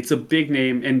 Exactly. It's a big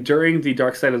name. And during the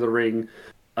Dark Side of the Ring,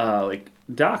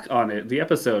 doc on it, the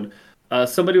episode,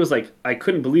 somebody was like, I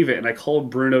couldn't believe it, and I called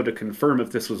Bruno to confirm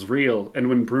if this was real. And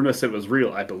when Bruno said it was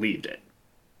real, I believed it.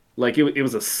 Like it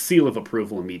was a seal of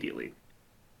approval immediately.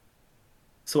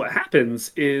 So what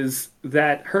happens is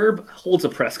that Herb holds a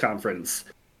press conference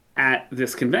at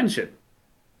this convention.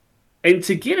 And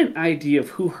to get an idea of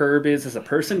who Herb is as a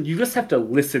person, you just have to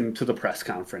listen to the press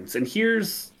conference. And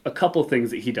here's a couple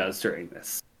things that he does during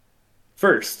this.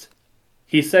 First,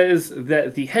 he says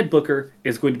that the head booker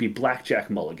is going to be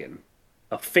Blackjack Mulligan,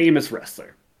 a famous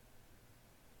wrestler.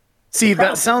 See,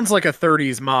 that sounds like a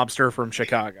 30s mobster from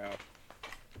Chicago.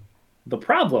 The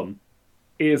problem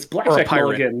is Blackjack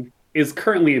Mulligan is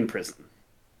currently in prison.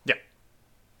 Yeah,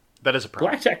 that is a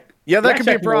problem. That could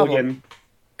be a problem. Mulligan,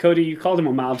 Cody, you called him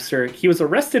a mobster. He was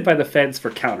arrested by the feds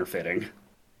for counterfeiting.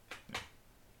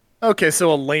 Okay,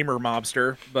 so a lamer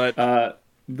mobster, but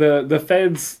the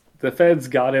feds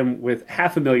got him with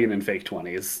 $500,000 in fake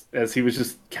 20s as he was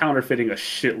just counterfeiting a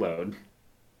shitload.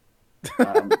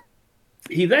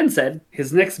 He then said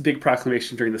his next big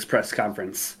proclamation during this press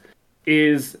conference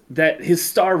is that his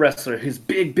star wrestler, his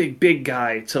big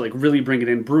guy to like really bring it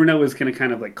in, Bruno is going to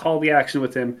kind of like call the action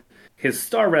with him. His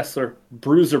star wrestler,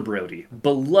 Bruiser Brody,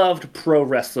 beloved pro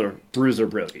wrestler Bruiser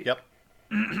Brody. Yep.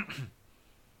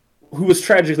 Who was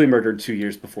tragically murdered 2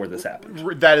 years before this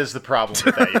happened. That is the problem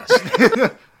with that,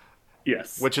 yes.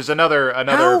 Yes. Which is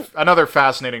another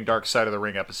fascinating Dark Side of the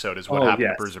Ring episode is what happened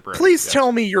to Bruiser Brody. Please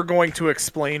tell me you're going to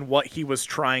explain what he was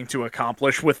trying to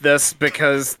accomplish with this,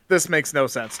 because this makes no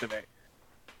sense to me.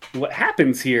 What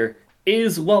happens here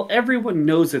is, while everyone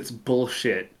knows it's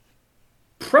bullshit,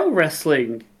 pro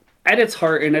wrestling, at its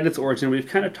heart and at its origin, we've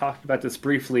kind of talked about this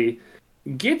briefly,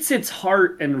 gets its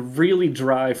heart and really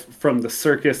drive from the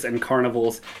circus and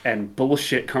carnivals and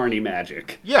bullshit carny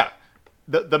magic. Yeah.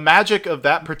 The magic of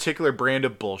that particular brand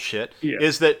of bullshit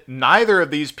is that neither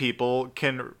of these people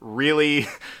can really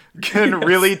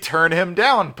turn him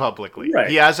down publicly. Right.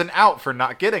 He has an out for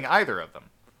not getting either of them.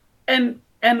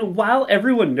 And while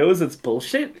everyone knows it's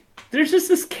bullshit, there's just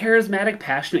this charismatic,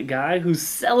 passionate guy who's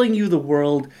selling you the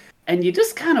world, and you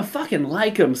just kind of fucking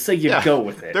like him, so you go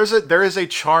with it. There is a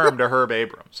charm to Herb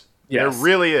Abrams. Yes. There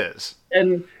really is.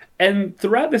 And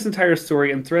throughout this entire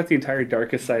story and throughout the entire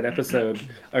Dark Side episode,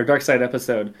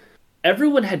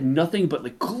 everyone had nothing but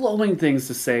like glowing things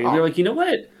to say. They're like, you know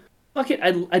what? Fuck it.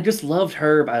 I just loved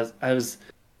Herb. I was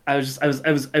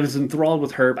enthralled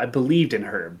with Herb. I believed in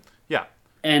Herb. Yeah.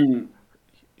 And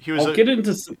he was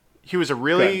a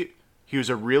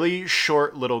really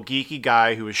short little geeky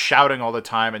guy who was shouting all the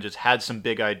time and just had some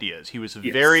big ideas. He was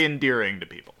very endearing to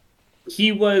people.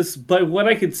 He was, by what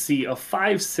I could see, a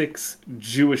 5'6"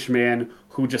 Jewish man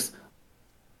who just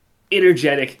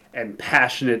energetic and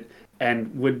passionate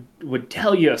and would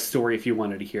tell you a story if you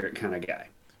wanted to hear it kind of guy.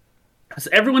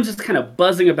 So everyone's just kind of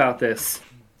buzzing about this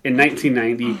in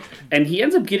 1990, and he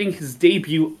ends up getting his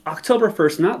debut October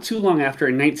 1st, not too long after,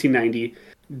 in 1990,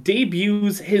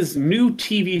 debuts his new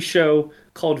TV show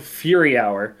called Fury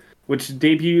Hour, which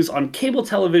debuts on cable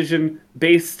television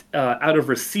based out of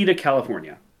Reseda,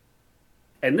 California.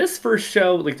 And this first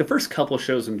show, like the first couple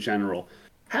shows in general,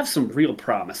 have some real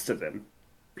promise to them.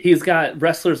 He's got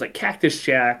wrestlers like Cactus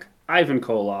Jack, Ivan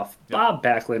Koloff, Bob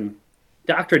Backlund,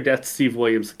 Dr. Death Steve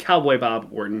Williams, Cowboy Bob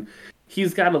Orton.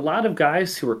 He's got a lot of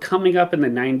guys who were coming up in the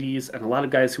 90s and a lot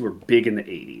of guys who were big in the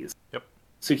 80s. Yep.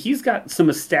 So he's got some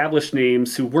established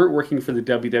names who weren't working for the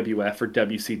WWF or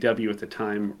WCW at the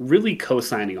time really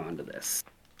co-signing onto this.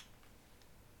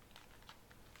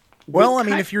 Well, I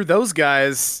mean, if you're those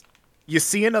guys, you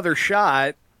see another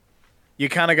shot, you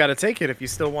kind of got to take it. If you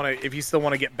still want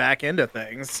to get back into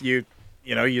things, you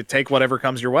take whatever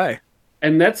comes your way.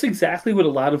 And that's exactly what a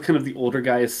lot of kind of the older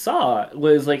guys saw,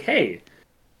 was like, hey,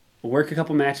 work a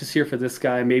couple matches here for this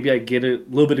guy. Maybe I get a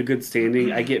little bit of good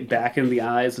standing. I get back in the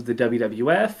eyes of the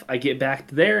WWF. I get back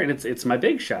there, and it's my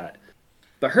big shot.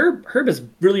 But Herb has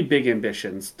really big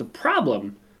ambitions. The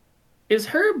problem is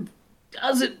Herb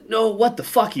doesn't know what the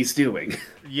fuck he's doing.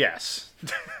 Yes.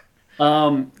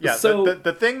 Yeah, So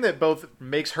the thing that both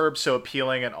makes Herb so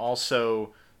appealing and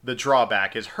also the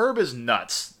drawback is Herb is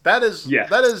nuts. That is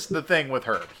the thing with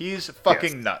Herb. He's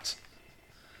fucking nuts.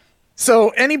 So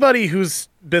anybody who's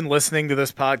been listening to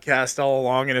this podcast all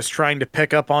along and is trying to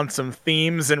pick up on some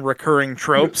themes and recurring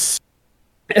tropes,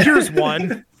 here's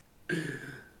one.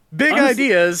 Big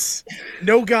ideas,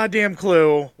 no goddamn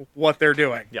clue what they're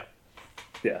doing. Yeah.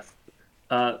 Yes.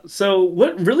 So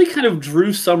what really kind of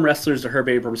drew some wrestlers to Herb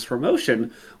Abrams'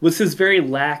 promotion was his very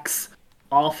lax,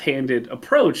 offhanded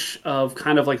approach of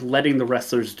kind of like letting the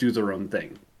wrestlers do their own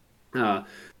thing.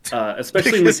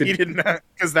 Especially because he didn't,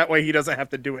 because that way he doesn't have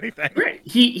to do anything. Right.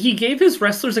 He gave his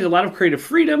wrestlers like a lot of creative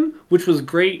freedom, which was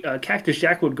great. Cactus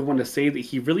Jack would go on to say that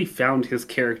he really found his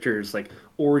character's like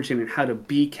origin and how to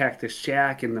be Cactus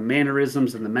Jack and the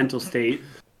mannerisms and the mental state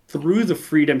through the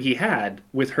freedom he had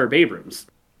with Herb Abrams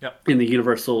in the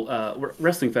Universal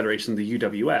Wrestling Federation, the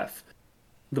UWF.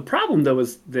 The problem though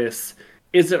is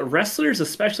that wrestlers,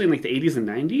 especially in like the 80s and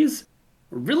 90s,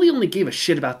 really only gave a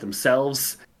shit about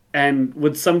themselves and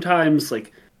would sometimes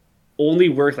like only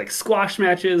work like squash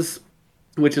matches,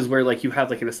 which is where like you have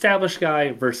like an established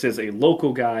guy versus a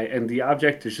local guy, and the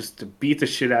object is just to beat the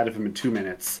shit out of him in 2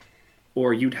 minutes.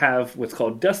 Or you'd have what's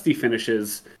called dusty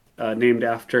finishes, named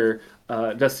after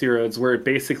Dusty Rhodes, where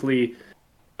basically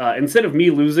instead of me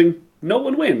losing, no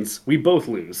one wins. We both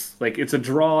lose. Like it's a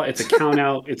draw, it's a count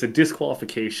out, it's a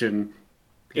disqualification.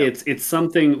 Yep. It's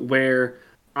something where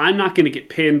I'm not going to get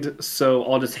pinned, so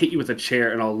I'll just hit you with a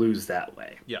chair and I'll lose that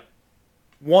way. Yeah.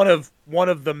 One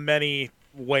of the many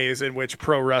ways in which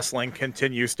pro wrestling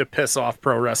continues to piss off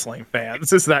pro wrestling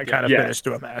fans is that kind of finish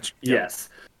to a match. Yes.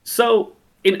 So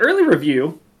in early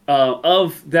review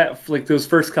of that, like those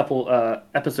first couple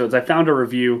episodes, I found a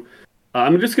review.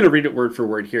 I'm just going to read it word for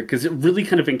word here because it really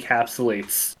kind of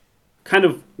encapsulates kind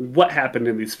of what happened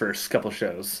in these first couple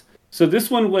shows. So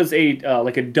this one was a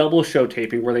double show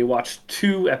taping where they watched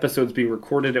 2 episodes being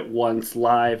recorded at once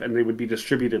live and they would be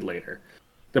distributed later.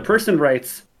 The person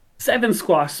writes, 7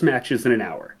 squash matches in an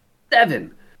hour.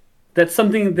 7! That's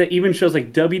something that even shows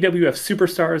like WWF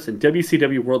Superstars and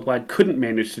WCW Worldwide couldn't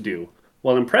manage to do.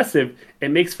 While impressive,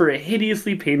 it makes for a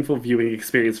hideously painful viewing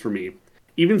experience for me.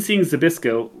 Even seeing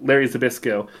Larry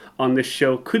Zbyszko, on this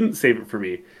show couldn't save it for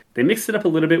me. They mixed it up a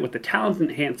little bit with the talent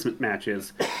enhancement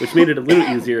matches, which made it a little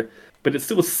easier, but it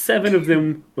still was 7 of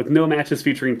them with no matches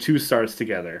featuring 2 stars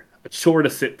together. A chore to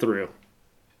sit through.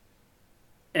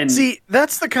 And see,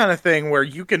 that's the kind of thing where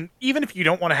you can, even if you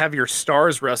don't want to have your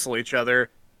stars wrestle each other,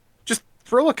 just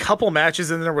throw a couple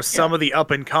matches in there with some of the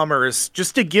up-and-comers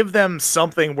just to give them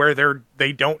something where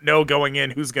they don't know going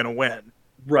in who's going to win.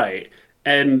 Right.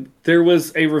 And there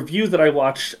was a review that I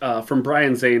watched from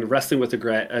Brian Zane, Wrestling with a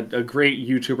great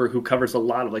YouTuber who covers a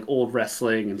lot of like old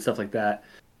wrestling and stuff like that.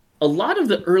 A lot of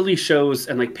the early shows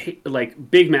and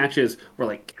like big matches were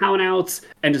like countouts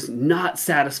and just not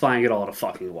satisfying at all to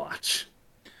fucking watch.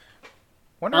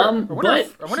 I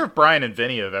wonder if Brian and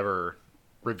Vinny have ever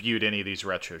reviewed any of these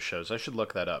retro shows. I should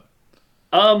look that up.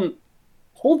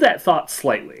 Hold that thought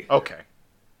slightly. Okay.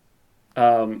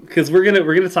 Because we're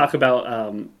gonna talk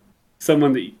about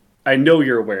someone that I know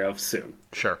you're aware of soon.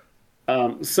 Sure.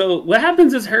 So what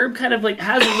happens is Herb kind of like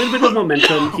has a little bit of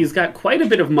momentum. He's got quite a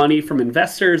bit of money from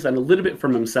investors and a little bit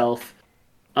from himself.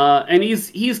 And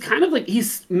he's kind of like,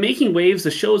 he's making waves.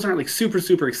 The shows aren't like super,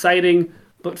 super exciting,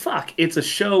 but fuck, it's a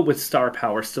show with star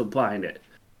power still behind it.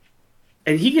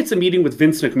 And he gets a meeting with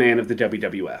Vince McMahon of the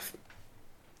WWF.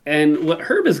 And what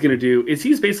Herb is going to do is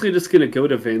he's basically just going to go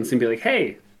to Vince and be like,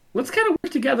 hey, let's kind of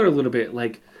work together a little bit.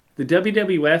 Like, the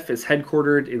WWF is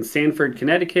headquartered in Sanford,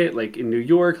 Connecticut, like in New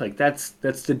York. Like that's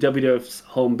the WWF's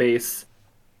home base,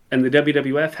 and the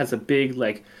WWF has a big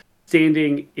like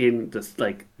standing in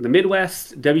the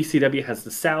Midwest. WCW has the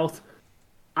South.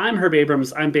 I'm Herb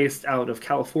Abrams. I'm based out of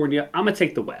California. I'm gonna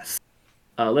take the West.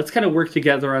 Let's kind of work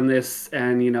together on this,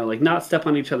 and like not step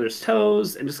on each other's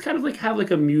toes, and just kind of like have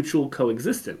like a mutual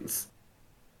coexistence.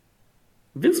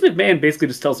 Vince McMahon basically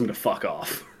just tells him to fuck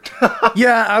off.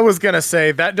 Yeah, I was going to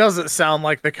say, that doesn't sound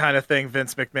like the kind of thing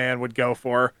Vince McMahon would go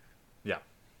for. Yeah.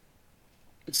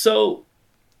 So,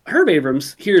 Herb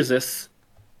Abrams hears this,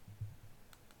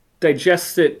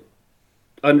 digests it,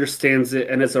 understands it,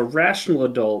 and as a rational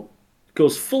adult,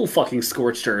 goes full fucking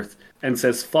scorched earth and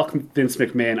says, fuck Vince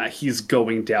McMahon, he's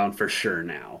going down for sure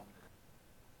now.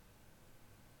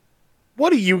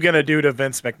 What are you going to do to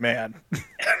Vince McMahon?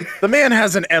 The man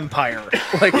has an empire.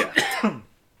 Like,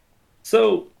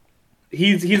 So,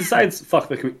 he decides, fuck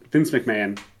Vince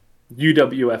McMahon,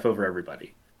 UWF over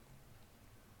everybody.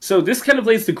 So this kind of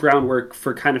lays the groundwork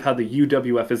for kind of how the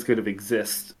UWF is going to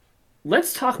exist.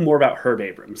 Let's talk more about Herb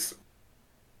Abrams.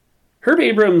 Herb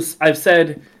Abrams, I've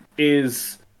said,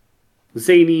 is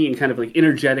zany and kind of like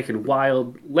energetic and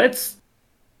wild. Let's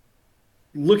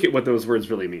look at what those words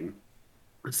really mean.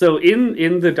 So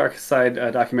in the Dark Side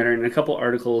documentary, and a couple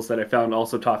articles that I found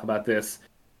also talk about this,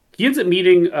 he ends up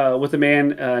meeting with a man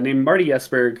named Marty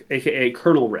Esberg, a.k.a.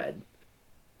 Colonel Red.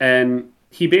 And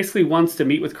he basically wants to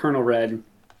meet with Colonel Red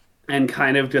and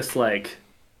kind of just like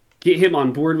get him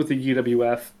on board with the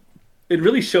UWF and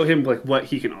really show him like what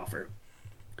he can offer.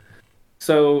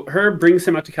 So Herb brings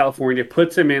him out to California,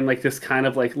 puts him in like this kind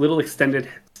of like little extended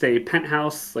stay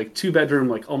penthouse, like 2-bedroom,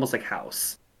 like almost like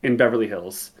house in Beverly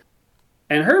Hills.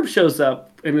 And Herb shows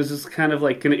up and is just kind of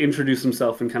like going to introduce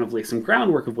himself and kind of lay some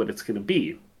groundwork of what it's going to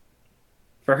be.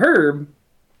 For Herb,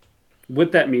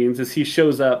 what that means is he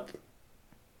shows up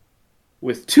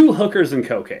with 2 hookers and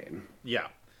cocaine. Yeah.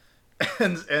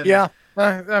 Yeah.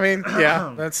 I mean,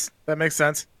 yeah, that makes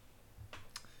sense.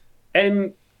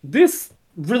 And this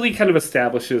really kind of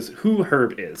establishes who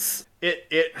Herb is.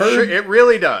 It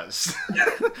really does.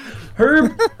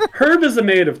 Herb is a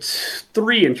man of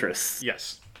 3 interests.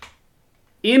 Yes.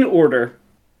 In order: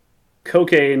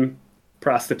 cocaine,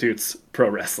 prostitutes, pro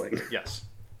wrestling. Yes.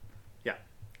 Yeah.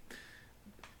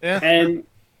 Yeah. And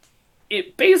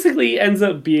it basically ends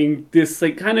up being this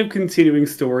like kind of continuing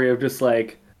story of just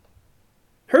like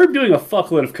Herb doing a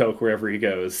fuckload of coke wherever he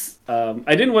goes. I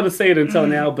didn't want to say it until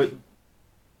now, but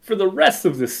for the rest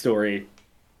of this story,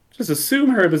 just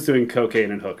assume Herb is doing cocaine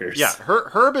and hookers. Yeah,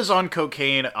 Herb is on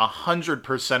cocaine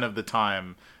 100% of the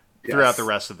time throughout the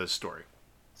rest of this story.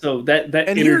 So that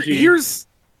and energy.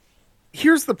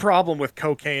 Here's the problem with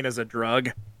cocaine as a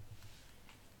drug,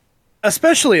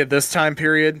 especially at this time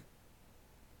period.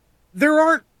 There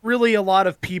aren't really a lot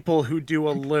of people who do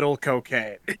a little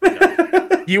cocaine.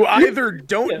 You either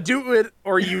don't do it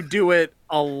or you do it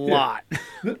a lot.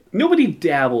 Nobody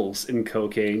dabbles in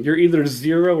cocaine. You're either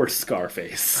Zero or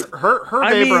Scarface. Herb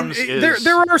Abrams is...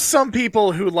 There are some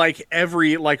people who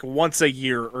every once a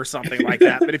year or something like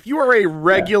that. But if you are a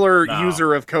regular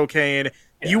user of cocaine,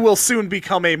 you will soon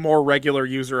become a more regular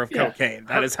user of cocaine.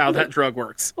 That is how that drug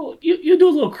works. Well, you do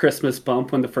a little Christmas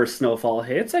bump when the first snowfall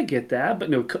hits. I get that, but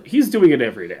no, he's doing it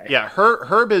every day. Yeah,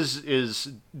 Herb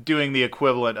is doing the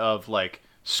equivalent of like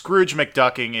Scrooge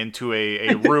McDucking into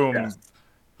a room,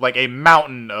 like a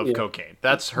mountain of cocaine.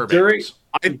 That's Herb Abrams.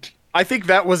 I think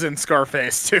that was in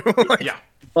Scarface too. Yeah.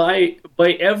 By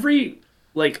every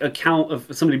account of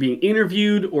somebody being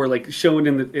interviewed or shown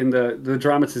in the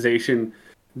dramatization,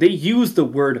 they use the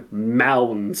word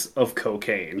mounds of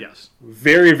cocaine. Yes.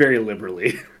 Very, very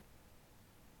liberally.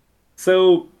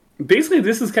 So basically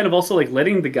this is kind of also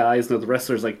letting the guys know, the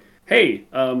wrestlers, hey,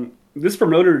 this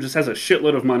promoter just has a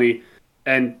shitload of money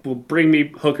and will bring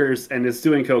me hookers and is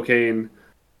doing cocaine.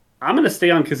 I'm going to stay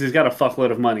on because he's got a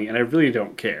fuckload of money and I really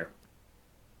don't care.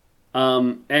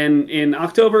 And in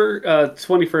October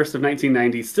 21st of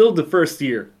 1990, still the first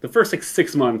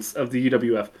 6 months of the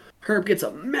UWF, Herb gets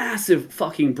a massive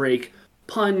fucking break.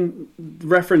 Pun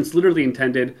reference literally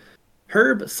intended.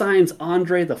 Herb signs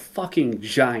Andre the fucking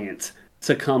Giant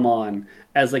to come on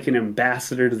as an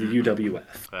ambassador to the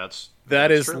UWF.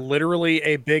 That is true. Literally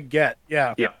a big get.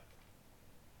 Yeah. Yeah.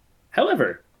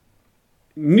 However,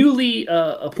 newly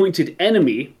appointed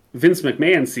enemy Vince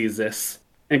McMahon sees this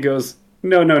and goes,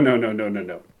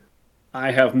 No.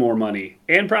 I have more money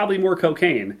and probably more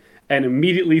cocaine, and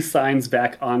immediately signs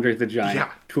back Andre the Giant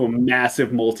to a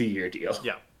massive multi-year deal.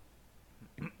 Yeah.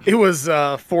 It was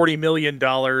 $40 million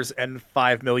and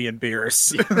 5 million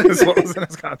beers is what was in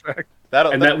his contract.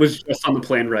 That was just on the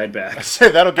plane ride back.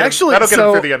 That'll get him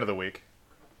through the end of the week.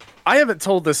 I haven't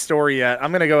told this story yet.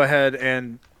 I'm going to go ahead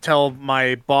and tell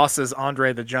my boss's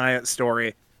Andre the Giant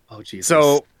story. Oh, Jesus.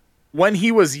 So when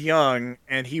he was young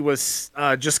and he was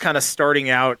just kind of starting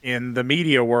out in the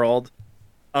media world,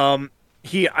 I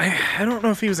don't know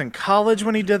if he was in college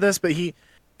when he did this, but he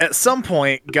at some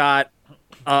point got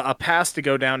a pass to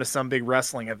go down to some big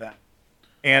wrestling event.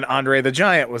 And Andre the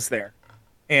Giant was there.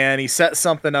 And he set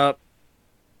something up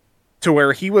to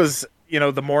where he was,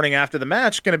 the morning after the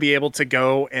match, going to be able to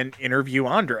go and interview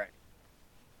Andre.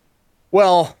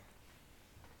 Well,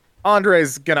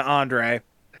 Andre's going to Andre.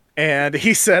 And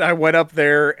he said, I went up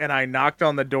there and I knocked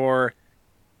on the door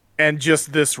and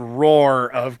just this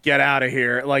roar of get out of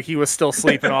here. He was still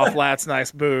sleeping off last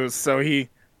night's booze. So he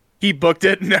booked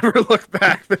it and never looked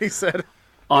back. But he said,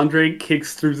 Andre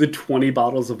kicks through the 20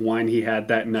 bottles of wine he had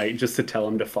that night just to tell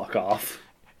him to fuck off.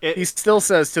 He still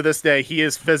says to this day he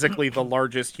is physically the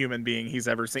largest human being he's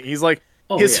ever seen. He's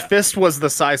his fist was the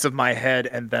size of my head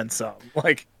and then some.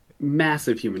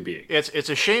 massive human being. It's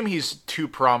a shame he's too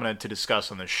prominent to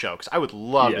discuss on this show, because I would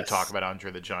love to talk about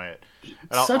Andre the Giant.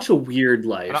 Such a weird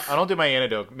life. I don't do my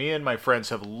anecdote. Me and my friends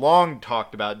have long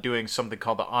talked about doing something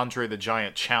called the Andre the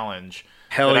Giant Challenge.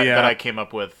 That I came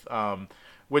up with,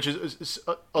 which is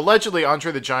allegedly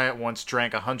Andre the Giant once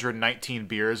drank 119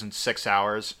 beers in 6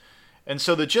 hours. And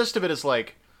so the gist of it is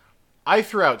like, I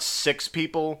threw out 6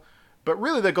 people, but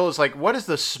really the goal is like, what is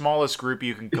the smallest group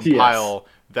you can compile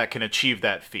that can achieve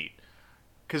that feat?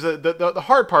 Because the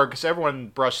hard part, because everyone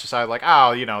brushed aside like,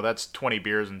 oh, you know, that's 20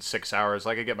 beers in 6 hours.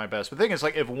 Like, I get my best. But the thing is,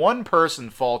 like, if one person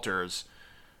falters,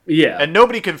 and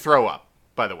nobody can throw up,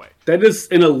 by the way. That is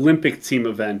an Olympic team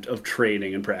event of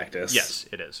training and practice. Yes,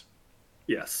 it is.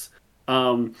 Yes.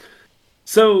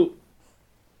 So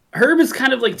Herb is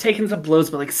kind of like taking some blows,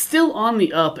 but like still on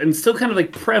the up and still kind of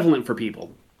like prevalent for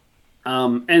people.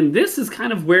 And this is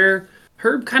kind of where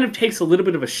Herb kind of takes a little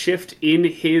bit of a shift in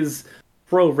his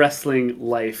pro wrestling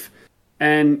life.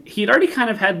 And he'd already kind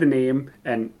of had the name,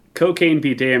 and cocaine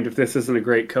be damned if this isn't a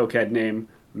great cokehead name,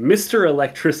 Mr.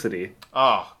 Electricity.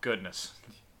 Oh, goodness.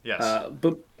 Yes.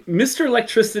 But Mr.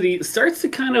 Electricity starts to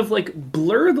kind of like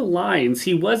blur the lines.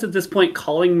 He was at this point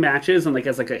calling matches and like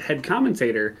as like a head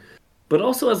commentator, but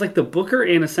also as like the booker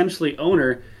and essentially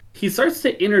owner. He starts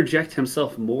to interject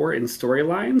himself more in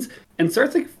storylines and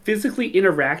starts like physically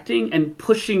interacting and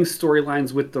pushing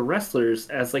storylines with the wrestlers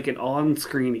as like an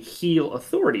on-screen heel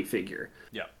authority figure.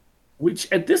 Yeah.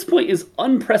 Which at this point is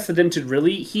unprecedented,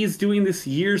 really. He's doing this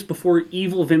years before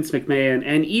evil Vince McMahon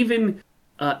and even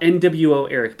NWO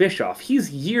Eric Bischoff.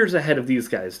 He's years ahead of these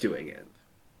guys doing it.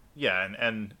 Yeah,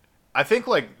 and I think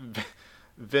like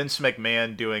Vince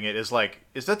McMahon doing it is like,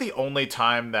 is that the only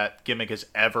time that gimmick has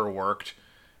ever worked?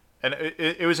 And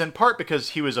it was in part because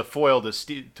he was a foil to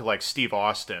Steve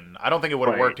Austin. I don't think it would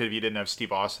have worked if you didn't have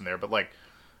Steve Austin there. But like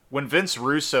when Vince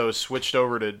Russo switched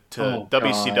over to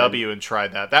WCW and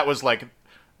tried that was like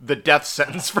the death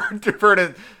sentence for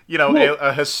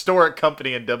a historic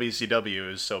company in WCW. It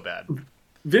was so bad.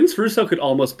 Vince Russo could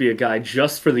almost be a guy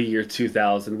just for the year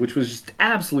 2000, which was just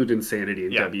absolute insanity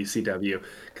in WCW.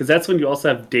 Because that's when you also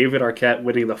have David Arquette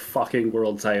winning the fucking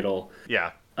world title.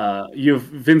 Yeah. You have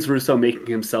Vince Russo making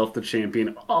himself the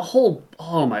champion.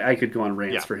 I could go on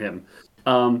rants for him.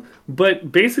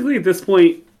 But basically at this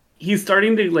point, he's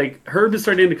starting to Herb is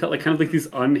starting to cut kind of these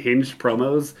unhinged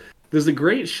promos. There's a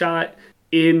great shot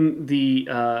in the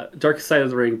Darkest Side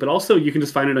of the Ring, but also you can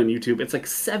just find it on YouTube. It's like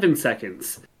 7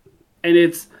 seconds. And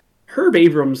it's Herb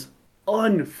Abrams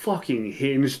unfucking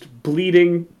hinged,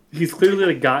 bleeding. He's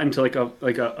clearly got into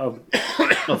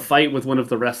a fight with one of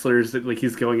the wrestlers that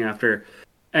he's going after.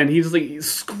 And he's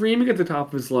screaming at the top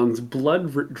of his lungs,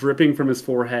 blood dripping from his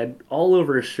forehead, all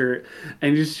over his shirt.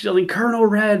 And he's just yelling, "Colonel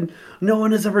Red, no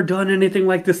one has ever done anything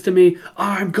like this to me.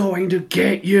 I'm going to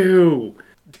get you."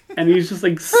 And he's just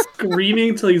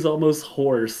screaming till he's almost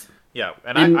hoarse. Yeah,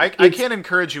 and I can't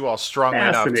encourage you all strongly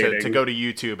enough to go to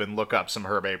YouTube and look up some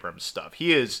Herb Abrams stuff.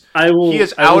 He is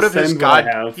out of his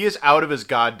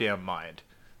goddamn mind.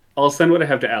 I'll send what I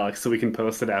have to Alex so we can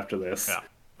post it after this. Yeah.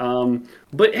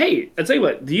 But hey, I'll tell you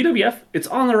what, the UWF, it's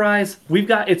on the rise. We've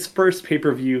got its first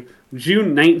pay-per-view,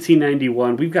 June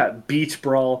 1991. We've got Beach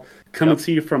Brawl coming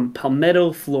to you from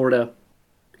Palmetto, Florida.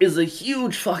 It's a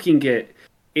huge fucking get.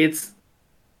 It's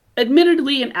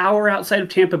admittedly an hour outside of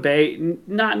Tampa Bay,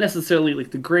 not necessarily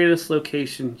the greatest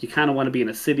location. You kind of want to be in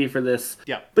a city for this.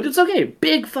 Yeah. But it's okay.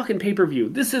 Big fucking pay-per-view.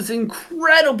 This is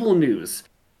incredible news.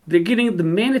 They're getting the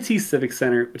Manatee Civic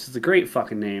Center, which is a great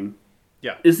fucking name.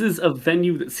 Yeah. This is a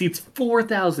venue that seats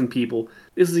 4,000 people.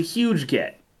 This is a huge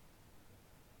get.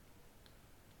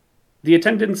 The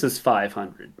attendance is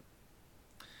 500.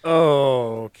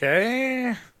 Okay.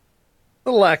 A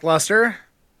little lackluster.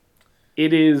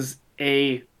 It is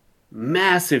a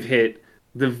massive hit.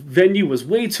 The venue was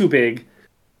way too big,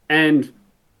 and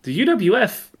the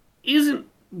UWF isn't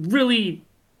really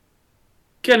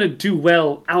gonna do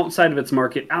well outside of its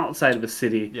market, outside of a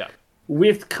city. Yeah.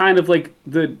 With kind of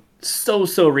the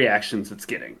so-so reactions it's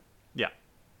getting. Yeah.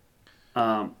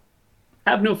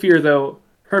 Have no fear, though.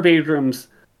 Herb Abrams,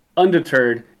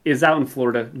 undeterred, is out in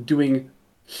Florida doing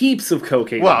heaps of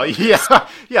cocaine. Well,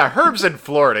 yeah, Herb's in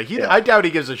Florida. I doubt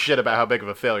he gives a shit about how big of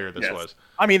a failure this was.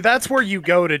 I mean, that's where you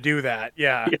go to do that.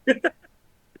 Yeah.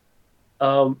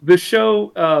 The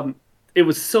show, it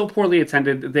was so poorly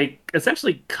attended. They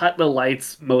essentially cut the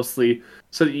lights mostly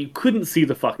so that you couldn't see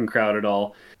the fucking crowd at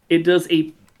all. It does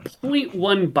a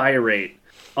 0.1 buy rate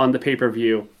on the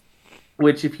pay-per-view,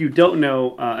 which if you don't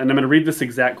know, and I'm going to read this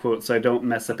exact quote so I don't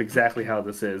mess up exactly how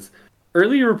this is.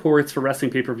 Early reports for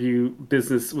wrestling pay-per-view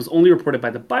business was only reported by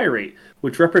the buy rate,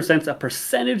 which represents a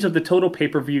percentage of the total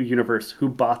pay-per-view universe who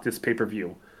bought this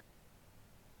pay-per-view.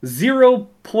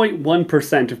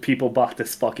 0.1% of people bought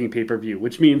this fucking pay-per-view,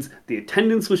 which means the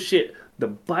attendance was shit, the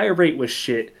buy rate was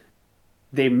shit.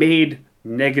 They made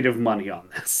negative money on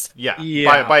this. Yeah.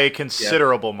 By a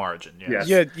considerable margin. Yes.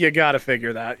 Yeah, you gotta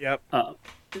figure that. Yep.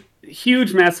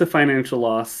 Huge, massive financial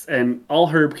loss, and all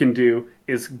Herb can do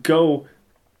is go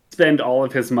spend all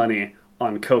of his money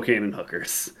on cocaine and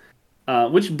hookers.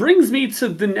 Which brings me to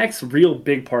the next real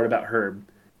big part about Herb,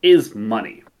 is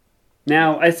money.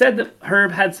 Now, I said that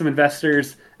Herb had some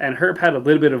investors, and Herb had a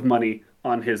little bit of money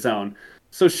on his own.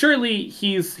 So surely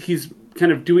he's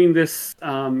kind of doing this,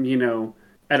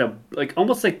 at a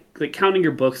almost like counting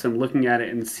your books and looking at it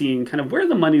and seeing kind of where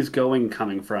the money's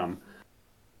coming from.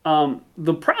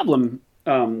 The problem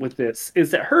with this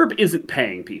is that Herb isn't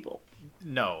paying people.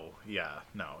 No,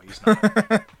 he's not.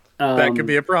 That could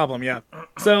be a problem, yeah.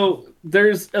 So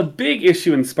there's a big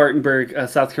issue in Spartanburg,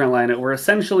 South Carolina, where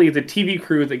essentially the TV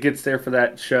crew that gets there for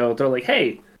that show, they're like,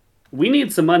 hey, we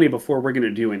need some money before we're going to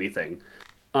do anything.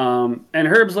 And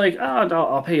Herb's like, oh,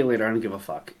 I'll pay you later. I don't give a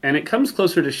fuck. And it comes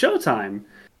closer to showtime,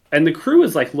 and the crew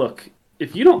is like, look,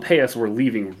 if you don't pay us, we're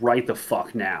leaving right the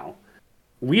fuck now.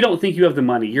 We don't think you have the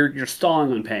money. You're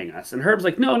stalling on paying us. And Herb's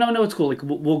like, no, it's cool. Like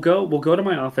we'll go to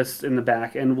my office in the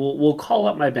back, and we'll call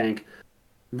up my bank.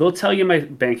 They'll tell you my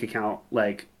bank account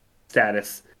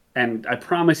status, and I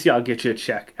promise you I'll get you a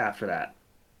check after that.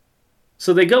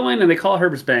 So they go in and they call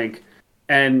Herb's bank,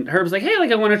 and Herb's like, hey,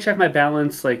 I want to check my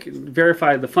balance,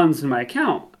 verify the funds in my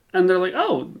account. And they're like,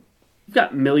 oh, you've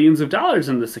got millions of dollars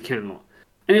in this account.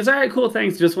 And he's all right, cool,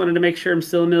 thanks. Just wanted to make sure I'm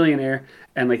still a millionaire.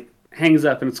 And hangs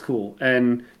up, and it's cool.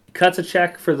 And cuts a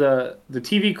check for the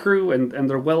TV crew, and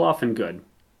they're well off and good.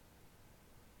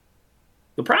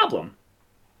 The problem,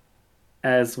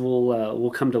 as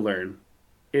we'll come to learn,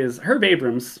 is Herb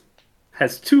Abrams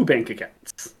has two bank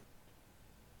accounts.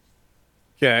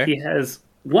 Okay. He has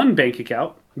one bank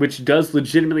account, which does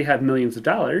legitimately have millions of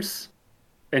dollars,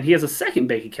 and he has a second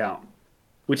bank account,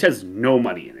 which has no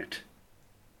money in it.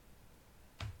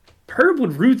 Herb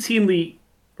would routinely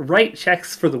write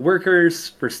checks for the workers,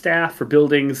 for staff, for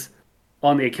buildings,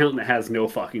 on the account that has no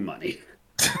fucking money.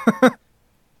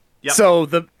 Yep. So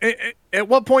at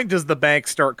what point does the bank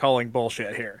start calling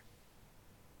bullshit here?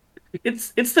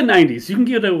 It's the 90s. You can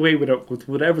get away with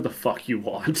whatever the fuck you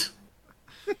want.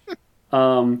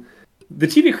 The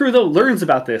TV crew, though, learns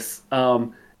about this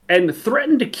and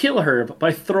threatened to kill Herb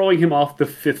by throwing him off the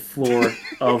 5th floor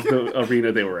of the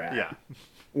arena they were at. Yeah.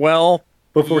 Well,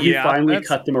 before he finally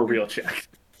cut them a real check.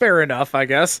 Fair enough, I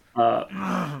guess.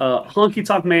 Honky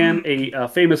Tonk Man, a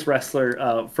famous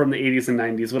wrestler from the 80s and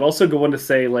 90s, would also go on to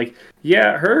say,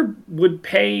 Herb would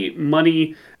pay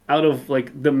money out of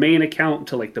the main account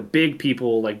to the big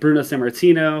people like Bruno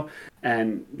Sammartino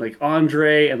and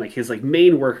Andre and his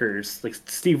main workers like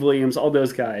Steve Williams, all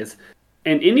those guys.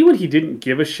 And anyone he didn't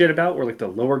give a shit about, or the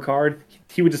lower card,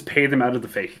 he would just pay them out of the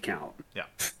fake account. Yeah.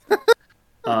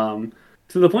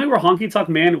 To the point where Honky Tonk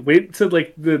Man went to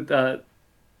the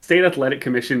State Athletic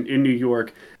Commission in New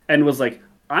York and was like,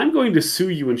 I'm going to sue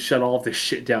you and shut all of this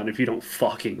shit down if you don't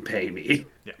fucking pay me.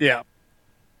 Yeah.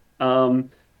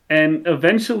 And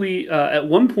eventually, at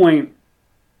one point,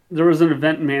 there was an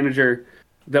event manager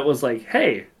that was like,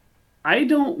 hey, I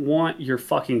don't want your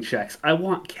fucking checks. I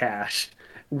want cash.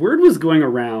 Word was going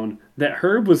around that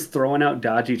Herb was throwing out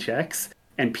dodgy checks,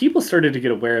 and people started to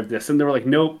get aware of this, and they were like,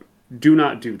 nope, do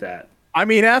not do that. I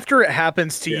mean, after it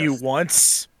happens to you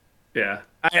once, yeah.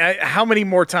 How many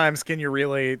more times can you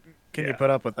put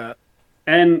up with that?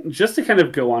 And just to kind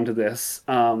of go on to this,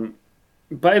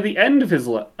 by the end of his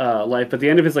life, by the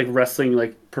end of his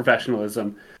wrestling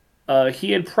professionalism,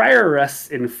 he had prior arrests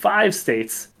in 5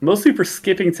 states, mostly for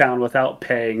skipping town without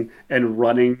paying and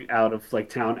running out of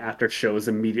town after shows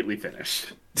immediately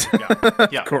finished.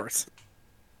 Yeah. Of course.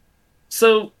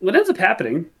 So what ends up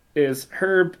happening is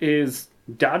Herb is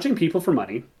dodging people for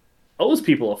money, owes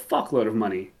people a fuckload of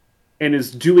money, and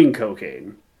is doing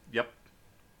cocaine. Yep.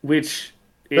 Which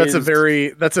that's a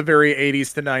very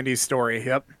 80s to 90s story.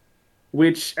 Yep.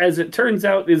 Which, as it turns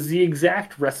out, is the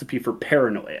exact recipe for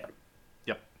paranoia.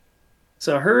 Yep.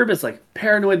 So Herb is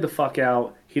paranoid the fuck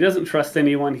out. He doesn't trust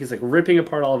anyone. He's ripping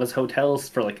apart all of his hotels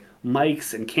for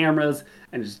mics and cameras,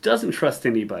 and just doesn't trust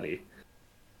anybody.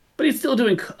 But he's still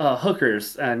doing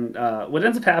hookers, and what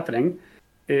ends up happening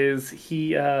is he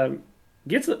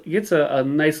gets a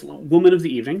nice woman of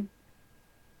the evening,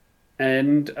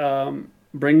 and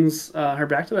brings her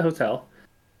back to the hotel.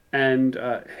 And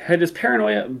had his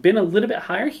paranoia been a little bit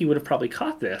higher, he would have probably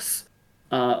caught this.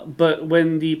 But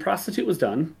when the prostitute was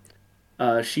done,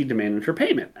 she demanded her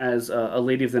payment, as a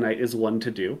lady of the night is one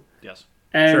to do. Yes.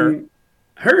 And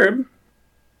Herb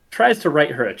tries to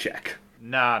write her a check.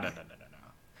 No.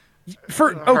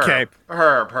 Okay.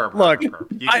 Herb. Look,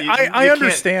 I you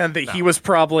understand that he was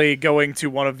probably going to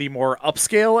one of the more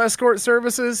upscale escort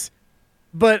services,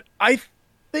 but I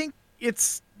think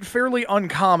it's fairly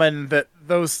uncommon that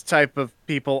those type of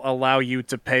people allow you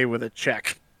to pay with a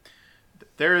check.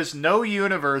 There is no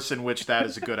universe in which that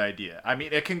is a good idea. I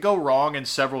mean, it can go wrong in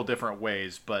several different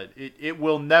ways, but it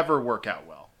will never work out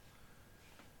well.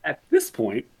 At this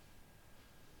point,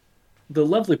 the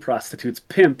lovely prostitute's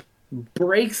pimp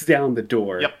breaks down the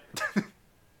door. Yep.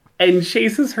 And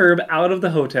chases Herb out of the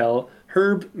hotel.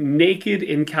 Herb, naked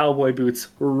in cowboy boots,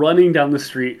 running down the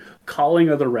street, calling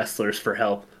other wrestlers for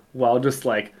help, while just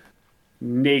like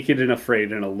naked and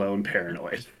afraid and alone,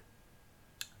 paranoid.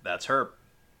 That's Herb.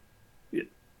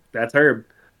 That's Herb.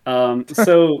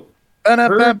 So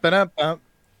Herb,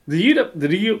 the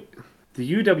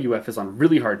UWF is on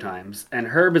really hard times, and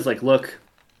Herb is like, look,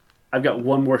 I've got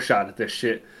one more shot at this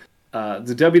shit.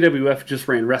 The WWF just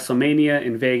ran WrestleMania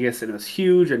in Vegas, and it was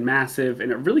huge and massive,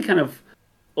 and it really kind of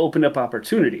opened up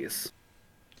opportunities.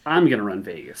 I'm going to run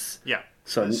Vegas. Yeah.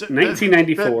 So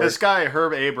 1994. This guy,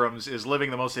 Herb Abrams, is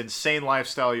living the most insane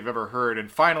lifestyle you've ever heard,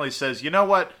 and finally says, you know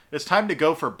what? It's time to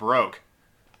go for broke.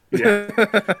 Yeah.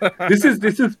 This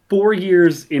is 4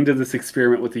 years into this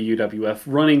experiment with the UWF,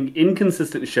 running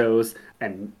inconsistent shows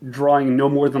and drawing no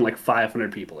more than like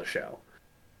 500 people a show.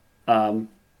 And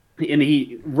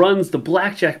he runs the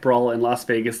Blackjack Brawl in Las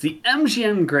Vegas, the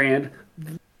MGM Grand,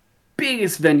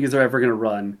 biggest venues they're ever going to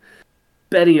run,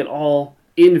 betting it all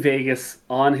in Vegas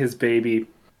on his baby.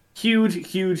 Huge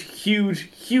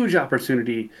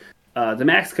opportunity. The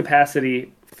max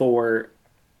capacity for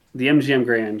the MGM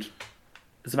Grand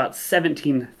is about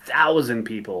 17,000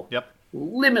 people. Yep.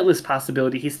 Limitless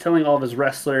possibility. He's telling all of his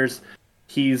wrestlers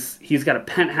he's got a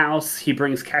penthouse. He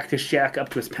brings Cactus Jack up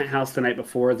to his penthouse the night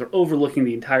before. They're overlooking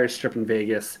the entire strip in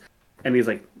Vegas. And he's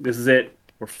like, this is it.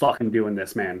 We're fucking doing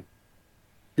this, man.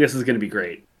 This is going to be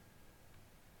great.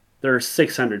 There are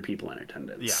 600 people in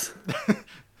attendance. Yeah.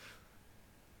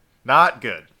 Not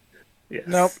good. Yes.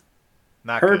 Nope.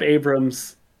 Not Herb good.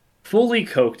 Abrams, fully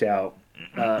coked out,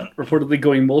 reportedly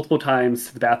going multiple times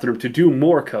to the bathroom to do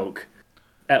more coke.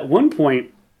 At one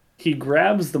point, he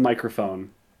grabs the microphone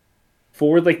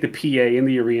for like the PA in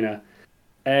the arena,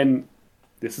 and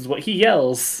this is what he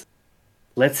yells: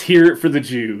 "Let's hear it for the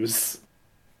Jews."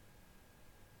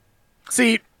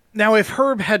 See, now if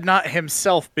Herb had not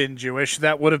himself been Jewish,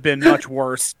 that would have been much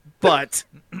worse, but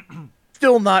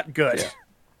still not good. Yeah.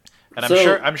 And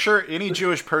I'm sure any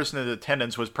Jewish person in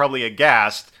attendance was probably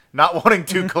aghast, not wanting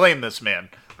to claim this man.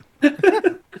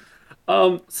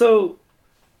 So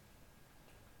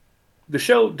the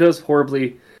show does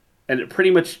horribly, and it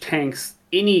pretty much tanks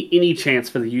any chance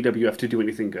for the UWF to do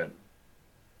anything good.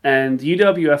 And the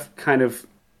UWF kind of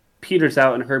peters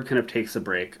out, and Herb kind of takes a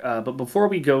break. But before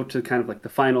we go to kind of like the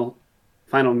final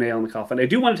nail in the coffin, I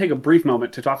do want to take a brief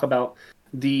moment to talk about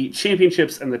the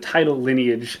championships and the title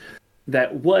lineage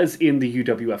that was in the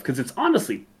UWF, because it's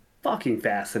honestly fucking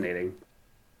fascinating.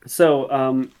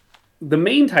 So, the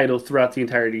main title throughout the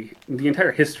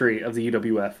entire history of the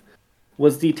UWF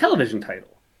was the television title.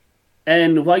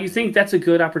 And while you think that's a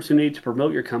good opportunity to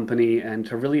promote your company and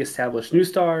to really establish new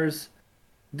stars,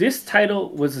 this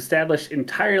title was established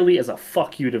entirely as a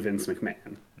fuck you to Vince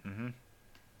McMahon. Mm-hmm.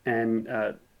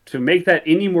 And to make that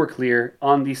any more clear,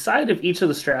 on the side of each of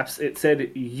the straps, it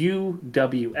said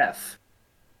UWF.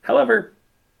 However,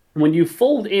 when you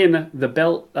fold in the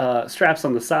belt straps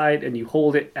on the side and you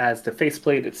hold it as the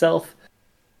faceplate itself,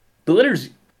 the letters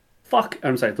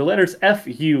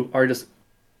FU are just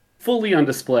fully on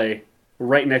display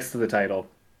right next to the title.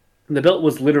 And the belt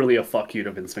was literally a fuck you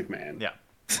to Vince McMahon. Yeah.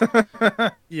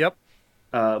 Yep.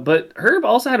 But Herb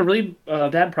also had a really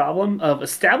bad problem of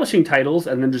establishing titles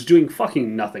and then just doing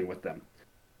fucking nothing with them.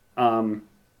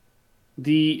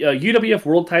 The UWF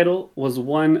World title was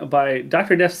won by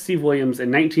Dr. Death Steve Williams in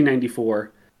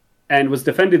 1994 and was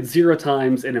defended 0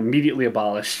 times and immediately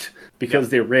abolished because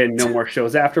they ran no more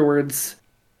shows afterwards.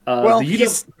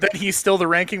 He's still the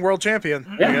ranking world champion.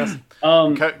 Yeah.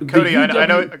 I guess. Cody,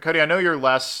 I know you're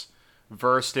less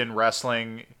versed in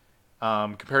wrestling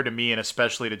compared to me and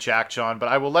especially to Jack John, but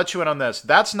I will let you in on this.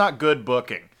 That's not good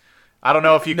booking. I don't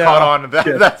know if you caught on that.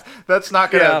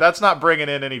 Yeah. That's not bringing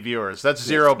in any viewers. That's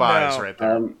zero bias right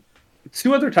there.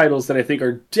 2 other titles that I think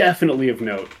are definitely of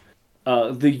note.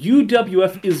 The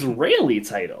UWF Israeli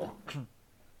title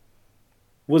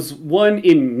was won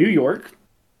in New York.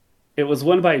 It was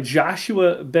won by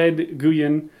Joshua Ben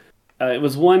Guyon. It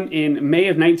was won in May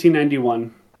of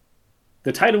 1991.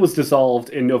 The title was dissolved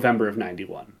in November of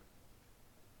 91.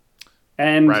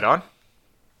 And Right on.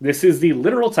 this is the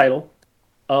literal title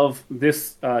of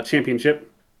this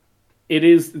championship. It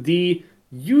is the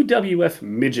UWF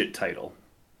Midget title.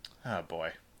 Oh,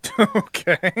 boy.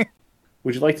 Okay.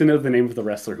 Would you like to know the name of the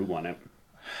wrestler who won it?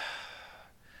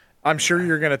 I'm sure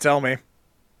you're going to tell me. Of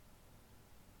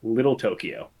Little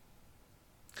Tokyo.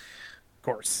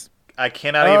 course. I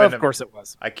cannot even. Of course it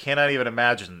was. I cannot even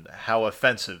imagine how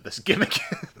offensive this gimmick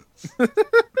is.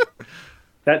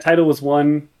 That title was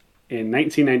won in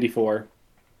 1994,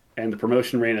 and the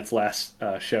promotion ran its last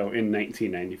show in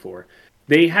 1994.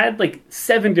 They had like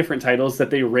 7 different titles that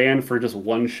they ran for just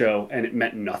one show, and it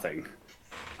meant nothing.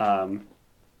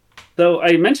 So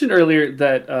I mentioned earlier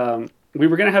that we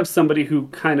were going to have somebody who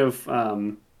kind of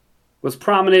was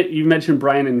prominent. You mentioned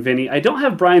Brian and Vinny. I don't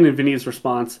have Brian and Vinny's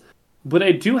response, but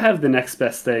I do have the next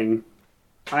best thing.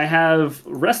 I have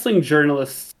wrestling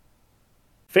journalist's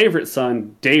favorite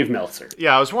son, Dave Meltzer.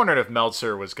 Yeah, I was wondering if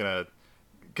Meltzer was gonna.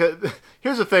 'Cause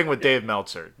here's the thing with Dave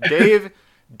Meltzer.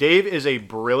 Dave is a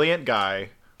brilliant guy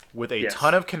with a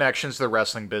ton of connections to the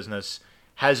wrestling business.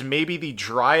 Has maybe the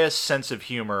driest sense of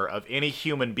humor of any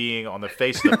human being on the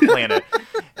face of the planet,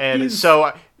 and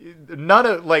so none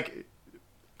of like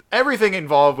everything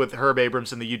involved with Herb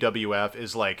Abrams and the UWF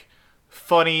is like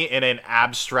funny in an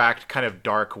abstract kind of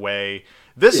dark way.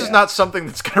 This is not something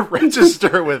that's going to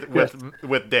register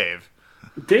with Dave.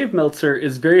 Dave Meltzer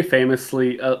is very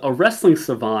famously a wrestling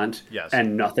savant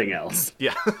and nothing else.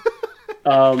 Yeah.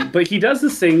 But he does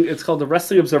this thing, it's called the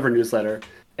Wrestling Observer Newsletter,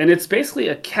 and it's basically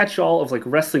a catch-all of like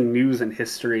wrestling news and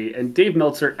history, and Dave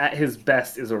Meltzer, at his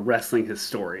best, is a wrestling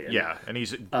historian. Yeah, and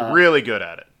he's really good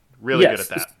at it. Really good at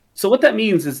that. So what that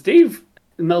means is Dave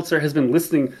Meltzer has been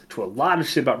listening to a lot of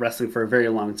shit about wrestling for a very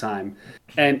long time,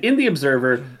 and in the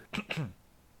Observer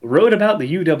wrote about the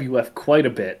UWF quite a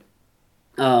bit.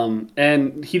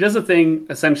 And he does a thing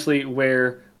essentially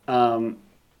where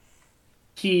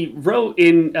he wrote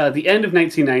in the end of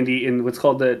 1990 in what's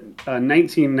called the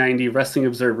 1990 Wrestling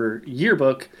Observer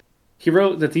Yearbook. He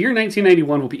wrote that the year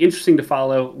 1991 will be interesting to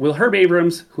follow. Will Herb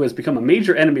Abrams, who has become a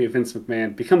major enemy of Vince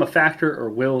McMahon, become a factor, or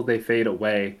will they fade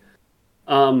away?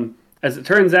 As it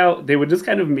turns out, they would just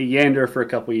kind of meander for a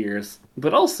couple years.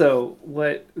 But also,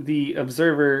 what the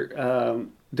Observer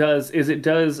does is it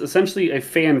does essentially a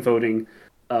fan voting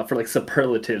for like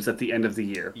superlatives at the end of the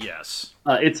year. Yes.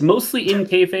 It's mostly in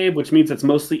kayfabe, which means it's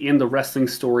mostly in the wrestling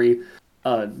story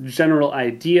general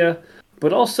idea,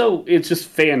 but also it's just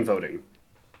fan voting.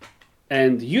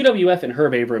 And UWF and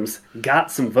Herb Abrams got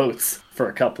some votes for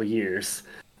a couple years.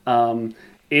 In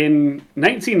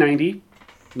 1990,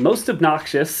 most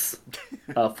obnoxious,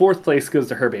 4th place goes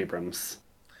to Herb Abrams.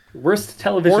 Worst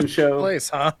television show. 4th place,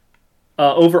 huh?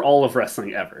 Over all of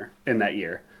wrestling ever in that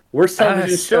year. Worst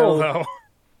television show. Though.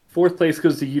 4th place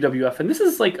goes to UWF, and this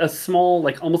is like a small,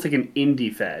 like almost like an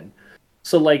indie fed.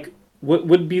 So like, what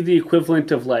would be the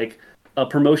equivalent of like a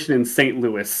promotion in St.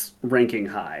 Louis ranking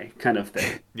high kind of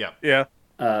thing. Yeah. Yeah.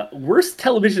 Worst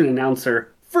television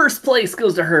announcer, 1st place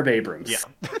goes to Herb Abrams.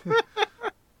 Yeah.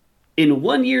 In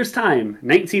 1 year's time,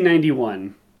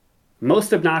 1991,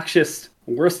 most obnoxious,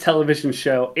 worst television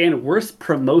show, and worst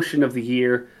promotion of the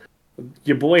year,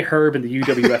 your boy Herb and the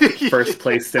UWF first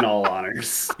placed in all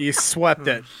honors. He swept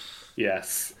it.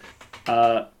 Yes.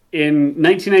 In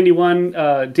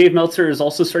 1991, Dave Meltzer is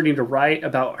also starting to write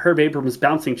about Herb Abrams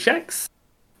bouncing checks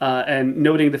and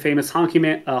noting the famous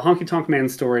Honky Tonk Man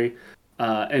story,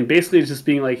 and basically just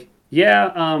being like,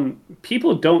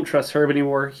 people don't trust Herb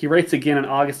anymore. He writes again in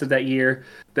August of that year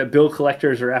that bill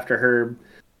collectors are after Herb.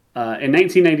 In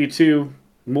 1992,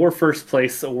 more first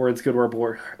place awards go to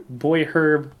our boy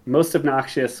Herb, most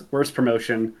obnoxious, worst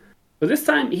promotion. But this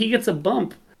time he gets a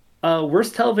bump.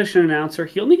 Worst television announcer,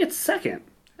 he only gets 2nd.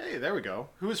 Hey, there we go.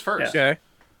 Who was first? Okay.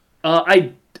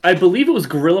 I believe it was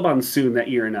Gorilla Monsoon that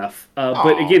year enough.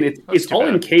 But again, it's all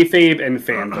in kayfabe and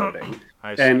fan voting.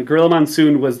 And Gorilla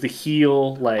Monsoon was the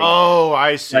heel,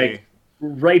 I see. Like,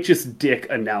 righteous dick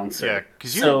announcer. Yeah,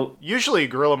 because usually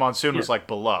Gorilla Monsoon was like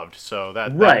beloved, so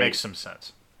that makes some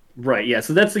sense. Right, yeah.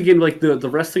 So that's again like the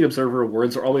Wrestling Observer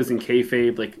awards are always in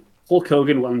kayfabe. Like Hulk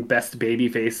Hogan won Best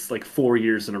Babyface like 4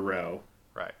 years in a row.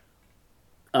 Right.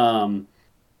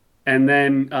 And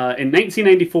then in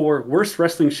 1994, worst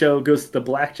wrestling show goes to the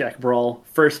Blackjack Brawl,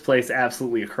 1st place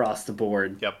absolutely across the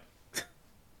board. Yep.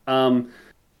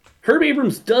 Herb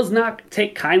Abrams does not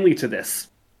take kindly to this,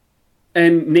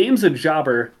 and names a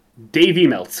jobber Davey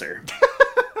Meltzer,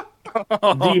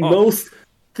 the most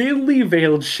thinly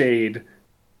veiled shade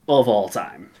of all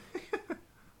time.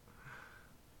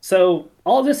 So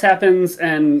all this happens,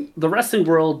 and the wrestling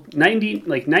world,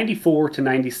 94 to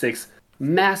 96,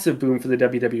 massive boom for the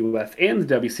WWF and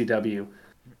the WCW.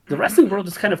 The wrestling world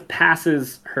just kind of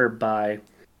passes Herb by,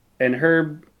 and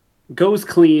Herb goes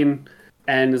clean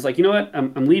and is like, you know what?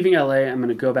 I'm leaving LA. I'm going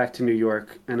to go back to New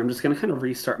York, and I'm just going to kind of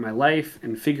restart my life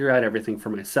and figure out everything for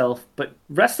myself. But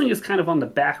wrestling is kind of on the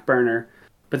back burner,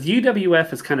 but the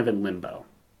UWF is kind of in limbo.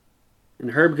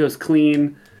 And Herb goes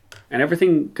clean, and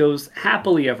everything goes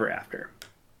happily ever after.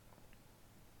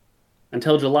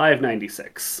 Until July of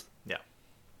 96. Yeah.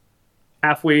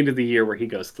 Halfway into the year where he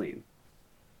goes clean.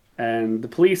 And the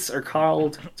police are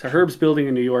called to Herb's building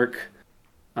in New York.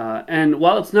 And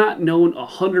while it's not known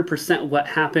 100% what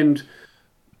happened,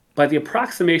 by the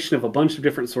approximation of a bunch of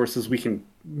different sources, we can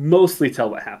mostly tell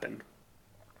what happened.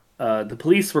 The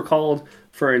police were called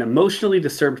for an emotionally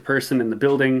disturbed person in the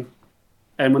building.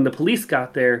 And when the police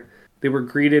got there, they were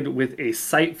greeted with a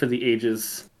sight for the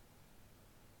ages.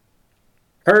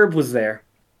 Herb was there.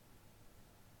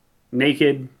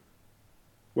 Naked.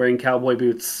 Wearing cowboy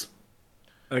boots.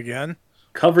 Again?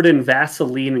 Covered in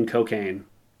Vaseline and cocaine.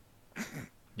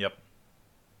 Yep.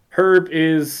 Herb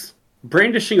is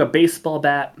brandishing a baseball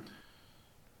bat.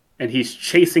 And he's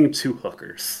chasing two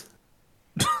hookers.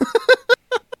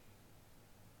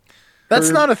 That's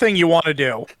not a thing you want to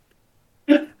do.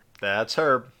 That's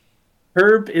Herb.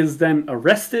 Herb is then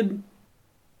arrested,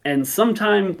 and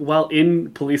sometime while in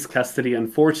police custody,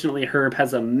 unfortunately, Herb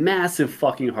has a massive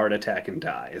fucking heart attack and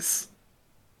dies.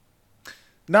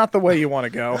 Not the way you want to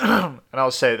go. And I'll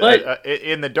say that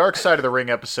in the Dark Side of the Ring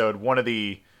episode, one of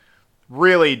the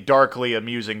really darkly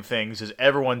amusing things is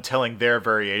everyone telling their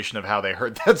variation of how they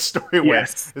heard that story went.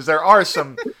 Yes. Because there are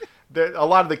some... a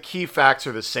lot of the key facts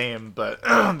are the same, but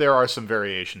there are some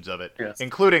variations of it, yes.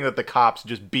 Including that the cops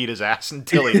just beat his ass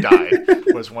until he died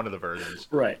was one of the versions.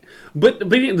 Right. But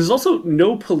there's also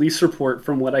no police report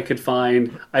from what I could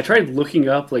find. I tried looking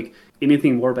up like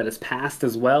anything more about his past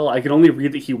as well. I could only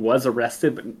read that he was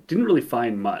arrested, but didn't really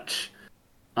find much.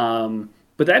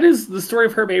 But that is the story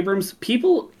of Herb Abrams.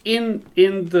 People in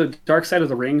the Dark Side of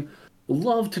the Ring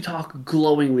love to talk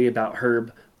glowingly about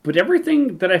Herb. But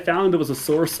everything that I found that was a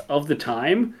source of the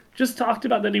time just talked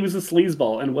about that he was a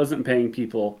sleazeball and wasn't paying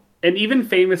people. And even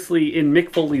famously in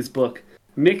Mick Foley's book,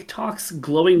 Mick talks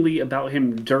glowingly about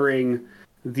him during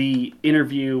the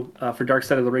interview for Dark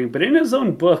Side of the Ring. But in his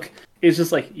own book, it's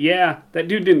just like, yeah, that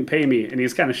dude didn't pay me and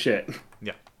he's kind of shit.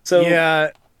 Yeah. So yeah,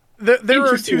 there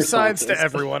are two sides to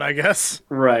everyone, I guess.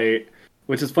 Right.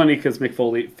 Which is funny because Mick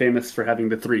Foley, famous for having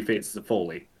the three faces of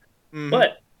Foley.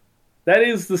 But that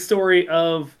is the story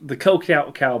of the coked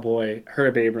out cowboy,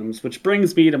 Herb Abrams, which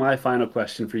brings me to my final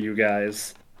question for you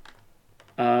guys.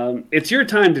 It's your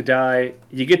time to die.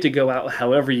 You get to go out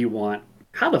however you want.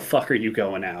 How the fuck are you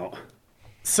going out?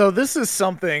 So this is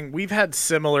something, we've had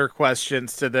similar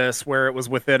questions to this where it was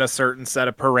within a certain set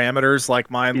of parameters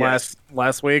like mine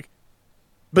last week.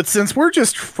 But since we're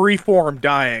just freeform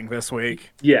dying this week,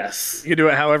 yes, you can do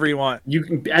it however you want. You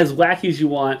can, as wacky as you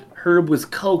want. Herb was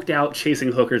coked out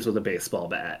chasing hookers with a baseball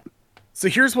bat. So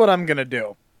here's what I'm going to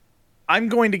do. I'm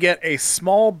going to get a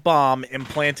small bomb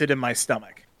implanted in my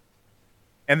stomach.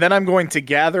 And then I'm going to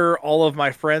gather all of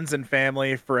my friends and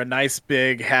family for a nice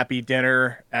big happy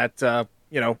dinner at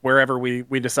wherever we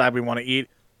decide we want to eat.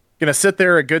 Going to sit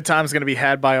there, a good time's going to be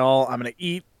had by all. I'm going to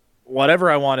eat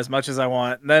whatever I want, as much as I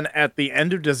want. And then at the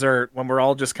end of dessert, when we're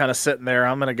all just kind of sitting there,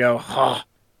 I'm going to go,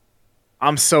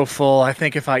 I'm so full. I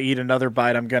think if I eat another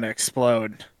bite, I'm going to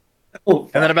explode. And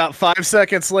then about 5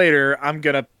 seconds later, I'm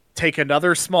going to take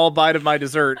another small bite of my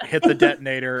dessert, hit the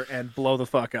detonator, and blow the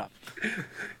fuck up.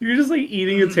 You're just like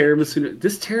eating a tiramisu.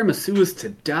 This tiramisu is to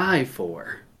die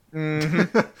for.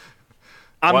 Mm-hmm.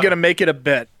 I'm going to make it a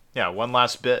bit. Yeah, one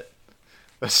last bit.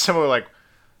 That's similar, like,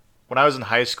 when I was in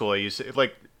high school, I used to,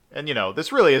 like, and,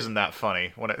 this really isn't that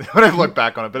funny when I look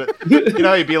back on it. But, you'd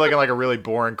be, like, in, like, a really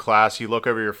boring class. You look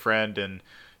over your friend, and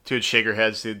two would shake your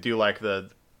heads. They'd do, like, the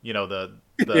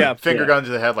finger gun to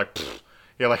the head, like, pfft.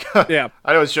 You're like, yeah.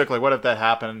 I always joke, like, what if that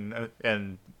happened?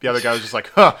 And the other guy was just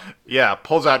like, yeah,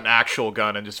 pulls out an actual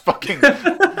gun and just fucking...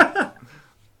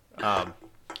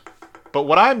 But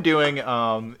what I'm doing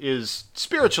is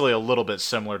spiritually a little bit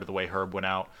similar to the way Herb went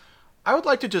out. I would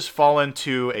like to just fall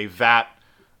into a vat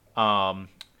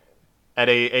at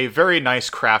a very nice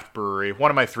craft brewery, one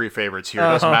of my three favorites here,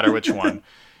 doesn't matter which one,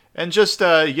 and just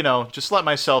just let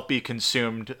myself be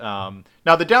consumed. Now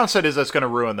the downside is that's going to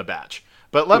ruin the batch,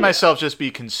 but let myself just be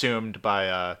consumed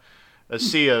by a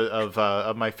sea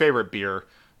of my favorite beer,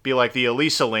 be like the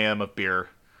Elisa Lamb of beer,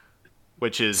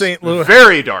 which is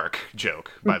very dark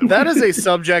joke, by the way. That is a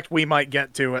subject we might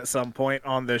get to at some point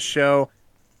on this show.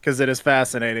 because it is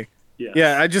fascinating. Yes.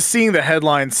 Yeah, I just seeing the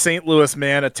headline: St. Louis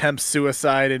man attempts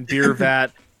suicide in beer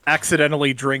vat,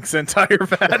 accidentally drinks entire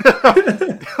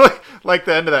vat. Like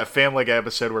the end of that Family Guy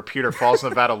episode where Peter falls in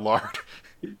the vat of lard.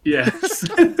 Yes.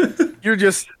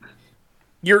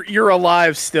 You're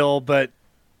alive still, but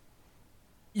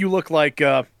you look like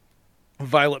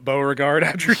Violet Beauregard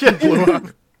after you blew up.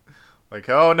 Like,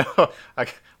 oh no,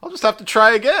 I'll just have to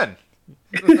try again.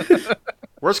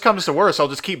 Worst comes to worst, I'll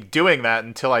just keep doing that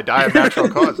until I die of natural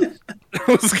causes.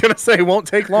 I was gonna say, it won't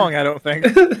take long, I don't think.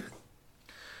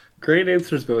 Great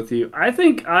answers, both of you. I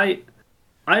think I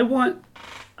want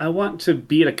to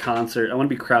be at a concert. I want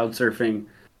to be crowd surfing,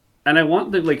 and I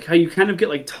want like how you kind of get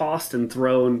like tossed and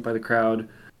thrown by the crowd.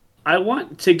 I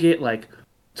want to get like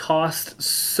tossed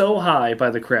so high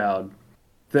by the crowd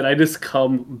that I just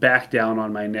come back down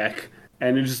on my neck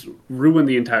and it just ruin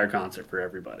the entire concert for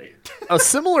everybody. A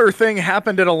similar thing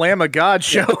happened at a Lamb of God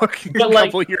show a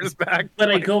couple years back.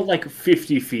 But I go like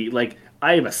 50 feet. Like,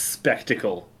 I have a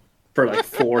spectacle for like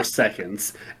 4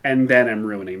 seconds, and then I'm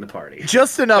ruining the party.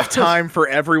 Just enough time for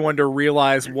everyone to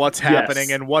realize what's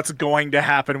happening and what's going to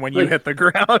happen when you hit the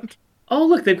ground. Oh,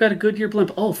 look, they've got a Goodyear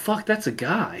blimp. Oh, fuck, that's a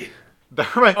guy.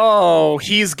 Oh,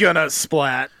 he's gonna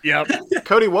splat. Yep.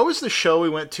 Cody, what was the show we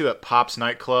went to at Pop's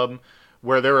nightclub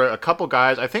where there were a couple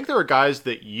guys? I think there were guys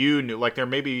that you knew, like they're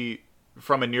maybe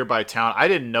from a nearby town. I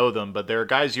didn't know them, but there are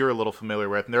guys you're a little familiar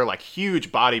with, and they're like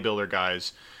huge bodybuilder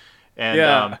guys.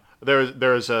 And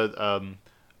there's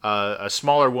a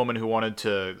smaller woman who wanted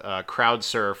to crowd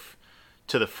surf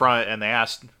to the front, and they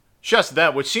asked just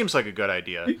that, which seems like a good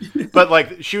idea. But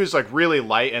like she was like really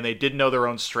light, and they didn't know their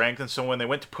own strength, and so when they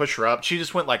went to push her up, she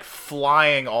just went like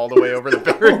flying all the way over the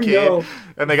barricade,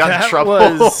 and they got in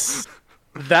trouble.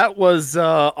 That was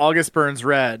August Burns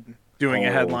Red doing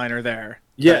a headliner there.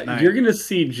 Yeah, you're gonna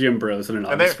see Jim Bros in an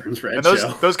August Burns Red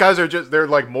show. Those guys are they're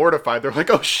like mortified. They're like,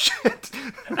 oh shit.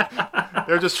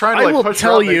 They're just trying to like push her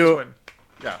up. I will tell you,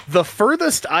 the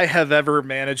furthest I have ever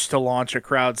managed to launch a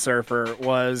crowd surfer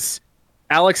was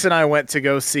Alex and I went to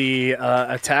go see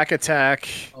Attack.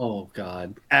 Oh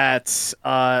God! At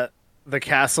the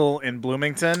Castle in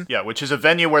Bloomington. Yeah, which is a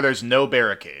venue where there's no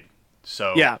barricade.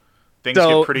 So things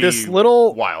get pretty this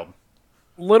wild.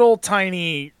 Little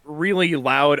tiny, really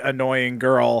loud, annoying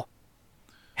girl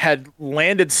had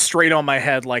landed straight on my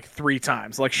head like 3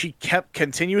 times. Like she kept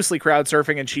continuously crowd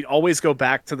surfing, and she'd always go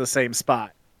back to the same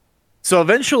spot. So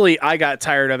eventually, I got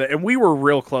tired of it, and we were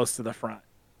real close to the front.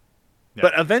 Yeah.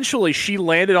 But eventually, she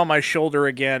landed on my shoulder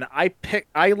again. I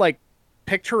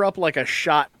picked her up like a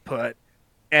shot put,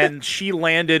 and she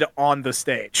landed on the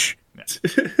stage. Yeah.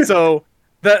 So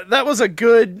that was a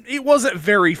good. It wasn't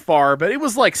very far, but it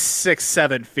was like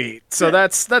 6-7 feet. So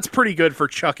that's pretty good for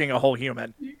chucking a whole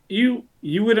human. You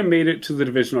would have made it to the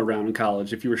divisional round in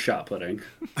college if you were shot putting.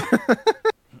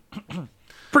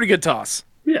 Pretty good toss.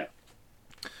 Yeah.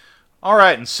 All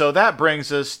right, and so that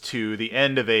brings us to the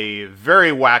end of a very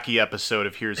wacky episode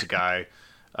of Here's a Guy.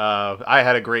 I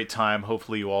had a great time.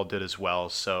 Hopefully you all did as well.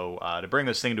 So to bring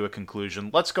this thing to a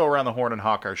conclusion, let's go around the horn and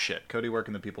hawk our shit. Cody, where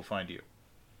can the people find you?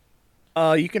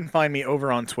 You can find me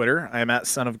over on Twitter. I am at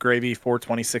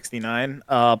sonofgravy42069.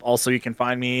 Also, you can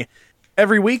find me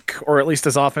every week, or at least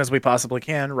as often as we possibly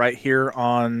can, right here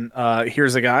on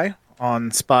Here's a Guy on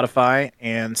Spotify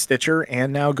and Stitcher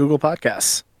and now Google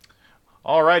Podcasts.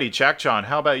 Alrighty, Jack John,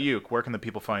 how about you? Where can the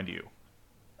people find you?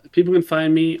 People can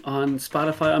find me on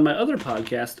Spotify on my other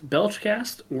podcast,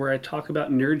 Belchcast, where I talk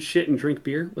about nerd shit and drink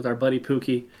beer with our buddy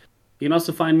Pookie. You can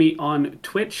also find me on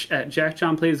Twitch at Jack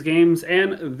John Plays Games,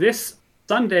 and this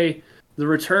Sunday, the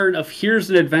return of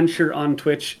Here's an Adventure on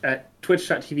Twitch at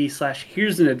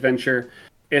twitch.tv/Here's an Adventure.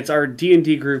 It's our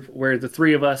D&D group where the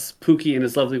three of us, Pookie and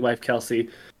his lovely wife Kelsey,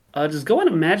 just go on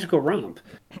a magical romp.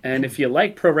 And if you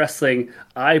like pro wrestling,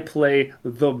 I play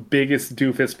the biggest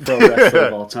doofus pro wrestler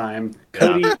of all time.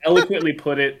 Cody eloquently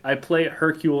put it, I play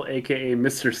Hercule, a.k.a.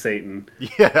 Mr. Satan.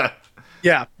 Yeah.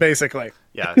 Yeah, basically.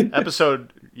 Yeah,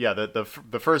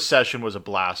 the first session was a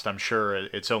blast. I'm sure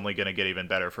it's only going to get even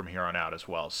better from here on out as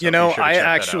well. So I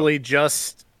actually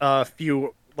just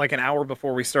an hour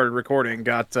before we started recording,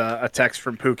 got a text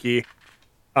from Pookie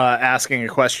asking a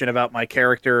question about my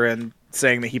character and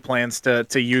saying that he plans to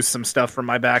use some stuff from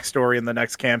my backstory in the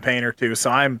next campaign or two. So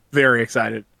I'm very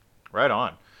excited. Right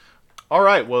on. All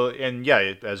right. Well, and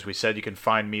as we said, you can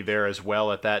find me there as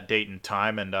well at that date and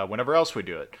time and whenever else we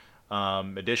do it.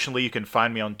 Additionally, you can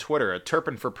find me on Twitter at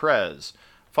TurpinForPrez.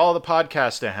 Follow the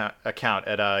podcast account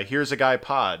at Here's a Guy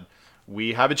Pod.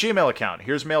 We have a Gmail account,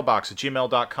 here's mailbox at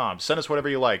gmail.com. Send us whatever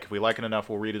you like. If we like it enough,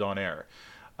 we'll read it on air.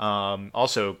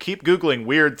 Also, keep Googling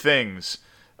weird things.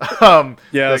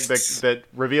 Yes. that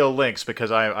reveal links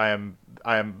because I am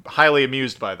highly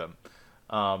amused by them.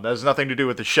 That has nothing to do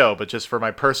with the show, but just for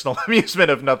my personal amusement,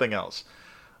 if nothing else.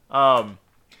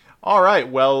 All right,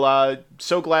 well,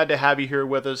 so glad to have you here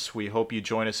with us. We hope you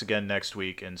join us again next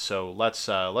week. And so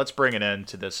let's bring an end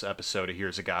to this episode of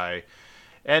Here's a Guy.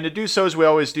 And to do so, as we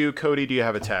always do, Cody, do you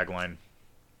have a tagline?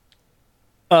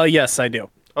 Yes, I do.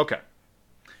 Okay.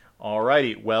 All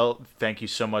righty. Well, thank you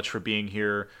so much for being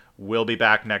here. We'll be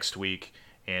back next week.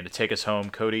 And to take us home,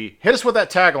 Cody, hit us with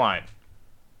that tagline.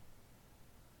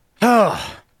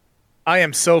 Oh, I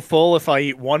am so full. If I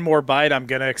eat one more bite, I'm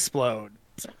going to explode.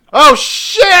 Oh,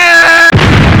 shit!